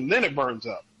time, boom. Then it burns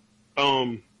up.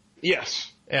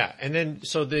 Yes. Yeah, and then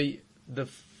so the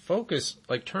focus,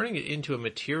 like turning it into a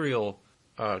material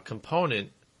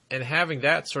component and having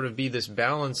that sort of be this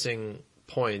balancing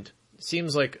point,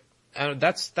 seems like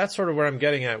that's sort of where I'm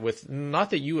getting at with, not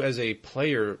that you as a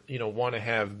player, want to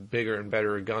have bigger and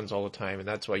better guns all the time, and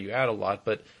that's why you add a lot,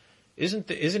 but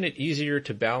isn't it easier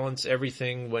to balance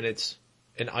everything when it's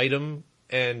an item,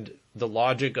 and the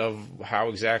logic of how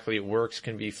exactly it works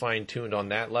can be fine-tuned on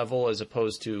that level, as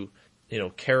opposed to,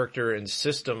 character and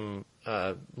system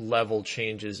level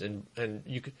changes, and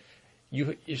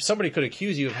if somebody could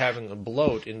accuse you of having a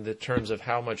bloat in the terms of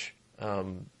how much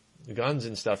guns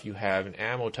and stuff you have and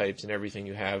ammo types and everything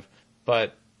you have,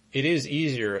 but it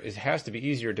has to be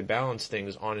easier to balance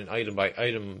things on an item by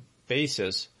item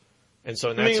basis, and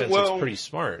so in that sense it's pretty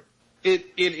smart. It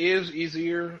is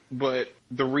easier, but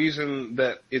the reason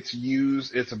that it's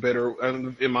used,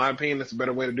 in my opinion, it's a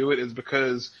better way to do it, is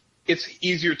because it's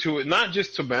easier to, not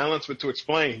just to balance, but to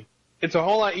explain. It's a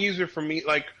whole lot easier for me,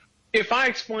 like, if I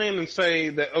explain and say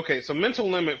that, okay, so mental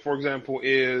limit, for example,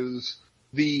 is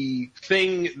the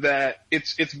thing that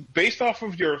it's based off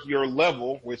of your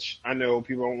level, which I know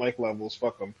people don't like levels,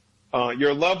 fuck them.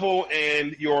 Your level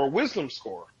and your wisdom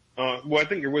score. I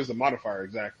think your wisdom modifier,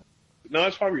 exactly. No,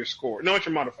 it's probably your score. No, it's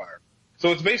your modifier. So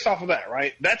it's based off of that,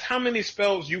 right? That's how many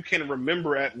spells you can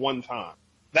remember at one time.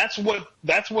 That's what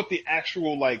the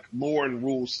actual, lore and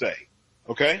rules say.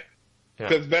 Okay?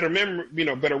 Because better memory,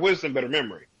 better wisdom, better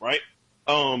memory, right?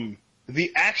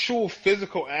 The actual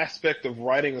physical aspect of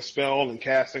writing a spell and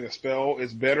casting a spell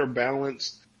is better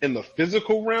balanced in the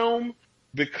physical realm,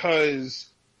 because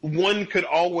one could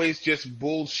always just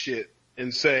bullshit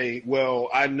and say, well,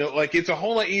 I know, it's a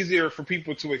whole lot easier for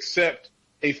people to accept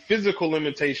a physical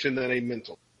limitation than a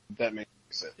mental, if that makes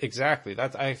sense. Exactly.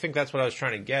 I think that's what I was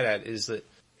trying to get at, is that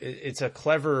it's a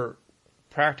clever,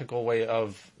 practical way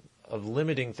of of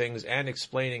limiting things and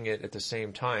explaining it at the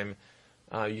same time.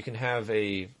 You can have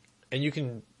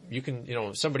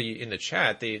somebody in the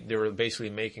chat, they were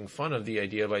basically making fun of the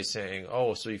idea by saying,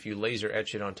 oh, so if you laser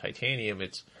etch it on titanium,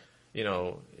 it's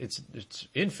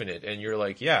infinite. And you're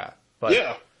like, yeah, but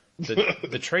yeah.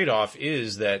 the trade-off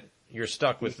is that you're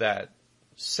stuck with that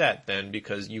set then,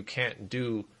 because you can't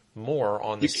do more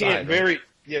on the side.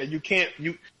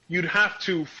 You'd have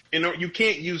to, you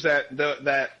can't use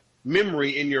that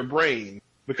memory in your brain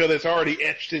because it's already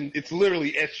it's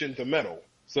literally etched into metal.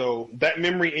 So that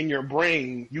memory in your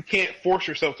brain, you can't force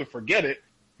yourself to forget it.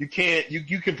 You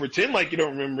can pretend like you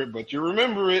don't remember it, but you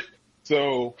remember it.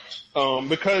 So,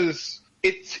 because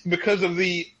of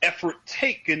the effort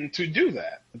taken to do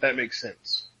that, if that makes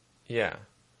sense. Yeah.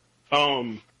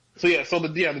 So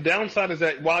the downside is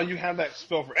that while you have that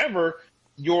spell forever,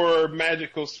 your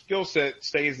magical skill set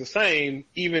stays the same,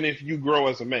 even if you grow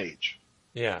as a mage.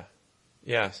 Yeah.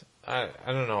 Yes. I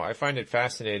don't know. I find it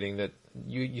fascinating that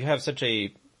you have such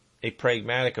a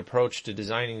pragmatic approach to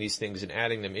designing these things and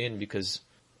adding them in, because,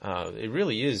 it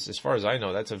really is, as far as I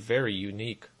know, that's a very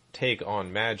unique take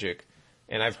on Magic.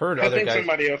 And I've heard other guys. I think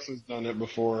somebody else has done it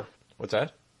before. What's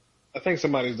that? I think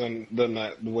somebody's done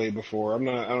that way before. I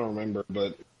don't remember,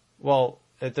 but. Well,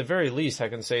 at the very least, I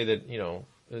can say that,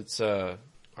 it's,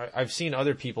 I've seen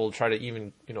other people try to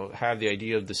even, have the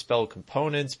idea of the spell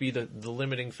components be the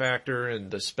limiting factor, and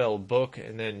the spell book,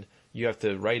 and then you have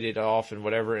to write it off and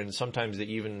whatever. And sometimes they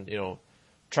even,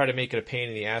 try to make it a pain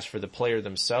in the ass for the player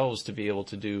themselves to be able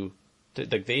to do,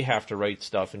 like they have to write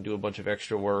stuff and do a bunch of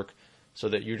extra work, so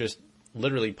that you're just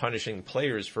literally punishing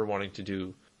players for wanting to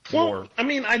do more. Well, I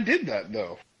mean, I did that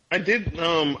though. I did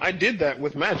that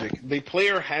with Magic. The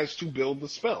player has to build the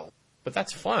spell. But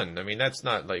that's fun. I mean, that's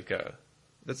not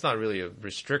really a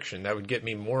restriction. That would get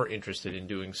me more interested in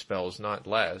doing spells, not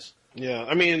less. Yeah,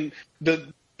 I mean,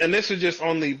 and this is just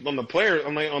on the player,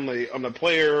 on the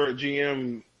player,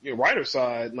 GM, writer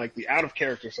side, like the out of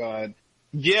character side.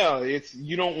 Yeah,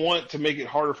 you don't want to make it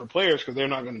harder for players because they're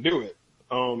not going to do it.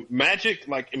 Magic,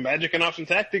 like in Magic and Option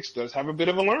Tactics, does have a bit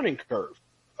of a learning curve.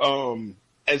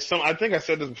 I think I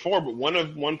said this before, but one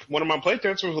of my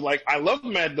playtests was like, I love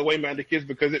the way Magic is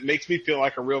because it makes me feel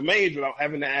like a real mage without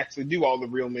having to actually do all the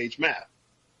real mage math.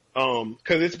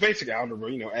 Cause it's basic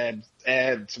algebra,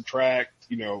 add, subtract,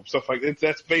 stuff like that.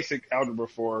 That's basic algebra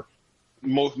for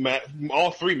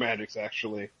all three Magics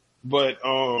actually. But,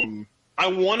 I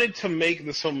wanted to make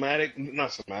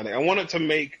I wanted to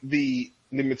make the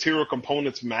material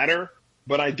components matter,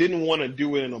 but I didn't want to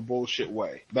do it in a bullshit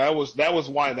way.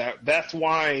 That's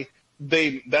why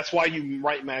you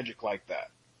write Magic like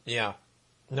that. Yeah.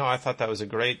 No, I thought that was a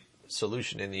great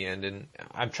solution in the end, and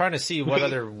I'm trying to see what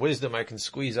other wisdom I can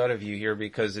squeeze out of you here,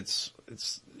 because it's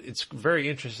very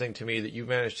interesting to me that you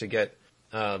managed to get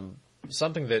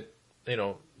something that,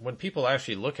 when people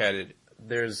actually look at it,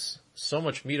 there's so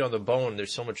much meat on the bone,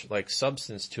 there's so much like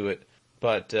substance to it,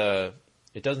 but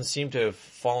it doesn't seem to have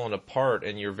fallen apart,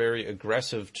 and you're very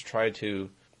aggressive to try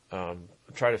to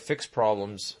fix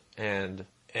problems and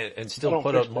still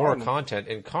put out more content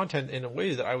in a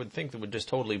way that I would think that would just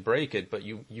totally break it, but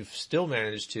you've still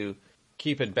managed to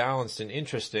keep it balanced and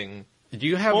interesting. Do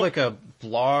you have like a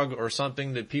blog or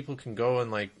something that people can go and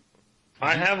like?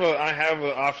 I have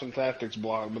an Option Tactics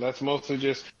blog, but that's mostly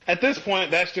just, at this point,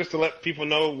 that's just to let people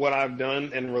know what I've done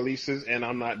and releases, and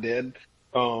I'm not dead.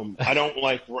 I don't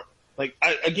I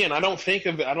don't think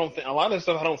of it. A lot of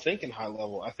stuff I don't think in high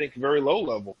level. I think very low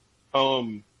level.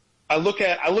 I look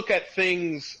at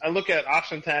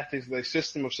Option Tactics as a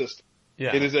system of systems.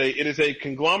 Yeah. It is a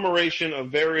conglomeration of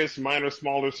various minor,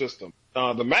 smaller systems.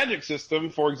 The Magic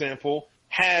system, for example,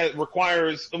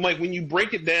 requires, like, when you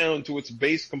break it down to its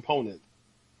base component,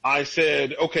 I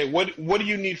said, okay, what do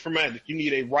you need for Magic? You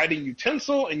need a writing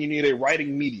utensil and you need a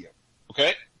writing medium.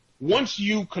 Okay? Once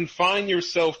you confine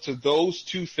yourself to those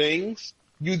two things,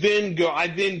 you then go, I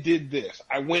then did this.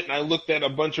 I went and I looked at a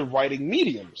bunch of writing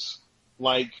mediums.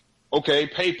 Like, okay,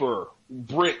 paper,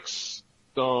 bricks,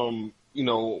 walls.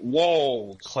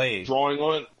 Clay. Drawing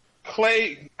on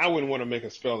clay. I wouldn't want to make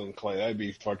a spell in clay. That'd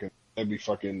be fucking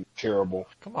terrible.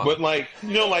 Come on. But like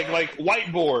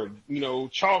whiteboard,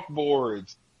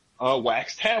 chalkboards,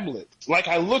 wax tablets. Like,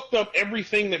 I looked up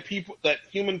everything that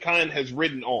humankind has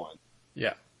written on.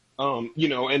 Yeah.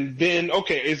 And then,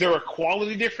 okay, is there a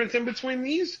quality difference in between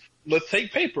these? Let's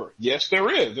take paper. Yes,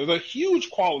 there is. There's a huge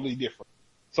quality difference.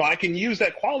 So I can use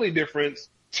that quality difference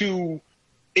to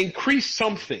increase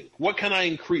something. What can I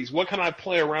increase? What can I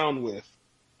play around with,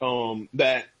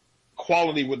 that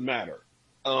quality would matter?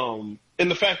 And in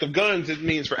the fact of guns, it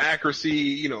means for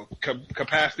accuracy,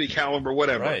 capacity, caliber,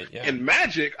 whatever. Right, yeah. In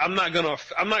Magic, I'm not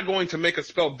going to make a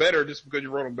spell better just because you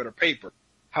wrote on better paper.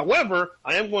 However,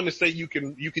 I am going to say you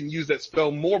can use that spell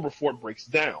more before it breaks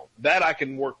down. That I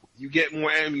can work with. You get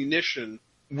more ammunition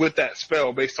with that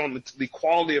spell based on the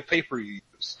quality of paper you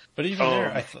use. But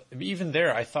even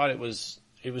there, I thought it was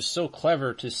so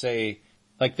clever to say,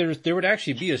 like, there would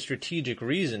actually be a strategic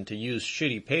reason to use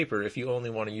shitty paper if you only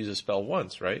want to use a spell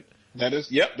once, right? That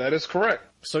is correct.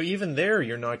 So even there,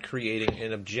 you're not creating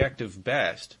an objective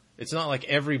best. It's not like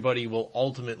everybody will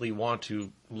ultimately want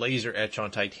to laser etch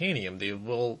on titanium. They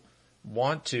will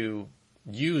want to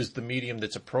use the medium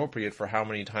that's appropriate for how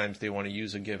many times they want to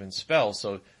use a given spell.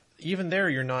 So even there,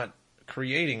 you're not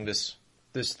creating this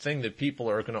thing that people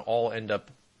are going to all end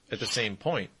up at the same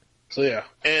point. So yeah.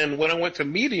 And when I went to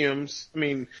mediums,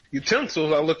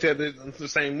 utensils, I looked at it the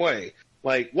same way.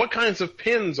 Like, what kinds of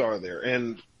pens are there?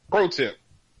 And pro tip,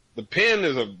 the pen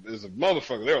is a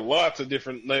motherfucker. There are lots of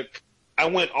different, I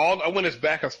went as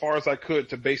back as far as I could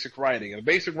to basic writing. And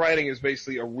basic writing is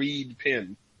basically a reed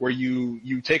pen where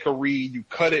you take a reed, you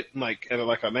cut it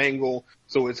at an angle,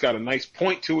 so it's got a nice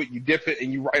point to it, you dip it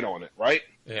and you write on it, right?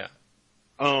 Yeah.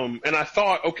 And I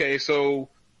thought, okay, so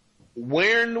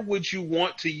when would you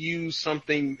want to use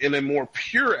something in a more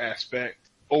pure aspect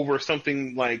over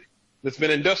something like that's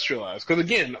been industrialized? Because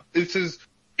again,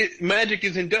 Magic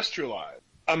is industrialized.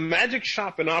 A Magic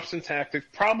shop in Ops and Tactics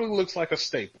probably looks like a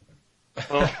staple.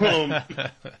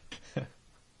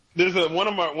 There's one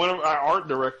of our art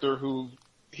director who,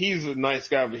 he's a nice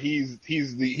guy, but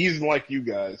he's like you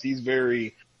guys. He's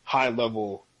very high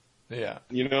level. Yeah.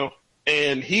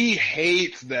 And he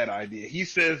hates that idea. He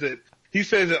says that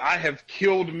I have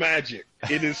killed Magic.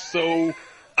 It is so,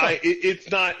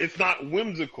 it's not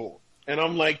whimsical. And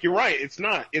I'm like, you're right. It's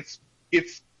not. It's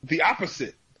the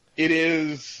opposite. It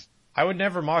is. I would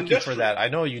never mock you for that. I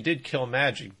know you did kill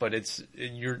Magic, but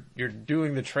you're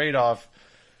doing the trade-off.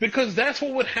 Because that's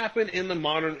what would happen in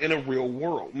a real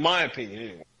world, my opinion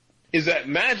anyway. Is that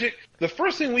Magic, the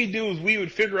first thing we do is we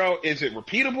would figure out, is it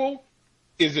repeatable?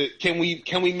 Can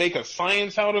we make a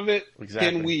science out of it?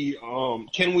 Exactly.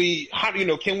 Can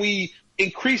we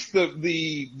increase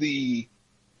the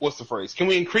what's the phrase? Can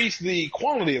we increase the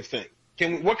quality of things?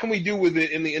 What can we do with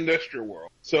it in the industrial world?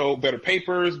 So better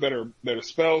papers, better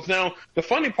spells. Now, the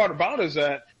funny part about it is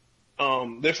that,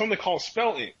 there's something called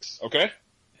spell inks, okay?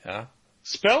 Yeah.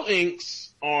 Spell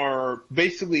inks are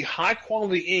basically high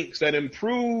quality inks that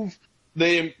improve,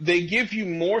 they give you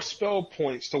more spell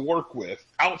points to work with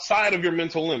outside of your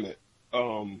mental limit,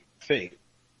 thing.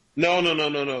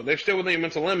 No. They're still within your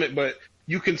mental limit, but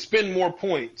you can spend more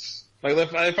points. Like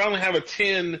if I only have a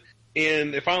 10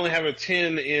 in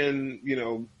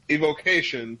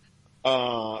evocation,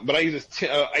 but I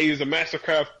use a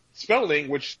Mastercraft spell ink,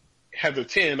 which has a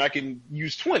 10, I can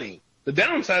use 20. The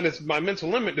downside is my mental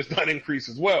limit does not increase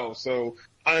as well. So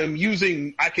I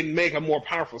can make a more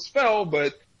powerful spell,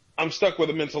 but I'm stuck with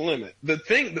a mental limit. The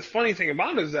funny thing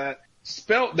about it is that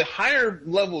the higher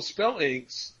level spell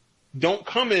inks don't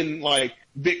come in like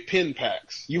big pen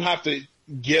packs. You have to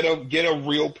get a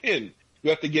real pen. You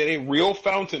have to get a real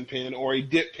fountain pen or a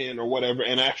dip pen or whatever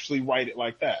and actually write it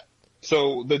like that.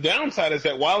 So the downside is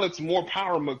that while it's more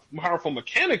powerful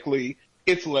mechanically,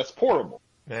 it's less portable.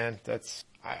 Man,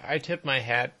 I tip my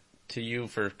hat to you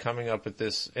for coming up with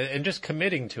this and just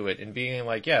committing to it and being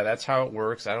like, yeah, that's how it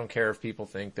works. I don't care if people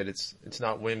think that it's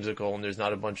not whimsical and there's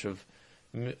not a bunch of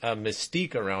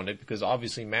mystique around it, because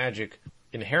obviously Magic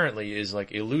inherently is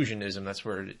like illusionism. That's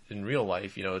where in real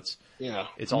life, it's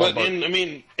all about.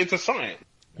 It's a science.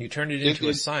 You turn it into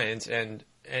a science, and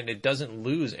it doesn't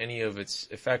lose any of its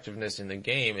effectiveness in the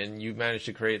game. And you manage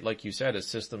to create, like you said, a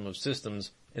system of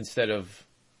systems instead of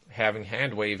having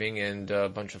hand waving and a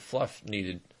bunch of fluff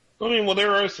needed.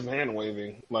 There is some hand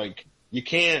waving. Like you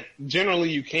can't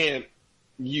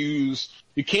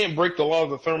break the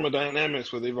laws of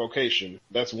thermodynamics with evocation.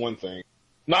 That's one thing.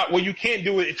 You can't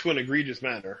do it to an egregious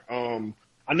manner.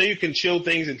 I know you can chill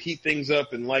things and heat things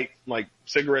up and light like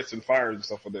cigarettes and fires and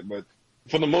stuff with it, but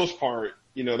for the most part,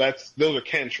 those are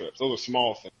cantrips. Those are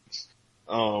small things.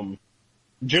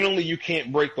 Generally you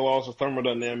can't break the laws of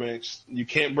thermodynamics. You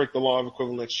can't break the law of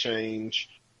equivalent exchange.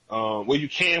 You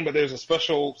can, but there's a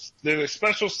special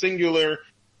singular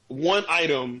one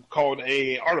item called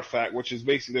a artifact, which is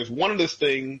basically there's one of this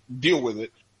thing, deal with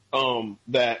it,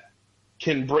 that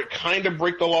can break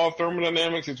the law of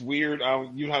thermodynamics. It's weird.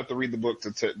 You'd have to read the book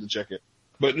to check it.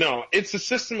 But no, it's a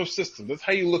system of systems. That's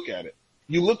how you look at it.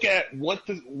 You look at what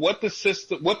the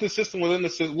system within the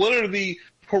system, what are the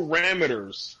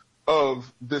parameters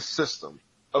of this system?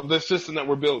 of the system that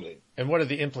we're building. And what are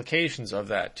the implications of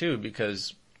that too?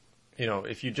 Because,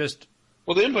 if you just...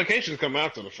 Well, the implications come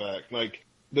after the fact. Like,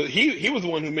 he was the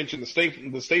one who mentioned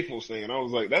the Staples thing, and I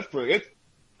was like, that's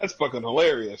fucking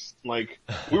hilarious. Like,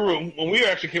 when we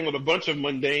actually came with a bunch of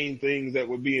mundane things that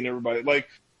would be in everybody, like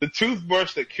the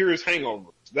toothbrush that cures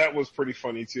hangovers. That was pretty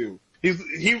funny too.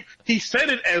 He said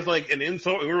it as like an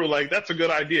insult, and we were like, that's a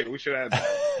good idea. We should add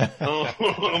that.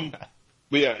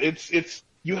 But yeah, it's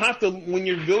you have to, when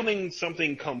you're building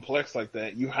something complex like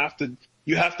that, you have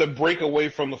to break away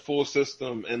from the full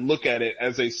system and look at it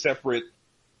as a separate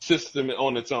system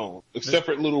on its own, a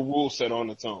separate little rule set on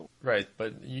its own. Right,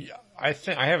 but I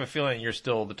have a feeling you're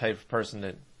still the type of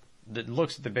person that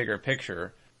looks at the bigger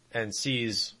picture and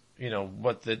sees,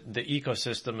 what the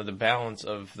ecosystem of the balance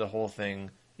of the whole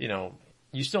thing,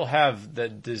 you still have the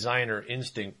designer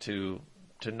instinct to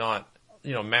not,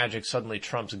 magic suddenly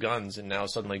trumps guns and now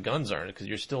suddenly guns aren't, because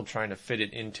you're still trying to fit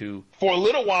it into... For a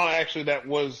little while, actually, that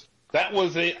was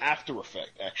an after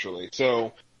effect, actually.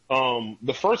 So,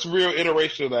 the first real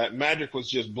iteration of that, magic was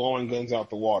just blowing guns out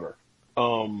the water.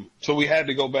 So we had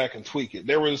to go back and tweak it.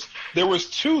 There was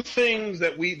two things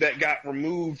that got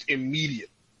removed immediately.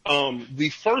 The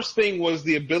first thing was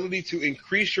the ability to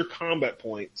increase your combat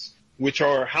points, which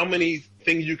are how many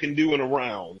things you can do in a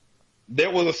round. There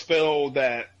was a spell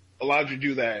that allowed you to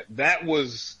do that. That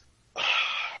was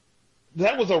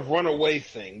a runaway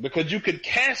thing, because you could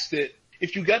cast it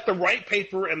if you got the right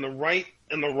paper and the right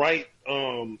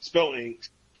spell inks.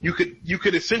 You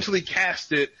could essentially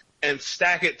cast it and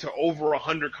stack it to over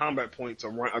 100 combat points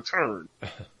a turn,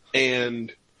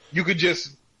 and you could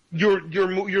just you're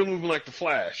moving like the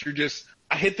Flash.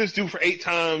 I hit this dude for 8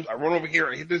 times. I run over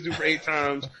here. I hit this dude for 8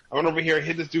 times. I run over here. I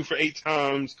hit this dude for 8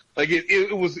 times. Like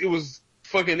it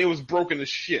was broken as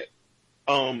shit.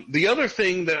 The other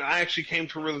thing that I actually came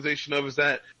to a realization of is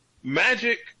that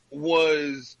magic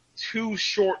was too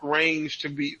short range to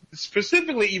be,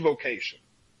 specifically evocation,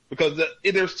 because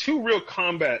there's 2 real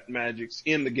combat magics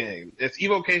in the game. It's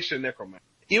evocation and necromancy.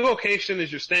 Evocation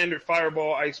is your standard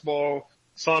fireball, ice ball,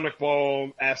 sonic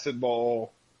ball, acid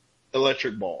ball,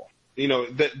 electric ball.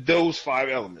 Those 5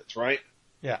 elements, right?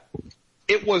 Yeah.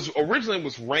 It was originally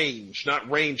range, not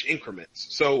range increments.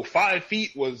 So 5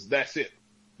 feet that's it.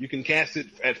 You can cast it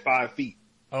at 5 feet.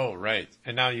 Oh, right.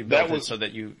 And now you built it so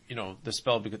that the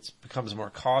spell becomes more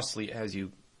costly as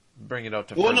you bring it up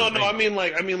to. Well, no. I mean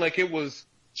like it was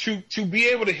to be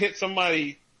able to hit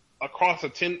somebody across a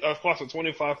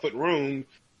 25-foot room,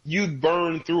 you'd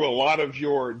burn through a lot of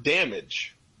your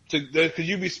damage. Because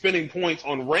you'd be spending points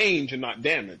on range and not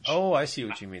damage. Oh, I see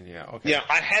what you mean. Yeah, okay. Yeah,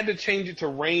 I had to change it to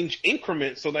range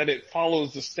increment so that it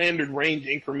follows the standard range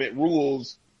increment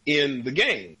rules in the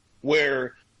game,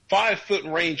 where 5-foot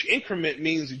range increment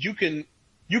means that you can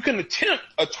attempt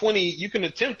a 20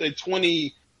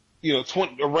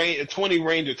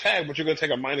 range attack, but you're going to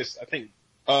take a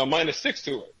 -6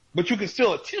 to it. But you can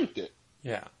still attempt it.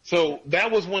 Yeah. So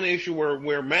that was one issue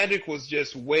where magic was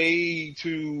just way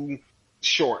too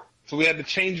short. So we had to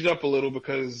change it up a little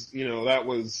because, that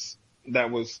was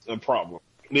a problem.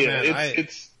 Yeah, man,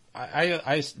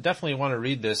 I definitely want to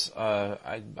read this.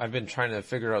 I've been trying to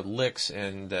figure out licks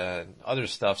and other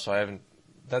stuff, so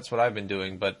that's what I've been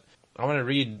doing, but I want to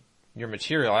read your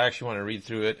material. I actually want to read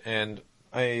through it, and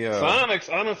Psionics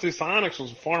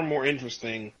was far more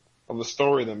interesting of a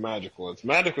story than Magic was.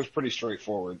 Magic was pretty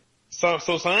straightforward. So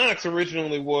Psionics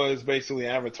originally was basically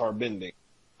avatar bending.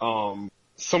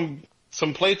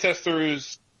 Some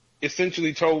playtesters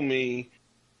essentially told me,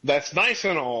 that's nice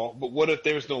and all, but what if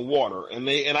there's no water? And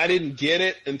I didn't get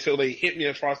it until they hit me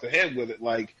across the head with it.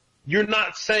 Like, you're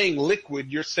not saying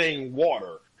liquid, you're saying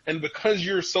water. And because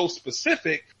you're so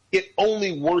specific, it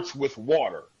only works with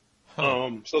water. Huh.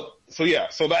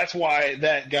 So that's why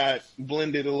that got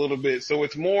blended a little bit. So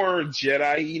it's more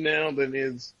Jedi-y now than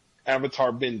is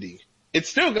avatar bending. It's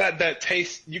still got that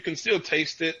taste. You can still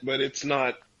taste it, but it's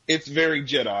very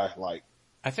Jedi-like.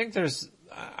 I think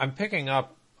I'm picking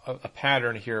up a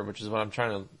pattern here, which is what I'm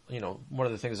trying to, one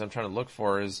of the things I'm trying to look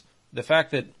for is the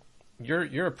fact that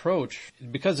your approach,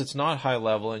 because it's not high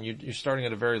level and you're starting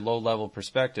at a very low level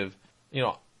perspective,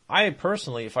 I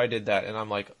personally, if I did that and I'm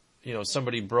like,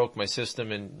 somebody broke my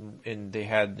system and they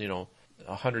had,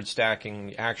 100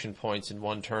 stacking action points in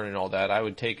one turn and all that, I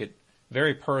would take it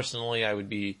very personally. I would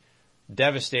be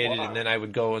devastated. Wow. And then I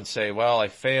would go and say, well, I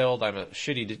failed. I'm a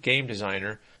shitty game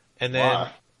designer. And then, wow.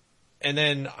 And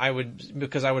then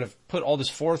because I would have put all this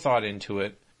forethought into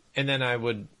it, and then I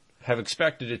would have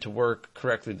expected it to work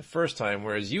correctly the first time,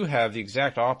 whereas you have the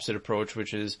exact opposite approach,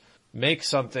 which is make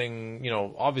something,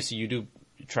 obviously you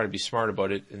try to be smart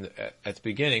about it at the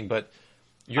beginning, but,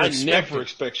 I never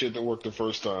expect shit to work the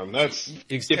first time. If it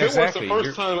works the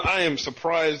first time, I am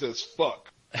surprised as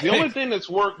fuck. The only thing that's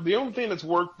worked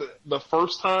the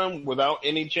first time without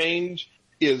any change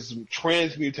is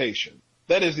transmutation.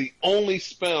 That is the only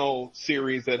spell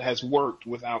series that has worked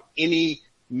without any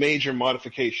major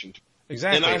modification.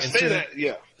 Exactly. And I say that,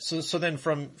 yeah. So then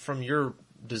from your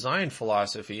design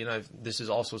philosophy, and this is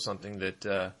also something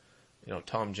that,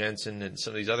 Tom Jensen and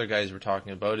some of these other guys were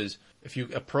talking about, is if you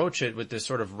approach it with this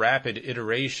sort of rapid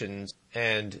iterations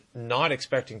and not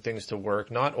expecting things to work,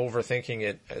 not overthinking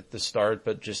it at the start,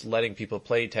 but just letting people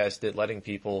play test it, letting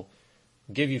people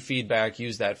give you feedback,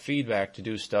 use that feedback to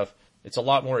do stuff, it's a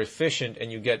lot more efficient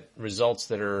and you get results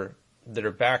that are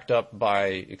backed up by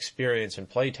experience and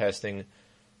play testing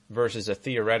versus a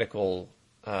theoretical,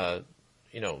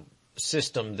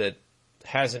 system that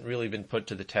hasn't really been put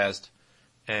to the test,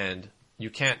 and you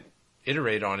can't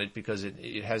iterate on it because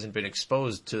it hasn't been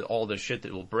exposed to all the shit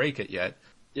that will break it yet.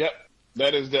 Yep.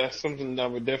 That's something that I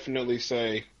would definitely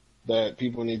say that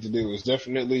people need to do is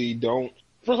definitely first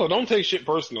of all, don't take shit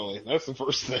personally. That's the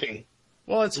first thing.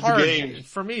 Well, it's hard.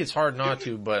 For me, it's hard not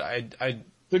to, but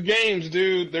the games,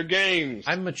 dude, they're games.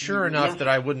 I'm mature enough that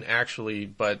I wouldn't actually,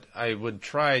 but I would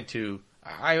try to.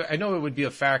 I know it would be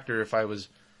a factor if I was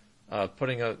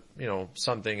putting up,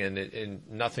 something and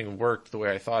nothing worked the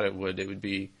way I thought it would. It would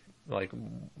be like,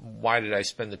 why did I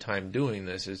spend the time doing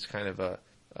this? It's kind of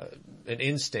an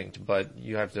instinct, but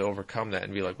you have to overcome that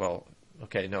and be like, well,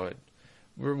 okay, no,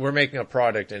 we're making a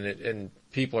product and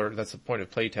that's the point of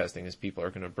playtesting, is people are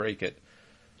going to break it.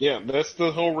 Yeah, that's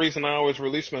the whole reason I always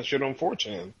release my shit on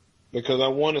 4chan, because I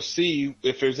want to see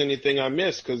if there's anything I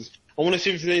missed, because I want to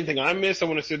see if there's anything I missed. I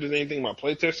want to see if there's anything my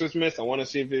playtesters missed. I want to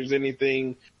see if there's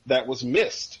anything that was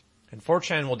missed. And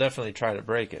 4chan will definitely try to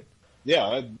break it.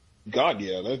 Yeah,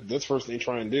 that's the first thing they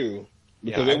try and do,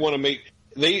 because they want to make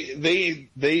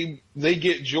they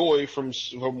get joy from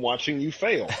watching you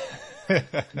fail.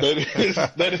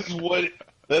 that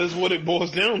is what it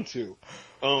boils down to.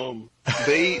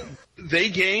 They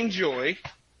gain joy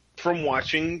from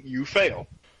watching you fail.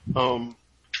 So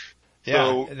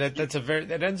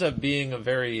that ends up being a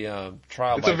very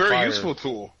trial. It's a very useful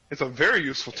tool. It's a very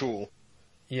useful tool.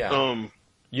 Yeah.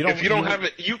 You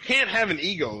can't have an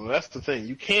ego. That's the thing.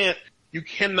 You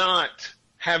cannot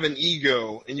have an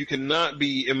ego, and you cannot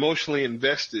be emotionally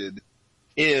invested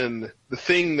in the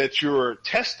thing that you're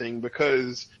testing,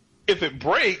 because if it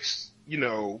breaks,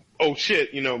 oh shit,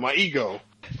 my ego.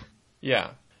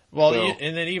 Yeah. Well,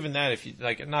 and then even that, if you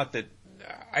not that,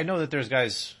 I know that there's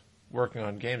guys working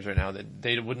on games right now that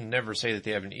they wouldn't never say that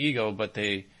they have an ego, but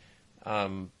they're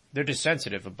just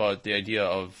sensitive about the idea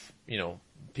of,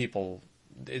 people.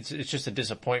 It's just a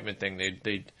disappointment thing.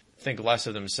 They think less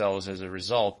of themselves as a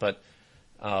result. But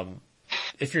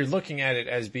if you're looking at it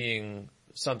as being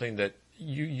something that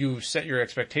you set your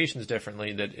expectations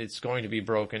differently, that it's going to be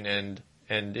broken and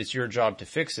it's your job to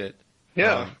fix it.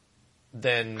 Yeah.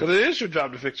 Then, because it is your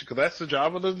job to fix it, because that's the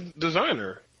job of the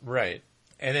designer. Right.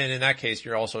 And then in that case,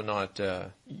 you're also not,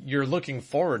 you're looking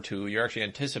forward to, you're actually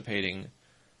anticipating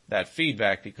that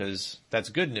feedback, because that's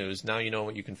good news. Now you know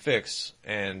what you can fix,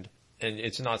 and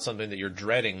it's not something that you're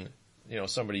dreading,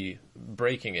 somebody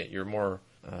breaking it. You're more,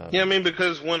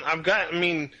 because when and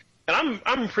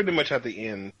I'm pretty much at the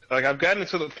end. Like, I've gotten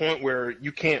to the point where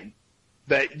you can't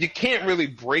really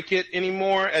break it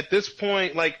anymore at this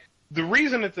point. Like, the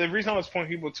reason I was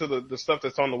pointing people to the stuff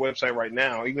that's on the website right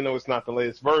now, even though it's not the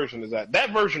latest version, is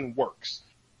that version works.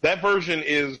 That version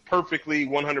is perfectly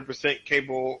 100%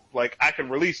 capable. Like, I can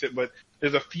release it, but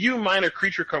there's a few minor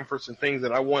creature comforts and things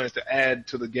that I wanted to add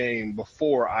to the game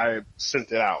before I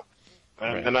sent it out.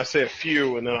 Right. And I say a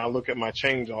few, and then I look at my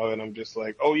change log, and I'm just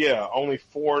like, oh yeah, only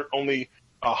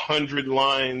 100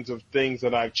 lines of things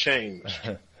that I've changed.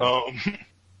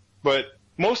 But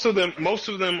most of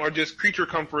them are just creature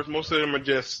comforts. Most of them are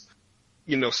just,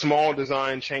 small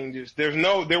design changes. There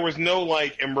was no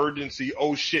like emergency,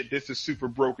 oh shit, this is super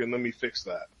broken, let me fix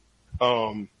that.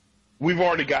 We've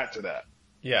already got to that.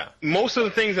 Yeah. Most of the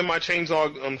things in my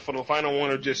changelog for the final one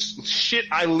are just shit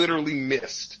I literally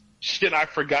missed. Shit I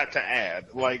forgot to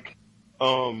add. Like,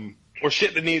 or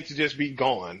shit that needs to just be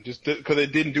gone, just because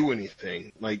it didn't do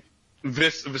anything. Like,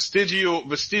 vestigial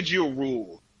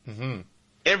rule. Mm-hmm.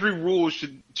 Every rule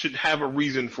should have a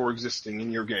reason for existing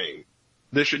in your game.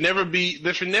 There should never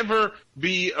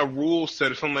be a rule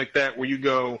set or something like that where you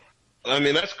go, I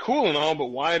mean, that's cool and all, but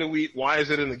why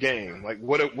is it in the game? Like,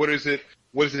 what does it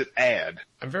add?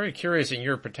 I'm very curious in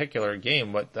your particular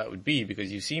game what that would be,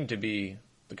 because you seem to be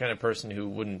the kind of person who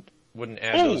wouldn't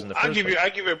add those in the first place.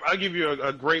 I'll give you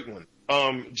a great one.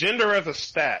 Gender as a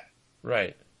stat.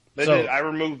 Right. I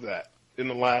removed that. in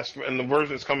the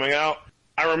version that's coming out.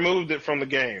 I removed it from the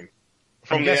game,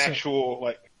 from the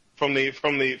actual from the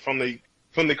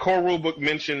core rulebook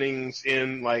mentionings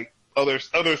in like other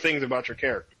things about your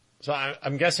character. So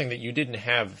I'm guessing that you didn't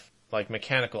have like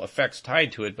mechanical effects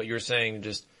tied to it, but you're saying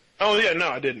just. Oh yeah, no,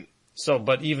 I didn't. So,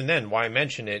 but even then, why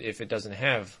mention it if it doesn't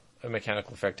have a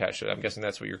mechanical effect attached to it? I'm guessing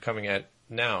that's what you're coming at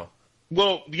now.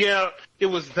 Well, yeah, it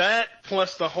was that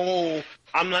plus the whole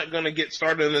I'm not going to get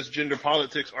started in this gender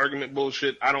politics argument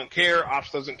bullshit. I don't care.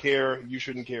 Ops doesn't care. You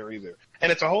shouldn't care either.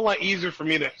 And it's a whole lot easier for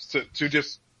me to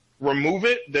just remove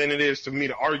it than it is to me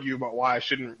to argue about why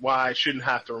I shouldn't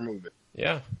have to remove it.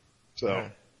 Yeah. So. Yeah.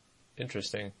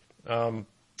 Interesting.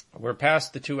 We're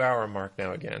past the 2-hour mark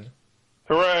now again.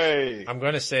 Hooray! I'm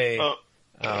going to say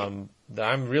that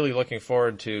I'm really looking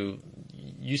forward to.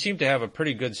 You seem to have a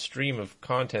pretty good stream of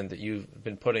content that you've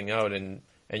been putting out, and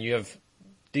you have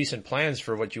decent plans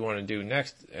for what you want to do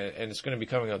next, and it's going to be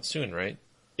coming out soon, right?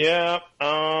 Yeah.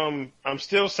 I'm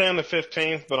still saying the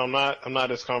 15th, but I'm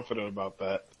not as confident about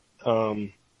that.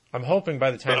 I'm hoping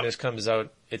by the time this comes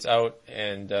out, it's out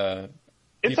and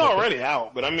it's already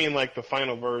out. But I mean, like the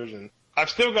final version. I've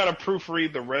still got to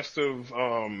proofread the rest of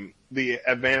the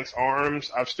advanced arms.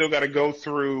 I've still got to go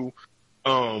through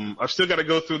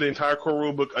the entire core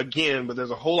rulebook again, but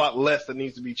there's a whole lot less that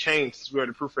needs to be changed since we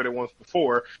already proofread it once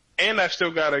before. And I've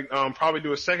still got to probably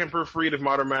do a second proofread of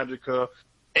Modern Magicka,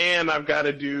 and I've got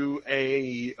to do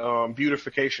a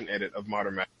beautification edit of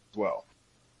Modern Magicka as well.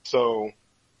 So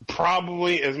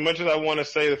probably, as much as I want to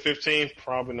say the 15th,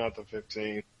 probably not the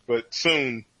 15th, but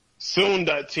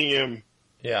soon.tm.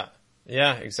 Yeah.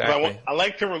 Yeah, exactly. I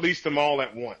like to release them all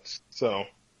at once. So,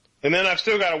 and then I've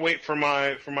still got to wait for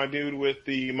my dude with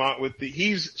the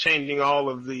he's changing all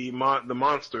of the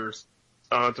monsters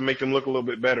to make them look a little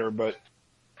bit better. But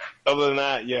other than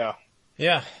that, yeah.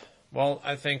 Yeah. Well,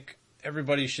 I think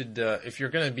everybody should, if you're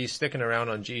going to be sticking around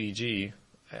on GDG,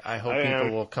 I hope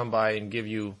people will come by and give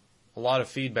you a lot of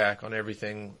feedback on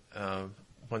everything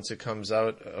once it comes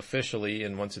out officially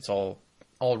and once it's all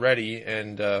ready,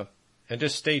 and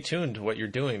just stay tuned to what you're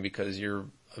doing, because you're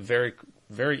a very,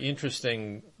 very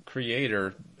interesting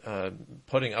creator,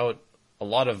 putting out a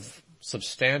lot of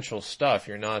substantial stuff.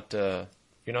 You're not the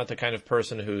kind of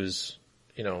person who's,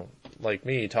 like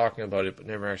me, talking about it but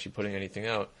never actually putting anything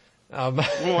out.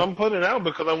 Well, I'm putting it out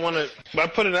because I want to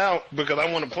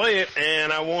play it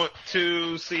and I want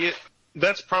to see it.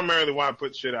 That's primarily why I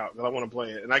put shit out, because I want to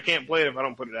play it, and I can't play it if I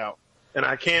don't put it out, and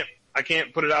I can't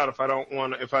put it out if I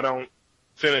don't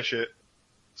finish it.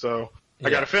 So I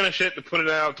got to finish it to put it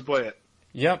out to play it.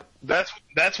 Yep. That's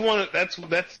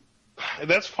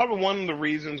probably one of the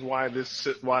reasons why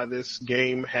this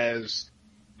game has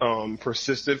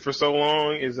persisted for so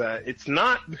long, is that it's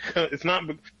not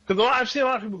because I've seen a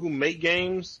lot of people who make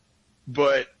games,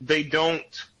 but they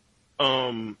don't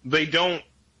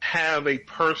have a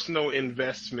personal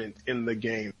investment in the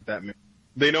game.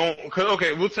 They don't.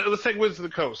 Okay, let's take Wizards of the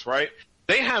Coast, right?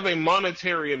 They have a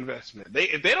monetary investment.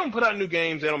 If they don't put out new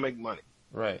games, they don't make money.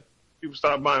 Right. People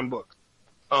stop buying books.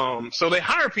 So they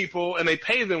hire people and they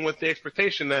pay them with the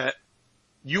expectation that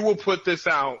you will put this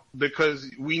out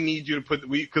because we need you to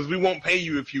because we won't pay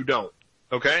you if you don't.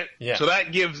 Okay? Yeah. So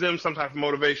that gives them some type of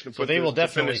motivation to put So they will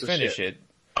definitely finish it.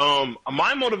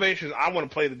 My motivation is I want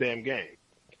to play the damn game.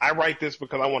 I write this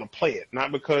because I want to play it,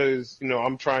 not because,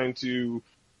 I'm trying to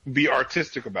be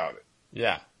artistic about it.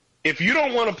 Yeah. If you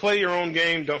don't want to play your own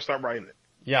game, don't start writing it.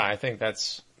 Yeah, I think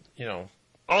that's,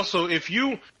 Also, if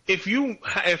you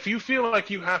feel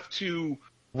like you have to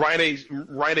write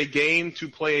a game to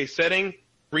play a setting,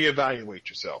 reevaluate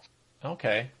yourself.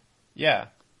 Okay. Yeah.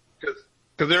 Because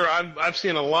I've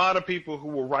seen a lot of people who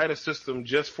will write a system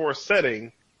just for a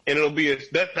setting, and it'll be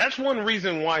that's one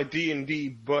reason why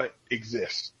D&D but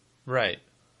exists. Right.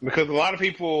 Because a lot of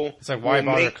people... It's like, why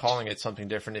bother calling it something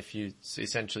different if it's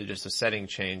essentially just a setting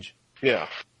change? Yeah.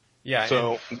 Yeah.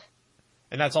 So,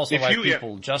 and that's also why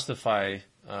people justify,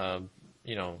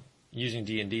 using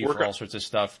D&D for all sorts of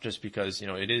stuff, just because,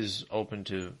 it is open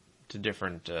to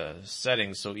different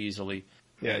settings so easily.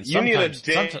 Yeah, you need a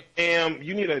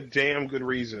damn good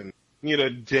reason. You need a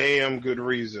damn good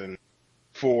reason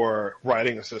for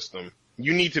writing a system.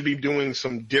 You need to be doing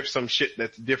some shit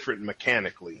that's different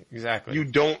mechanically. Exactly. You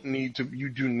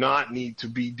do not need to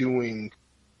be doing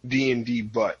D&D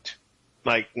but.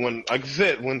 Like I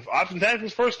said, when Ops and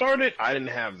Tactics first started, I didn't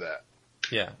have that.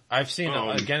 Yeah. I've seen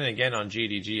again and again on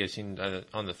GDG, I've seen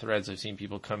on the threads, I've seen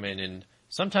people come in and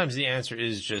sometimes the answer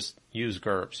is just use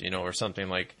GURPS, or something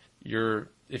like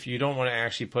if you don't want to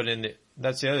actually put in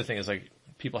that's the other thing is like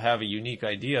people have a unique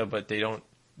idea, but they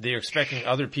they're expecting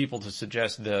other people to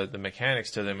suggest the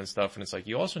mechanics to them and stuff, and it's like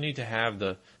you also need to have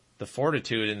the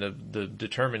fortitude and the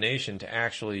determination to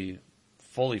actually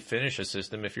fully finish a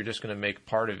system. If you're just going to make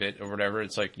part of it or whatever,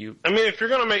 it's like you. I mean, here's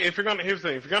the thing: if you're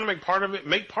going to make part of it,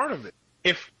 make part of it.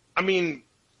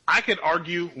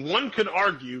 One could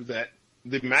argue that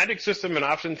the Magic system and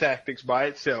Option Tactics by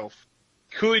itself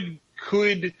could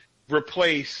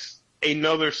replace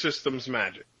another system's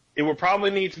Magic. It would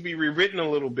probably need to be rewritten a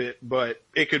little bit, but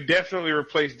it could definitely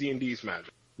replace D&D's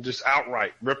Magic. Just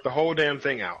outright. Rip the whole damn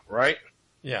thing out, right?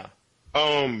 Yeah.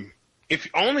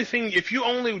 If you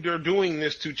only are doing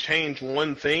this to change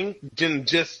one thing, then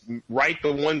just write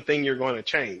the one thing you're going to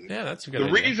change. Yeah, that's a good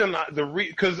idea.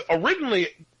 Because originally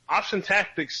Option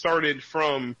Tactics started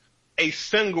from a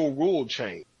single rule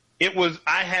change.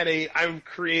 I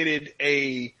created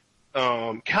a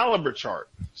caliber chart.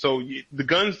 So the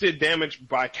guns did damage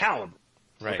by caliber.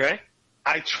 Right. Okay?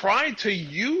 I tried to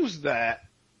use that,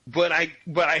 but I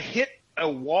hit a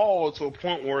wall to a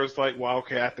point where it's like, well,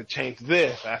 okay, I have to change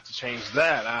this, I have to change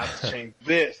that, I have to change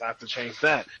this, I have to change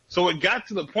that. So it got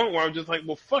to the point where I was just like,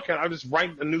 well, fuck it, I'll just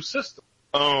write a new system.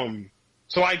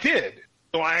 So I did.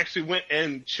 So I actually went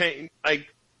and changed,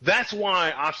 that's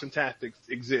why Option Tactics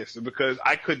exists, because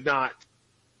I could not,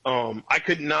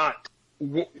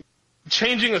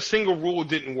 changing a single rule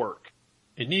didn't work.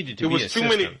 It needed to be a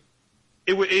system.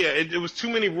 It was too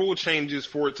many rule changes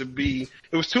for it to be,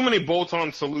 it was too many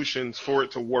bolt-on solutions for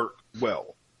it to work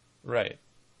well. Right.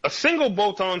 A single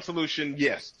bolt-on solution,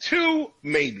 yes. 2,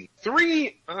 maybe.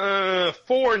 3,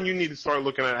 4, and you need to start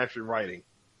looking at actually writing.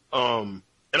 And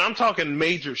I'm talking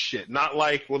major shit, not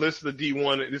like, well, this is the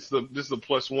D1, this is the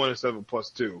 +1 instead of a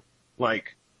 +2.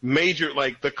 Like, major,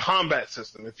 like the combat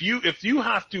system. If you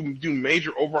have to do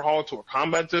major overhaul to a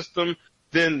combat system,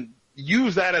 then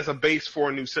use that as a base for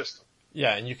a new system.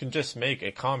 Yeah, and you can just make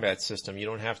a combat system. You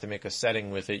don't have to make a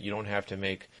setting with it. You don't have to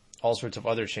make all sorts of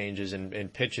other changes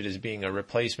and pitch it as being a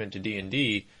replacement to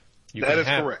D&D. That is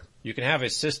correct. You can have a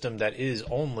system that is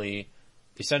only,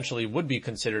 essentially would be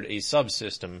considered a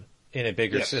subsystem in a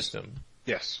bigger system.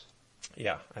 Yes.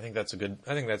 Yeah, I think that's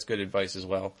good advice as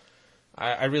well.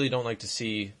 I really don't like to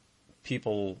see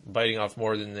people biting off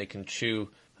more than they can chew.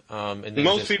 And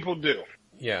most people do.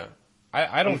 Yeah.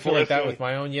 I don't feel like that with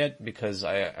my own yet, because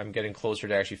I'm getting closer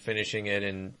to actually finishing it,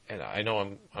 and I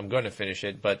know I'm going to finish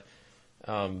it, but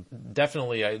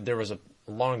definitely there was a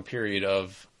long period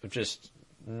of just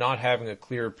not having a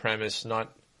clear premise,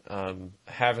 not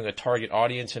having a target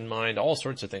audience in mind, all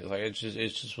sorts of things. Like it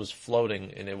just was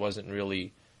floating, and it wasn't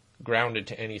really grounded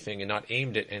to anything and not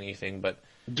aimed at anything. But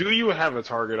do you have a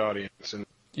target audience?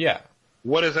 Yeah.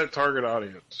 What is that target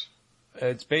audience?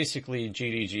 It's basically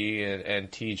GDG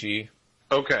and TG.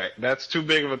 Okay, that's too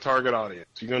big of a target audience.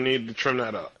 You're going to need to trim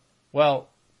that up. Well,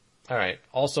 all right.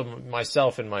 Also,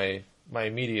 myself and my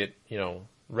immediate,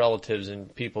 relatives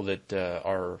and people that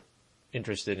are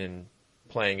interested in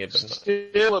playing it. But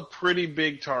still a pretty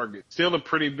big target. Still a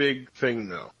pretty big thing,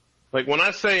 though. Like, when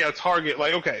I say a target,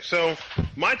 okay, so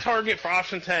my target for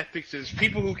Option Tactics is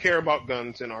people who care about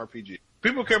guns in RPG.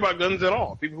 People who care about guns at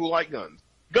all. People who like guns.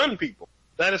 Gun people.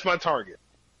 That is my target.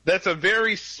 That's a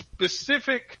very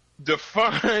specific,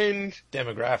 defined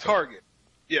demographic target.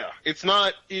 Yeah, it's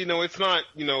not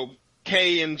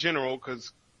K in general,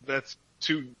 because that's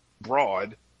too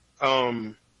broad.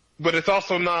 But it's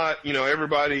also not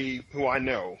everybody who I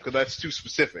know, because that's too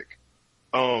specific.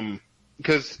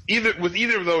 Because with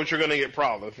either of those you're going to get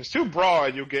problems. If it's too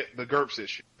broad, you'll get the GURPS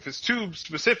issue. If it's too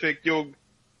specific,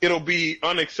 it'll be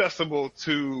inaccessible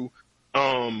to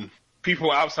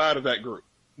people outside of that group.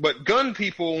 But gun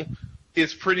people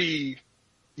is pretty,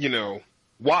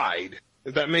 wide,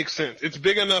 if that makes sense. It's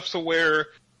big enough to where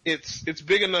it's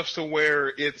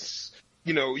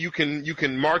you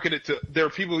can market it to, there are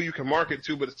people you can market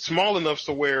to, but it's small enough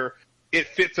to where it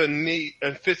fits a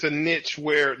niche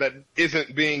where that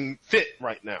isn't being fit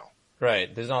right now.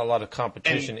 Right. There's not a lot of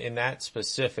competition in that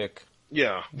specific.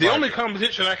 Yeah. The only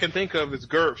competition I can think of is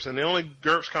GURPS, and the only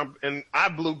GURPS and I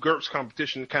blew GURPS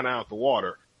competition kind of out the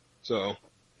water. So.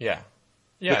 Yeah.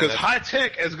 Yeah. Because High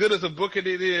Tech, as good as a book it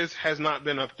is, has not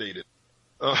been updated.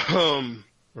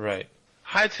 Right.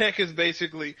 High Tech is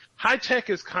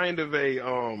kind of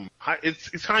a,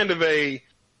 it's kind of a,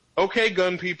 okay,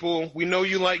 gun people, we know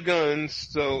you like guns,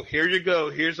 so here you go.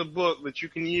 Here's a book that you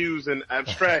can use and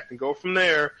abstract and go from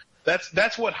there.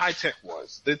 That's what High Tech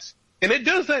was. And it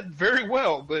does that very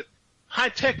well, but High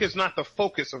Tech is not the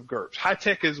focus of GURPS. High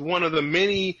Tech is one of the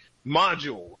many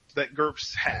modules that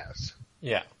GURPS has.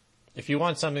 Yeah. If you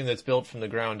want something that's built from the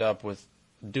ground up with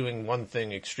doing one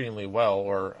thing extremely well,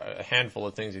 or a handful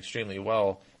of things extremely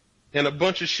well, and a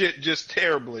bunch of shit just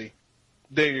terribly,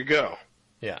 there you go.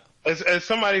 Yeah. As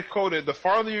somebody quoted, the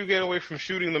farther you get away from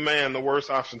shooting the man, the worse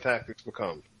option tactics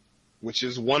become, which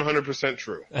is 100%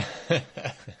 true.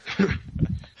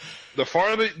 The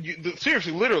farther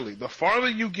seriously, literally, the farther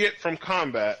you get from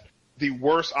combat, the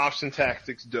worse option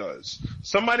tactics does.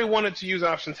 Somebody wanted to use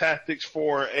option tactics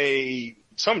for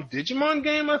some Digimon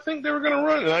game I think they were going to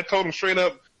run, and I told them straight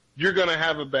up, you're going to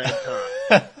have a bad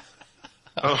time.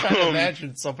 I'm trying to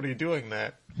imagine somebody doing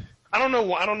that. I don't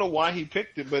know why he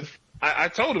picked it, but I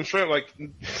told him straight up, like,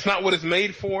 it's not what it's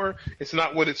made for, it's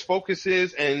not what its focus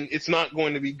is, and it's not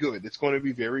going to be good. It's going to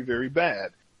be very, very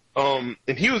bad. And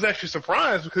he was actually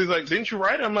surprised because he's like, didn't you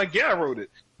write it? I'm like, yeah, I wrote it.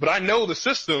 But I know the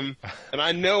system, and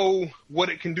I know what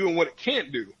it can do and what it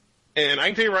can't do. And I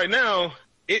can tell you right now,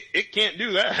 it can't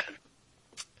do that.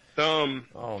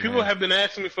 People have been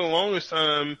asking me for the longest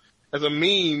time as a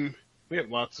meme. We have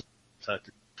lots of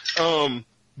tactics.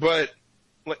 But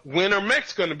like, when are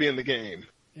mechs going to be in the game?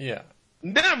 Yeah.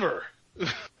 Never.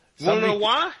 Wanna know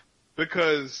why?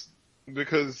 Because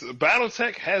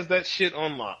BattleTech has that shit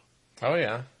on lock. Oh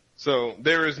yeah. So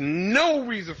there is no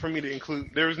reason for me to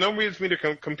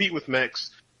compete with mechs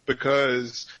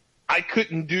because I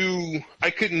couldn't do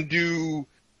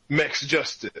mechs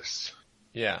justice.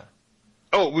 Yeah.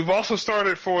 Oh, we've also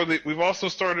started for the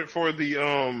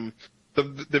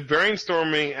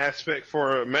brainstorming aspect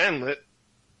for Manlet,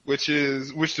 which I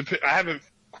haven't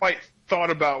quite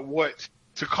thought about what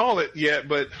to call it yet,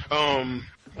 but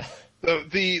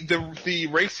the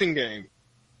racing game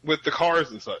with the cars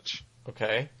and such.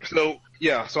 Okay. So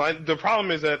yeah, the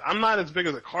problem is that I'm not as big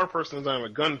as a car person as I am a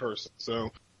gun person,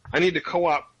 so I need to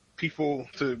co-op people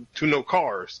to know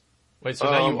cars. Wait, so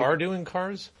now you are doing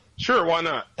cars? Sure, why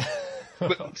not?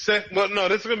 But no,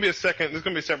 this is gonna be a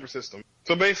separate system.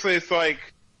 So basically, it's like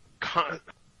I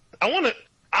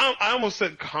almost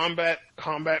said combat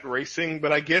racing,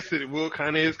 but I guess it will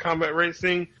kind of is combat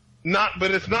racing.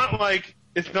 But it's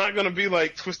not gonna be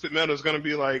like Twisted Metal. It's gonna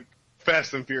be like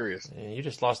Fast and Furious. Yeah, you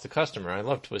just lost a customer. I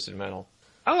love Twisted Metal.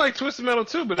 I like Twisted Metal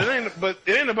too, but it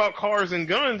ain't about cars and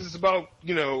guns. It's about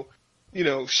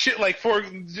shit like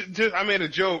I made a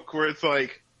joke where it's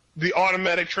like the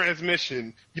automatic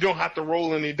transmission. You don't have to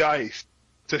roll any dice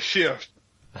to shift,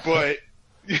 but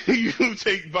you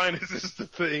take Binus is the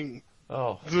thing.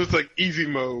 Oh, so it's like easy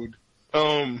mode.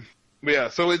 Yeah,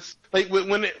 so it's like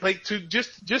when it like to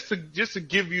just to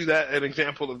give you an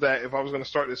example of that. If I was going to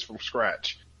start this from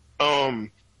scratch, I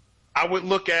would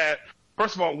look at,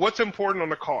 first of all, what's important on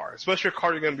the car, especially a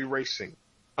car you're going to be racing.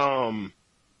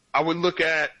 I would look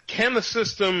at, can the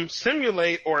system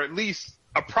simulate or at least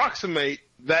approximate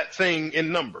that thing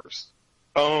in numbers?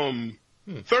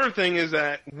 Third thing is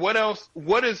that what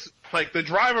is, like, the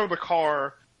driver of the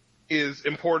car is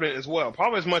important as well,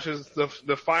 probably as much as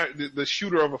the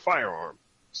shooter of a firearm.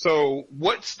 So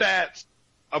what stats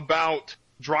about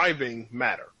driving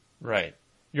matter? Right.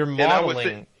 You're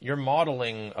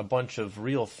modeling a bunch of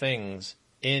real things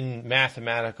in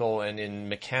mathematical and in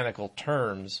mechanical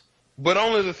terms. But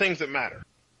only the things that matter.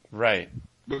 Right.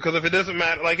 Because if it doesn't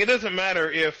matter, like, it doesn't matter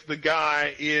if the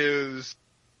guy is,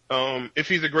 if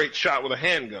he's a great shot with a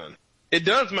handgun. It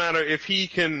does matter if he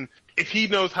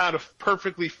knows how to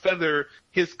perfectly feather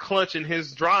his clutch and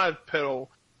his drive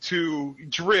pedal to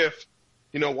drift,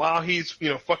 while he's,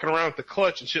 fucking around with the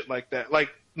clutch and shit like that.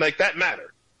 Like that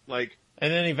matter. Like,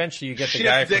 and then eventually you get the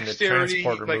guy from the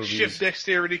Transporter movies. Shift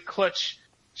dexterity, clutch,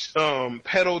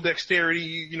 pedal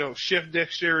dexterity, shift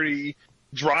dexterity,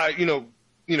 drive,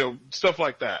 stuff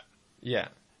like that. Yeah.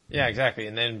 Yeah, exactly.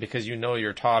 And then because you know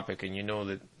your topic and you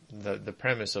know the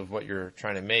premise of what you're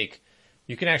trying to make,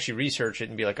 you can actually research it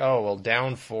and be like, oh, well,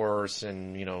 downforce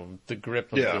and, the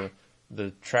grip of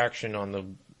the traction on the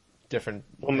different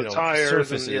the tires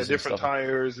surfaces and different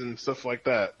tires and stuff like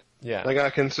that. Yeah. Like I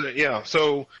can say, yeah.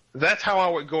 So that's how I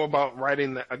would go about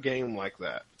writing a game like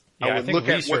that. Yeah, I think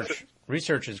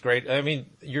research is great. I mean,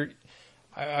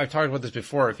 I've talked about this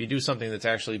before. If you do something that's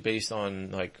actually based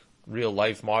on like real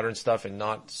life modern stuff and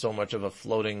not so much of a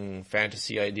floating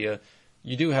fantasy idea,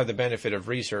 you do have the benefit of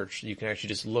research. You can actually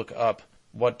just look up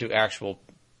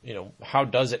how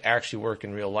does it actually work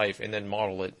in real life and then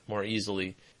model it more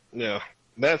easily. Yeah.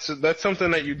 That's something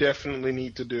that you definitely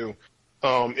need to do.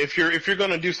 If you're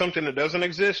going to do something that doesn't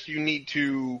exist, you need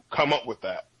to come up with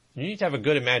that. You need to have a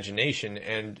good imagination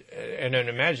and an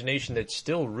imagination that's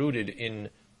still rooted in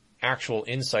actual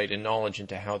insight and knowledge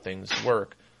into how things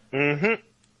work. Mm-hmm.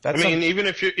 Even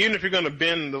if you're going to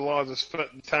bend the laws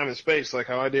of time and space, like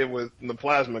how I did with the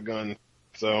plasma gun.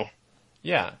 So.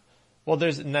 Yeah. Well,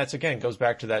 that's again goes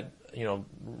back to that,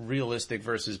 realistic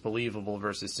versus believable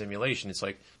versus simulation. It's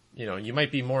like you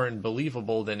might be more in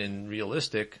believable than in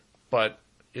realistic, but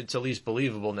it's at least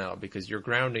believable now because you're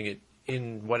grounding it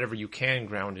in whatever you can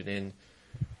ground it in.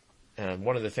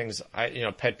 One of the things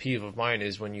pet peeve of mine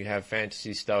is when you have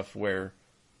fantasy stuff where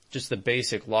just the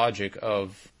basic logic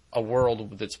of a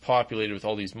world that's populated with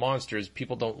all these monsters,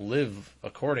 people don't live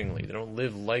accordingly. They don't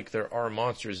live like there are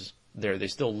monsters there. They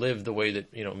still live the way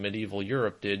that, medieval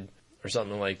Europe did or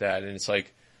something like that. And it's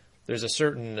like, there's a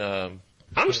certain,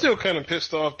 I'm still kind of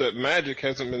pissed off that magic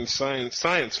hasn't been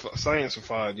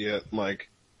science-ified yet. Like,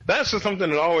 that's just something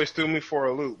that always threw me for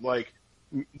a loop. Like,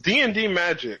 D&D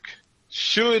magic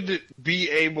should be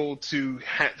able to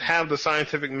have the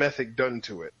scientific method done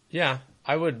to it. Yeah,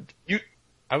 I would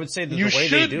say that the way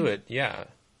they do it, yeah.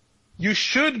 You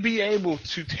should be able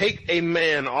to take a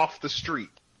man off the street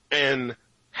and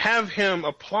have him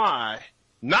apply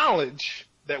knowledge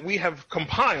that we have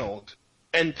compiled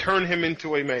and turn him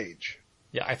into a mage.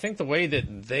 Yeah, I think the way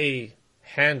that they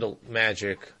handle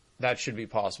magic, that should be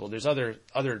possible. There's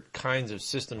other kinds of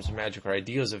systems of magic or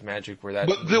ideas of magic where that.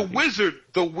 But the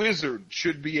wizard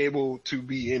should be able to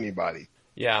be anybody.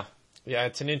 Yeah,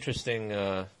 it's an interesting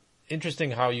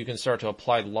how you can start to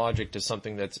apply logic to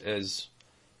something that's as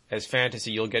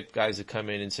fantasy. You'll get guys that come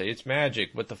in and say it's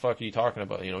magic. What the fuck are you talking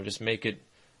about? Just make it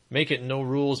no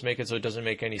rules. Make it so it doesn't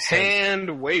make any sense. Hand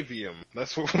wavium.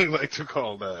 That's what we like to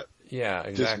call that. Yeah,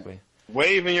 exactly. Just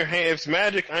wave in your hand. If it's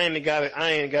magic, I ain't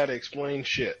got to explain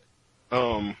shit.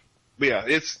 But yeah,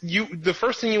 the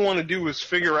first thing you want to do is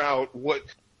figure out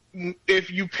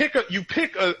if you pick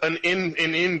an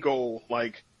end goal,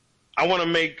 like, I want to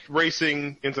make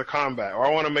racing into combat, or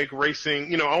I want to make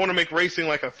racing, I want to make racing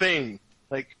like a thing.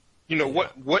 Like,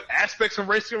 what aspects of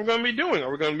racing are we going to be doing?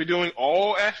 Are we going to be doing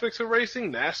all aspects of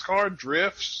racing? NASCAR,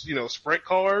 drifts, sprint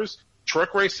cars,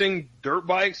 truck racing, dirt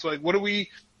bikes? Like, what are we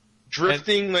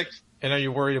drifting? And are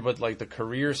you worried about like the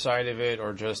career side of it,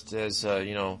 or just as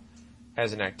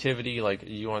as an activity, like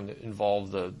you want to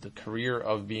involve the career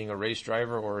of being a race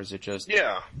driver, or is it just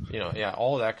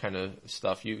all of that kind of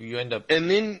stuff? You end up and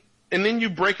then you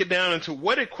break it down into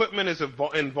what equipment is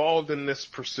involved in this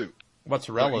pursuit. What's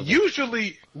relevant?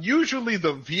 Usually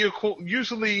the vehicle.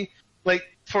 Usually, like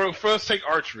for us, take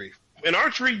archery. In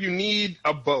archery, you need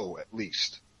a bow at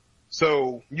least.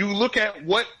 So you look at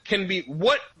what can be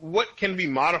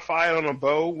modified on a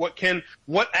bow.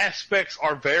 What aspects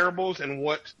are variables and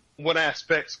what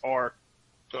aspects are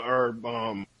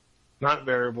not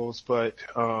variables but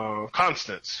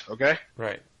constants. Okay.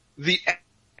 Right. The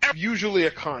arrow is usually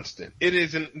a constant. It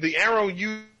isn't the arrow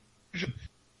usually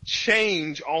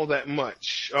change all that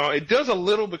much. It does a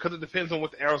little because it depends on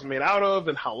what the arrow's made out of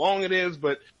and how long it is,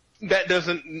 but that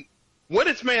doesn't. What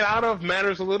it's made out of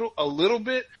matters a little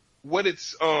bit.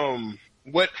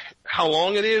 How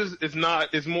long it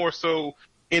is more so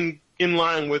in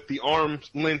line with the arm's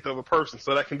length of a person,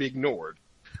 so that can be ignored.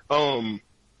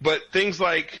 But things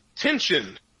like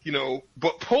tension,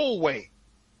 but pull weight,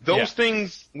 those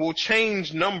things will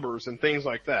change numbers and things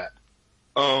like that.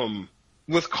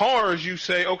 With cars, you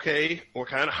say, okay, what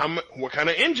kind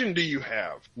of engine do you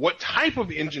have? What type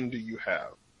of engine do you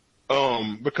have?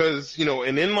 Because, an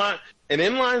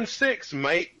inline 6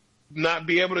 might not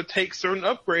be able to take certain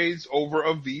upgrades over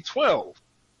a V12.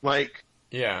 Like,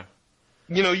 yeah.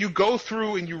 You go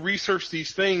through and you research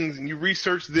these things and you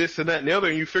research this and that and the other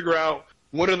and you figure out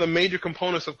what are the major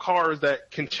components of cars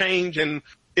that can change and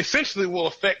essentially will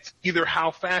affect either how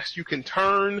fast you can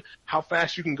turn, how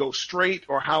fast you can go straight,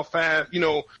 or how fast,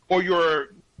 or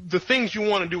the things you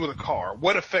want to do with a car.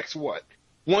 What affects what?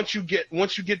 Once you get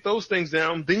those things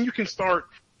down, then you can start,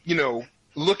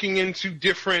 looking into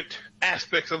different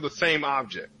aspects of the same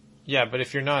object. Yeah, but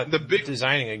if you're not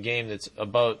designing a game that's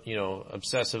about,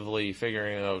 obsessively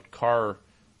figuring out car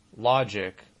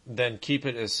logic, then keep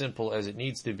it as simple as it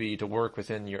needs to be to work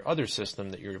within your other system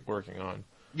that you're working on.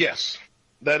 Yes.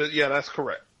 That's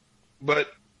correct.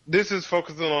 But this is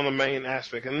focusing on the main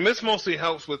aspect. And this mostly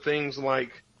helps with things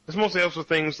like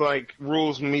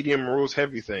rules medium, rules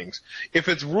heavy things. If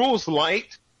it's rules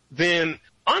light, then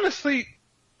honestly,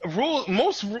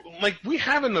 we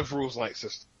have enough rules light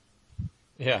system.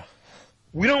 Yeah.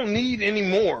 We don't need any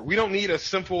more. We don't need a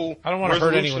simple. I don't want to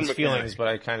hurt anyone's feelings, but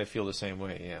I kind of feel the same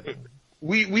way. Yeah.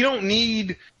 We don't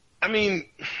need. I mean,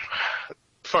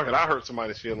 fuck it. I hurt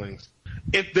somebody's feelings.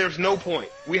 If there's no point,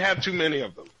 we have too many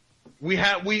of them. We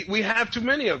have too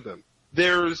many of them.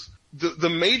 There's the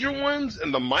major ones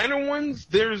and the minor ones.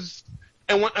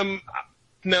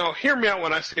 Now hear me out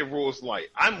when I say rules light.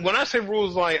 When I say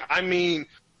rules light, I mean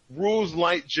rules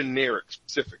light generic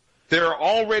specific. There are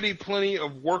already plenty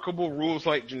of workable rules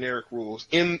light generic rules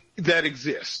that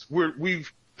exist.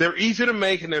 They're easy to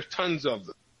make and there's tons of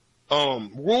them.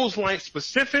 Rules light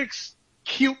specifics,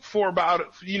 cute for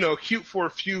a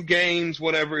few games,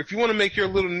 whatever. If you want to make your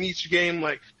little niche game,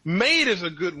 like Made is a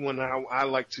good one I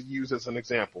like to use as an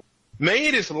example.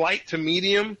 Made is light to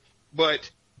medium, but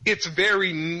it's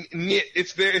very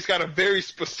it's got a very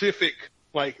specific,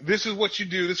 like, this is what you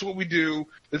do, this is what we do,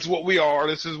 this is what we are,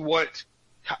 this is what,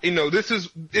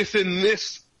 it's in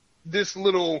this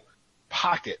little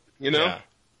pocket, Yeah.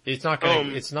 It's not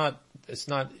going it's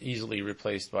not easily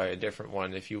replaced by a different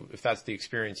one if that's the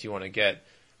experience you want to get.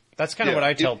 That's kind of what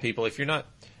I tell people.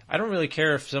 I don't really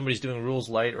care if somebody's doing rules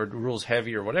light or rules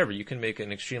heavy or whatever. You can make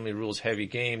an extremely rules heavy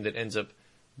game that ends up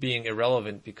being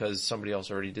irrelevant because somebody else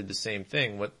already did the same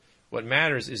thing. What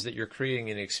matters is that you're creating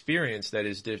an experience that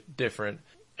is different,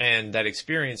 and that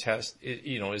experience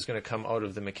is going to come out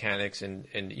of the mechanics and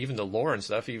even the lore and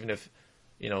stuff. Even if,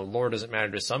 lore doesn't matter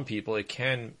to some people, it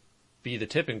can be the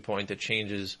tipping point that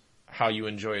changes how you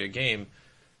enjoy a game.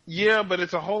 Yeah, but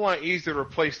it's a whole lot easier to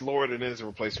replace lore than it is to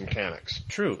replace mechanics.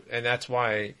 True, and that's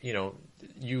why,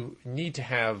 you need to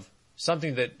have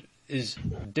something that is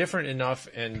different enough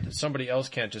and somebody else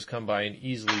can't just come by and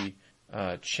easily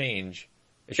change.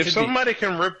 If somebody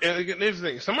can rip, here's the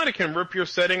thing, somebody can rip your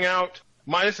setting out,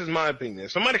 this is my opinion,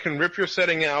 if somebody can rip your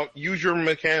setting out, use your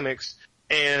mechanics,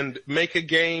 and make a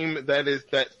game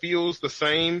that feels the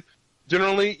same,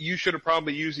 generally, you should have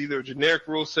probably used either a generic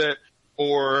rule set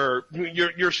or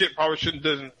your shit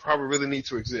doesn't really need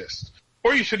to exist.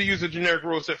 Or you should have used a generic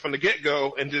rule set from the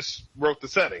get-go and just wrote the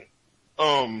setting.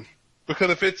 Because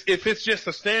if it's just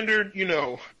a standard,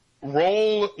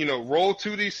 roll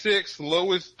 2d6,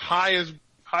 lowest,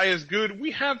 highest good,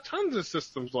 we have tons of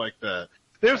systems like that.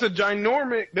 There's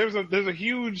a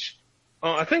huge,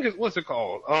 I think what's it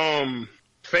called?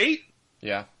 Fate?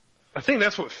 Yeah. I think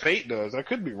that's what Fate does. I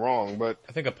could be wrong, but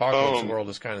I think Apocalypse World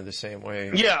is kind of the same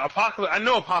way. Yeah, I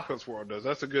know Apocalypse World does.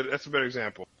 That's a better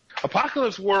example.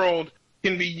 Apocalypse World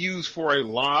can be used for a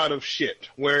lot of shit,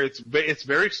 where it's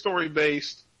very story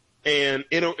based, and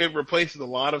it replaces a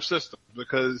lot of systems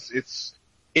because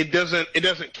it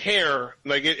doesn't care.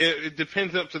 Like it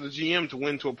depends up to the GM to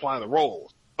when to apply the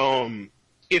roles.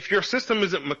 If your system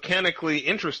isn't mechanically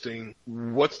interesting,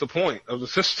 what's the point of the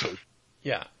system?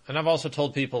 Yeah, and I've also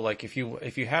told people, like, if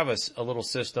you have a little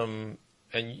system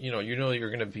and you're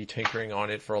going to be tinkering on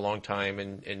it for a long time,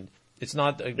 and it's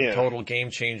not a total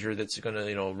game changer that's going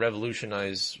to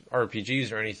revolutionize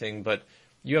RPGs or anything, but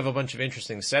you have a bunch of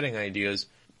interesting setting ideas.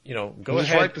 Go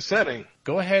ahead. Write the setting.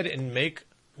 Go ahead and make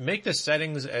the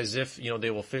settings as if they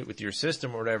will fit with your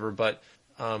system or whatever, but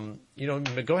go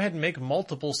ahead and make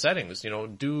multiple settings.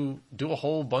 Do a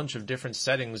whole bunch of different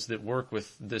settings that work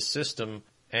with this system.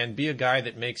 And be a guy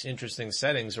that makes interesting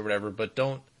settings or whatever, but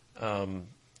don't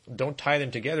tie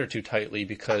them together too tightly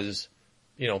because,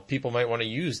 people might want to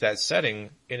use that setting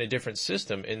in a different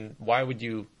system. And why would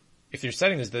you, if your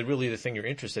setting is really the thing you're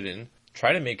interested in,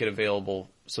 try to make it available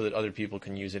so that other people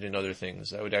can use it in other things.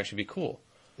 That would actually be cool.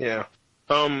 Yeah.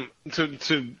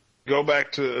 To go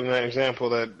back to an example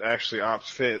that actually Ops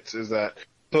fits is that,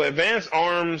 so Advanced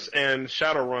Arms and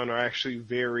Shadowrun are actually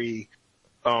very,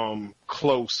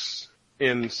 close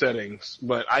in settings,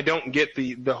 but I don't get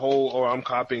the whole, I'm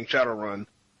copying Shadowrun,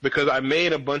 because I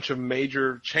made a bunch of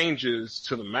major changes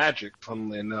to the magic,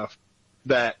 funnily enough,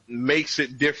 that makes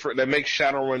it different, that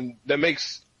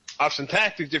makes Ops and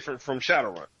Tactics different from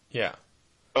Shadowrun. Yeah.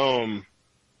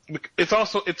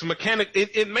 It's mechanic,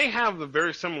 it may have the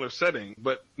very similar setting,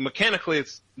 but mechanically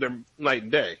they're night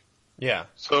and day. Yeah.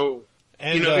 So,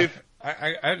 and, I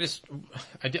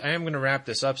am going to wrap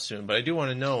this up soon, but I do want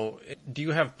to know, do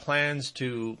you have plans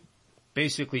to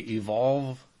basically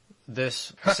evolve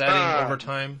this setting over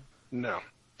time? No.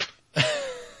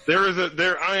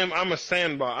 I'm a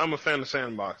sandbox. I'm a fan of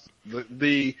sandbox.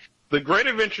 The Great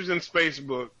Adventures in Space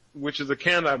book, which is a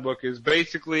Kandai book, is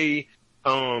basically,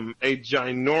 a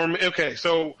ginormous, okay,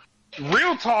 so,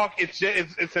 real talk, it's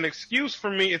an excuse for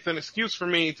me. It's an excuse for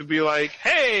me to be like,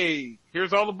 hey,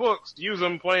 here's all the books, use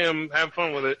them, play them, have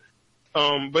fun with it.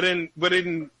 But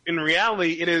in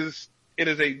reality, it is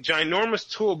a ginormous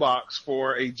toolbox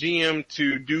for a GM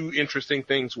to do interesting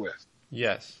things with.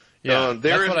 Yes. Yeah.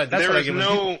 There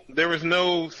is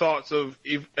no thoughts of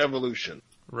evolution.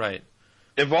 Right.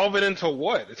 Evolve it into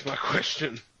what? It's my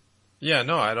question. Yeah,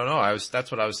 no, I don't know. That's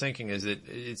what I was thinking is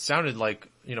it sounded like,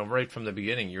 right from the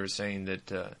beginning you were saying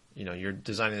that, you're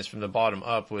designing this from the bottom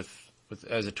up with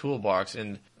as a toolbox,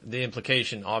 and the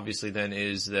implication obviously then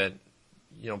is that,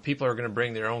 people are going to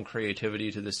bring their own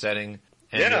creativity to the setting.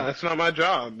 And that's not my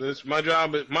job. My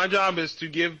job is to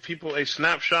give people a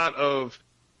snapshot of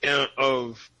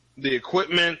the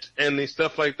equipment and the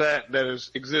stuff like that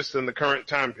exists in the current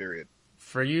time period.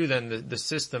 for you, then the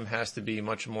system has to be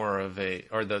much more of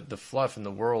the fluff and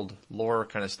the world lore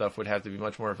kind of stuff would have to be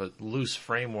much more of a loose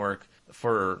framework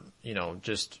for,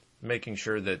 just making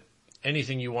sure that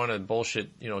anything you want to bullshit,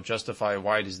 justify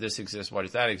why does this exist, why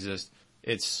does that exist,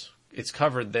 it's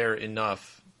covered there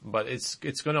enough, but it's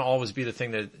going to always be the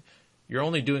thing that you're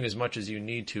only doing as much as you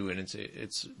need to, and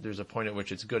there's a point at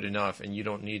which it's good enough, and you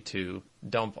don't need to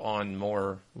dump on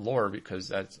more lore because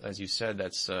that's, as you said,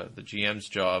 that's the GM's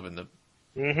job and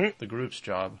the group's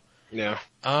job. Yeah.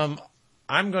 I'm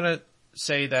gonna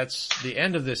say that's the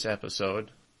end of this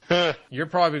episode. You're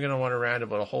probably gonna want to rant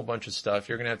about a whole bunch of stuff.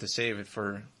 You're gonna have to save it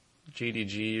for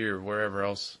GDG or wherever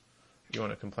else you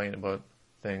want to complain about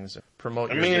things.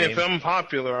 Promote your game. If I'm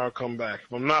popular, I'll come back.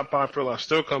 If I'm not popular, I'll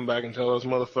still come back and tell those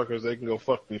motherfuckers they can go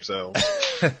fuck themselves.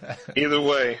 Either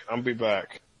way, I'll be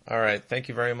back. All right. Thank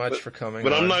you very much for coming.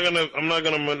 But I'm not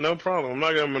gonna, no problem. I'm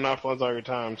not gonna monopolize all your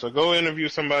time. So go interview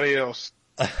somebody else.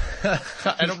 I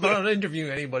don't want to interview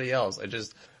anybody else.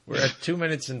 We're at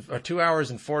 2 hours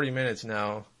and 40 minutes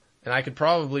now, and I could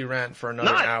probably rant for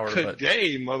another hour. Not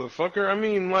today, motherfucker.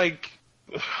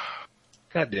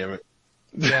 God damn it.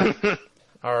 Yeah.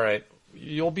 All right.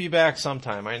 You'll be back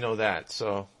sometime. I know that.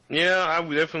 So. Yeah, I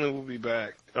definitely will be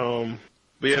back. But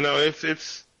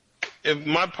if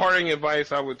my parting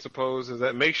advice, I would suppose, is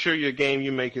that make sure your game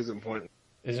you make isn't pointless.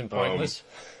 Isn't pointless?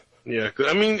 Yeah.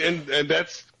 And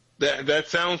that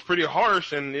sounds pretty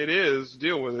harsh, and it is.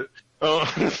 Deal with it.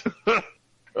 But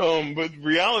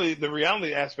the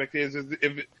reality aspect is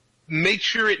make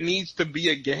sure it needs to be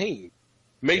a game.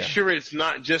 Make sure it's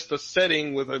not just a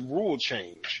setting with a rule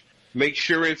change. Make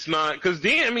sure it's not, because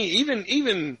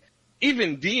even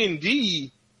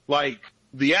D&D, like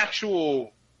the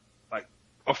actual like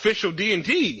official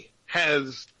D&D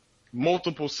has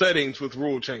multiple settings with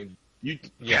rule changes.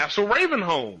 Castle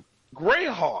Ravenholm,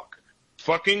 Greyhawk,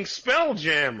 fucking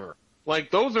Spelljammer. Like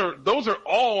those are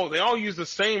all, they all use the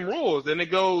same rules, and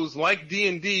it goes like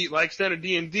D&D, like standard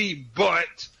D&D,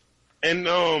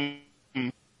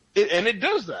 it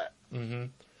does that.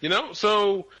 Mm-hmm.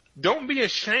 So don't be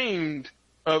ashamed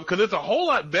of, because it's a whole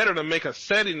lot better to make a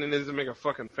setting than it is to make a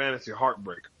fucking fantasy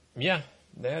heartbreak. Yeah,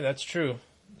 that's true.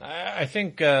 I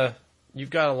think you've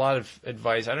got a lot of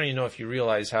advice. I don't even know if you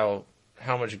realize how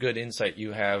much good insight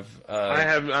you have. I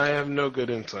have no good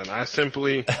insight. I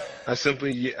simply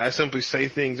say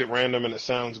things at random and it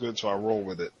sounds good, so I roll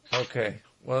with it. Okay.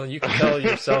 Well, you can tell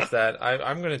yourself that.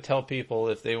 I'm going to tell people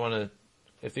if they want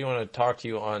to talk to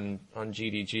you on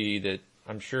GDG, that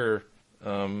I'm sure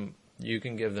you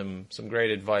can give them some great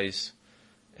advice.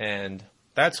 And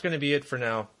that's going to be it for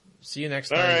now. See you next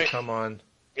time you come on.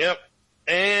 Yep.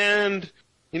 And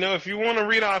if you want to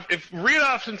read off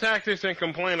some tactics and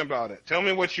complain about it. Tell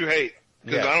me what you hate,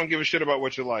 because I don't give a shit about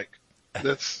what you like.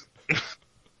 That's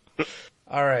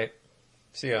all right.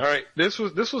 See ya. All right. This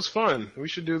was fun. We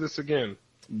should do this again.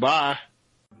 Bye.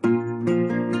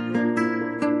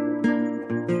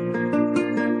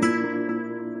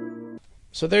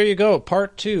 So there you go,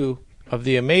 part 2 of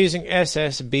the amazing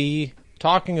SSB,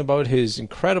 talking about his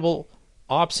incredible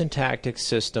ops and tactics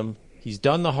system. He's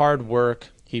done the hard work.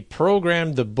 He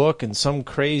programmed the book in some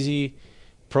crazy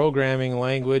programming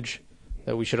language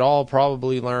that we should all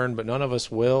probably learn, but none of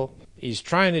us will. He's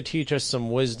trying to teach us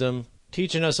some wisdom,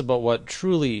 teaching us about what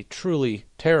truly, truly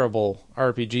terrible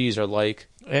RPGs are like,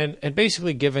 and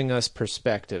basically giving us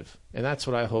perspective. And that's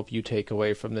what I hope you take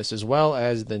away from this, as well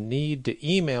as the need to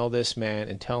email this man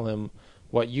and tell him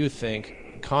what you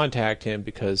think. Contact him,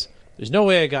 because there's no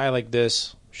way a guy like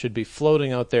this should be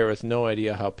floating out there with no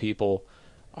idea how people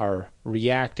are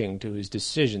reacting to his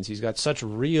decisions. He's got such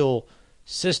real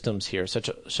systems here,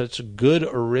 such good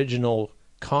original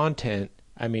content.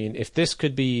 I mean, if this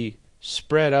could be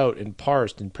spread out and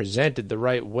parsed and presented the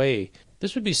right way,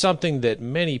 this would be something that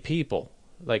many people,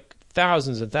 like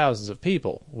thousands and thousands of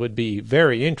people, would be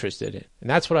very interested in. And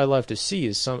that's what I love to see,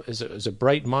 is a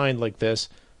bright mind like this,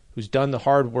 who's done the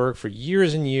hard work for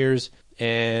years and years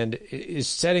and is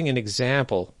setting an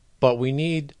example. But we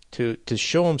need to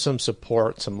show him some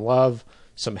support, some love,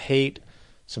 some hate,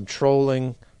 some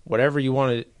trolling, whatever you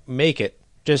want to make it.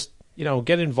 Just,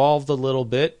 get involved a little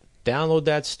bit, download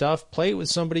that stuff, play it with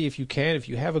somebody if you can. If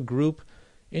you have a group,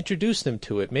 introduce them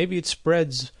to it. Maybe it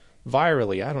spreads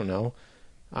virally. I don't know.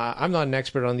 I'm not an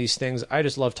expert on these things. I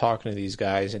just love talking to these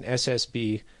guys, and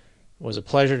SSB was a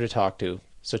pleasure to talk to.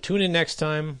 So tune in next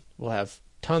time. We'll have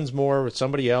tons more with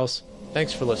somebody else.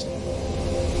 Thanks for listening.